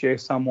was going to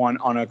chase someone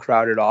on a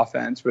crowded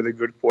offense with a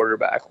good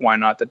quarterback, why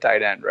not the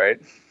tight end,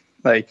 right?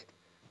 Like,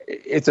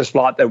 it's a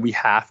slot that we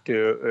have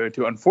to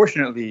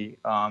unfortunately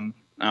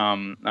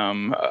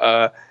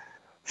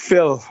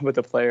fill with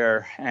a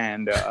player,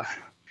 and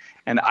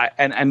I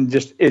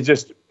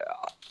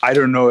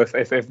don't know if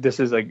this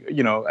is like,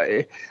 you know,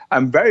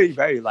 I'm very,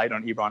 very light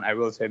on Ebron. I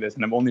will say this,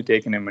 and I've only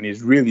taken him when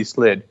he's really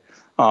slid.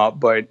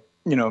 But,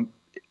 you know,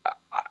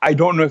 I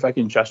don't know if I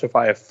can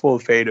justify a full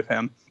fade of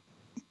him,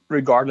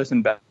 regardless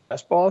in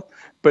best ball.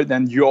 But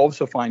then you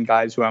also find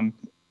guys who I'm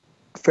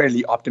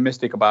fairly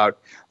optimistic about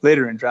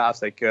later in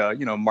drafts, like,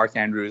 you know, Mark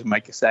Andrews,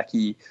 Mike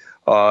Gesicki,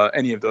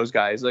 any of those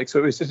guys. Like,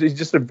 so it's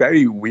just a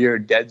very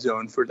weird dead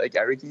zone for like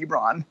Eric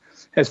Ebron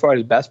as far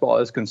as best ball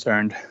is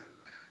concerned.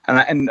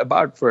 And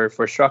about for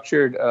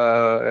structured,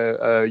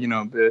 you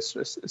know,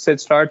 sit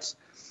starts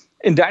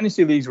in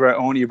dynasty leagues where I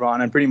own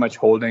Ebron, I'm pretty much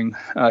holding.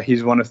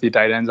 He's one of the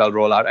tight ends I'll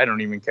roll out. I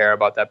don't even care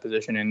about that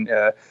position in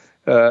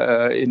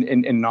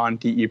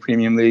non-TE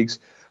premium leagues.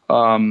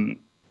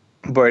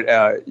 But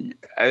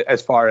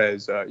as far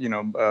as you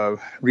know,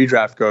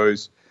 redraft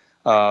goes,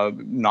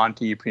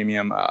 non-TE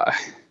premium,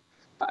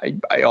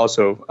 I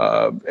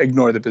also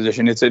ignore the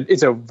position. It's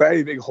a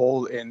very big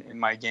hole in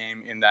my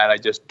game, in that I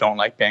just don't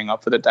like paying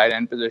up for the tight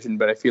end position.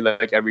 But I feel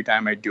like every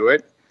time I do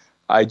it,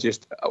 I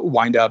just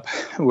wind up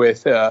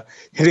with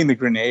hitting the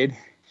grenade,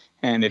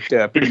 and it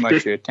pretty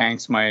much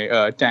tanks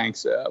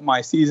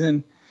my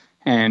season.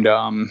 And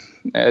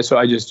so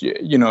I just,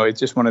 you know, it's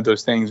just one of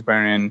those things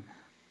wherein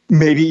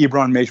maybe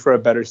Ebron makes for a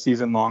better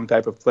season-long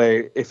type of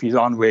play if he's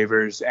on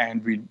waivers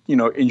and we, you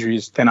know,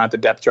 injuries thin out the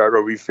depth chart,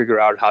 or we figure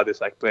out how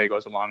this like play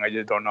goes along. I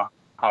just don't know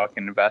how I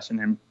can invest in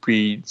him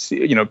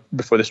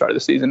before the start of the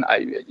season.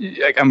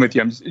 I'm with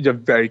you. I'm just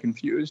very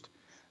confused.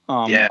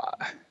 Yeah.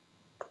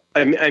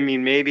 I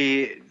mean,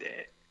 maybe,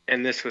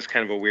 and this was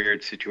kind of a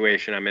weird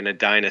situation. I'm in a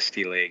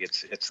dynasty league.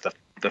 It's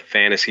the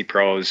Fantasy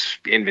Pros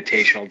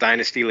Invitational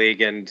Dynasty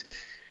League, and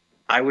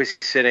I was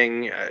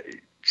sitting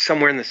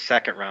somewhere in the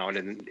second round,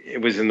 and it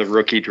was in the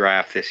rookie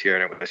draft this year,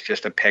 and it was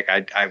just a pick.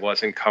 I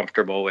wasn't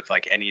comfortable with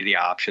like any of the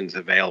options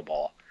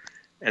available,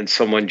 and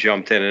someone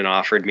jumped in and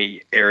offered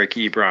me Eric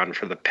Ebron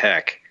for the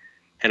pick,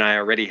 and I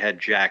already had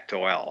Jack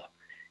Doyle,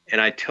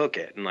 and I took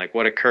it. And like,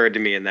 what occurred to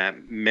me in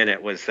that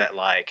minute was that,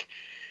 like,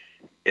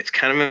 it's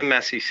kind of a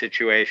messy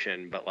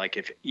situation, but like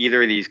if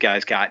either of these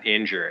guys got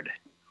injured,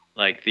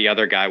 like the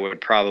other guy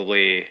would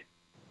probably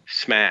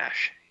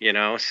smash, you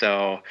know?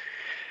 So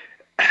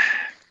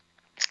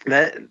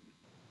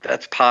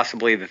that's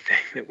possibly the thing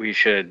that we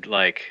should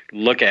like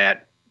look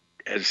at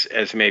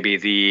as maybe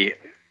the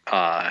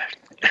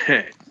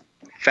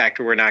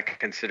factor we're not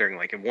considering.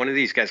 Like, if one of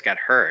these guys got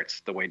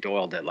hurt the way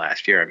Doyle did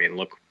last year, I mean,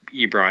 look,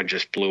 Ebron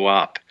just blew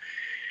up.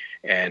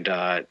 And,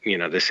 you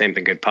know, the same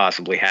thing could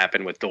possibly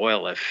happen with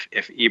Doyle if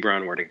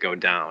Ebron were to go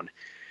down.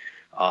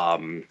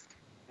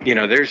 You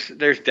know,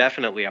 there's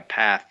definitely a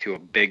path to a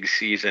big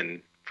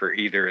season for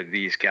either of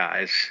these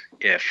guys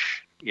if,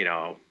 you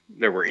know,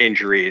 there were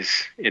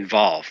injuries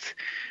involved.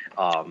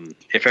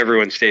 If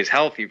everyone stays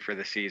healthy for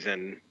the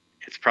season,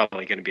 it's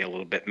probably going to be a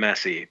little bit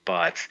messy.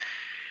 But,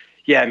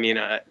 yeah, I mean,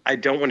 I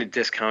don't want to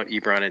discount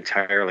Ebron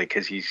entirely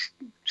because he's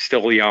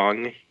still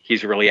young.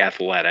 He's really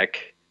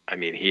athletic. I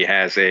mean, he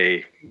has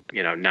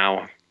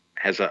now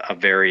has a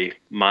very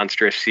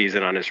monstrous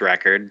season on his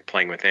record,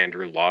 playing with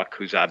Andrew Luck,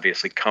 who's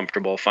obviously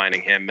comfortable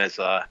finding him as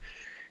an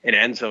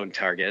end zone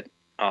target.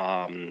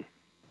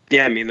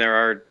 Yeah, I mean,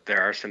 there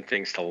are some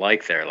things to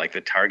like there. Like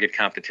the target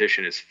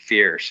competition is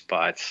fierce,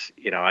 but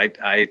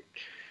I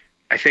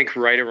think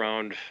right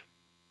around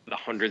the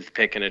 100th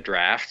pick in a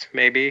draft,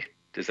 maybe.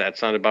 Does that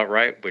sound about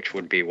right? Which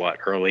would be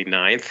early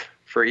 9th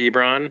for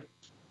Ebron?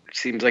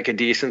 Seems like a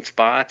decent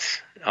spot.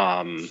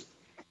 Because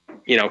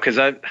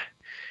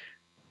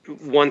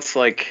once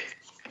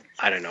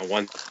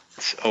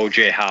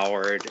OJ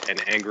Howard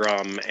and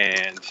Ingram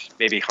and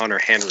maybe Hunter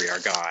Henry are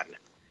gone,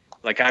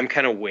 I'm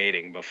kind of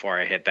waiting before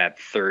I hit that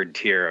third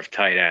tier of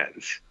tight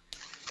ends.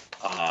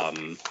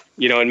 And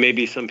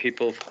maybe some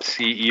people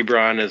see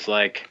Ebron as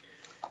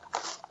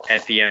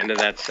at the end of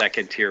that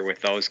second tier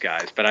with those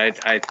guys, but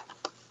I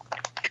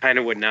kind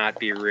of would not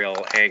be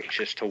real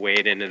anxious to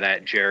wade into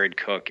that Jared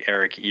Cook,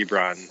 Eric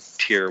Ebron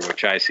tier,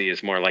 which I see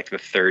as more like the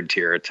third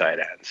tier of tight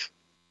ends.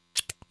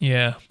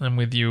 Yeah, I'm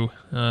with you.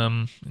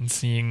 And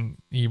seeing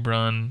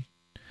Ebron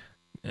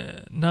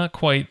not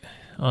quite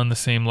on the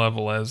same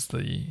level as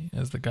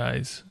the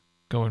guys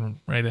going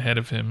right ahead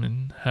of him,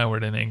 and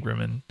Howard and Ingram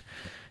and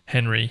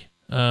Henry.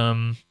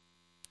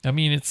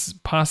 It's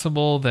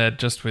possible that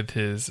just with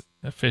his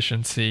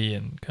efficiency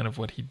and kind of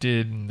what he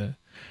did in the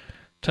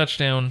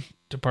touchdown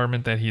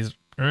department, that he's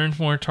earned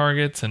more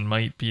targets and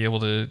might be able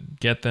to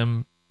get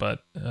them,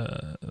 but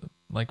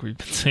like we've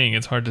been saying,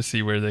 it's hard to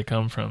see where they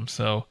come from.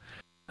 So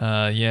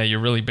you're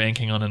really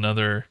banking on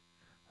another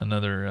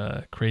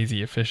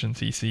crazy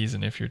efficiency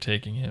season if you're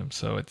taking him.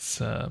 So it's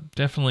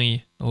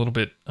definitely a little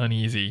bit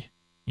uneasy,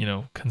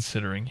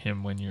 considering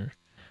him when you're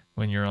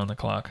on the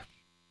clock.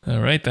 All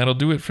right, that'll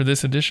do it for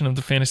this edition of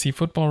the Fantasy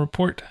Football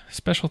Report.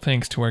 Special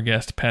thanks to our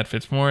guest, Pat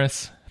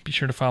Fitzmaurice. Be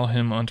sure to follow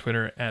him on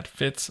Twitter at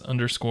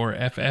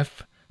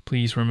 @Fitz_FF.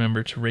 Please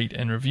remember to rate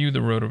and review the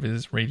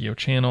RotoViz radio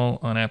channel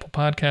on Apple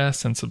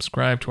Podcasts and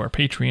subscribe to our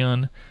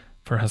Patreon.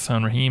 For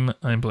Hassan Rahim,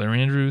 I'm Blair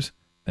Andrews.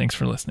 Thanks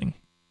for listening.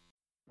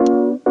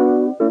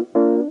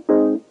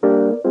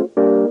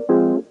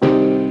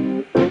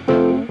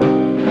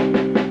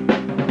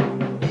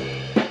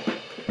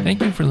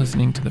 Thank you for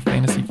listening to the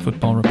Fantasy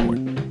Football Report.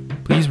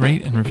 Please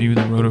rate and review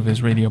the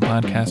RotoViz Radio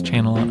podcast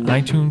channel on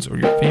iTunes or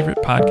your favorite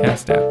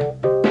podcast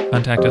app.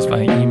 Contact us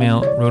via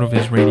email,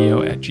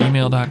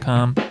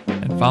 rotovizradio@gmail.com,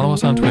 and follow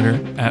us on Twitter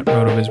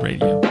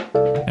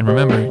 @rotovizradio. And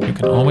remember, you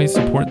can always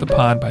support the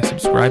pod by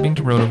subscribing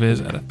to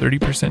RotoViz at a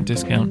 30%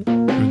 discount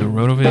through the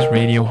RotoViz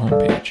Radio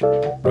homepage,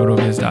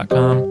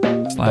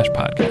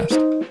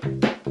 rotoviz.com/podcast.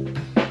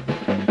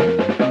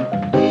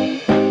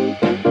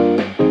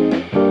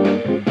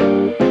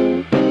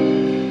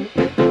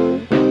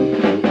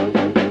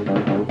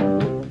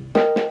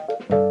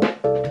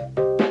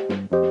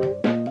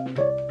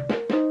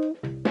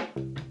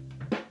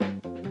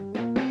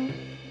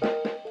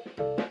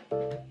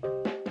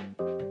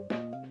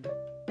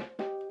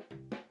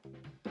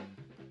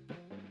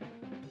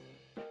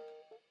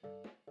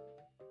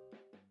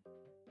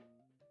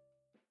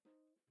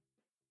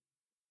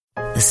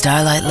 The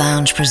Starlight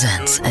Lounge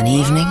presents An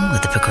Evening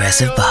with the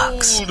Progressive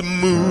Box. Old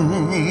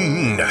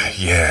moon,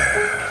 yeah.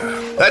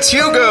 That's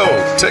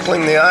Hugo,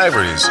 tickling the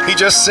ivories. He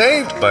just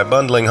saved by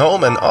bundling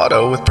home and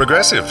auto with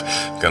Progressive.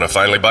 Gonna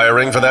finally buy a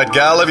ring for that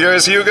gal of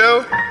yours,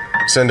 Hugo?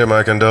 Send her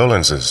my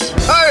condolences.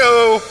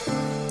 Hi-oh!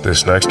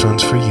 This next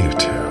one's for you,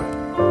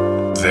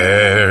 too.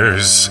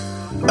 There's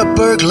a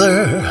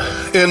burglar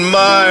in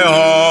my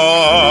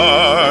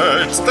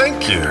heart.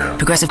 Thank you.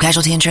 Progressive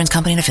Casualty Insurance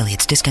Company and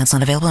Affiliates. Discounts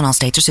not available in all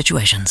states or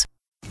situations.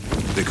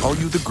 They call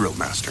you the Grill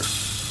Master.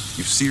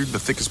 You've seared the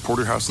thickest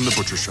porterhouse in the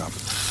butcher shop.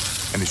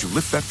 And as you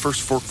lift that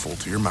first forkful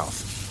to your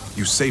mouth,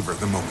 you savor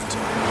the moment.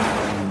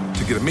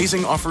 To get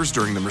amazing offers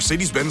during the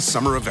Mercedes-Benz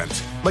summer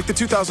event, like the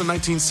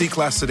 2019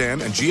 C-Class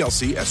sedan and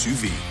GLC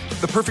SUV,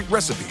 the perfect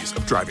recipes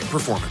of driving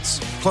performance.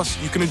 Plus,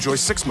 you can enjoy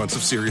 6 months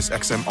of Sirius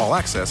XM All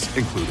Access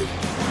included.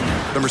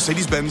 The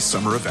Mercedes-Benz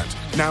summer event,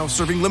 now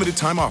serving limited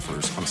time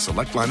offers on a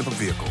select lineup of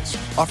vehicles.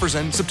 Offers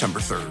end September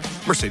 3rd.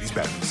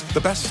 Mercedes-Benz,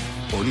 the best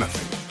or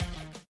nothing.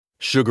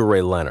 Sugar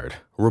Ray Leonard,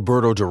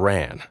 Roberto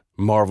Duran,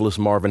 Marvelous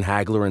Marvin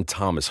Hagler, and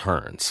Thomas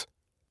Hearns.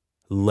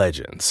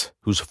 Legends,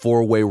 whose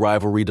four-way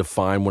rivalry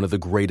defined one of the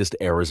greatest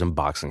eras in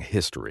boxing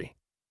history.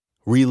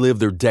 Relive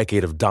their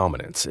decade of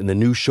dominance in the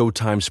new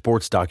Showtime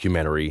sports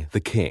documentary,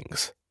 The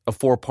Kings, a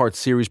 4-part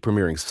series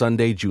premiering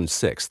Sunday, June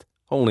 6th,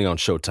 only on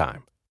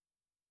Showtime.